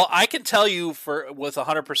 Well, I can tell you with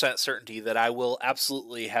 100% certainty that I will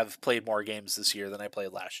absolutely have played more games this year than I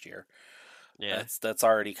played last year. Yeah. That's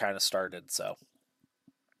already kind of started, so.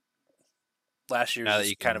 Last year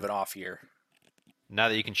was kind of an off year. Now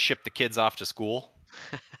that you can ship the kids off to school?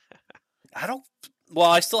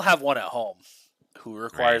 I still have one at home who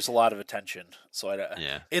requires a lot of attention. So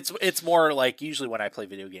it's more like usually when I play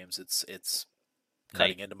video games, it's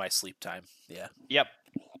cutting into my sleep time. Yeah. Yep.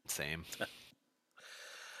 Same.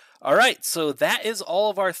 All right, so that is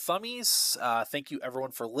all of our thummies. Thank you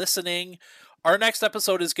everyone for listening. Our next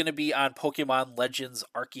episode is going to be on Pokemon Legends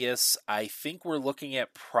Arceus. I think we're looking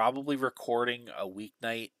at probably recording a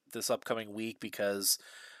weeknight this upcoming week because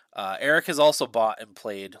Eric has also bought and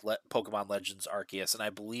played Pokemon Legends Arceus, and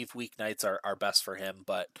I believe weeknights are best for him.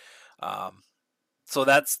 But so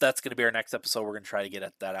that's going to be our next episode. We're going to try to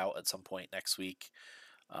get that out at some point next week.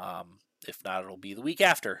 If not, it'll be the week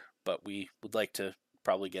after. But we would like to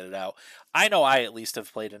probably get it out. I know I at least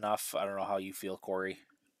have played enough. I don't know how you feel, Corey.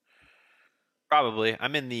 Probably.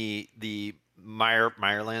 I'm in the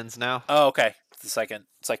Mirelands now. Oh, okay. The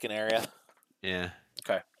second area. Yeah.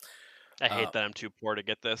 Okay. I hate that I'm too poor to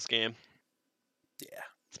get this game. Yeah.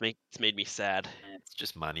 It's made me sad. It's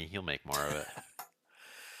just money. He'll make more of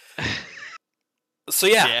it. So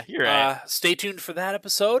yeah, you're right. Stay tuned for that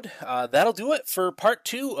episode. That'll do it for part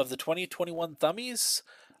 2 of the 2021 Thummies.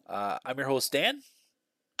 I'm your host, Dan.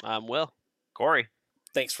 I'm Will. Corey.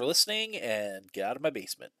 Thanks for listening, and get out of my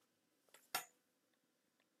basement.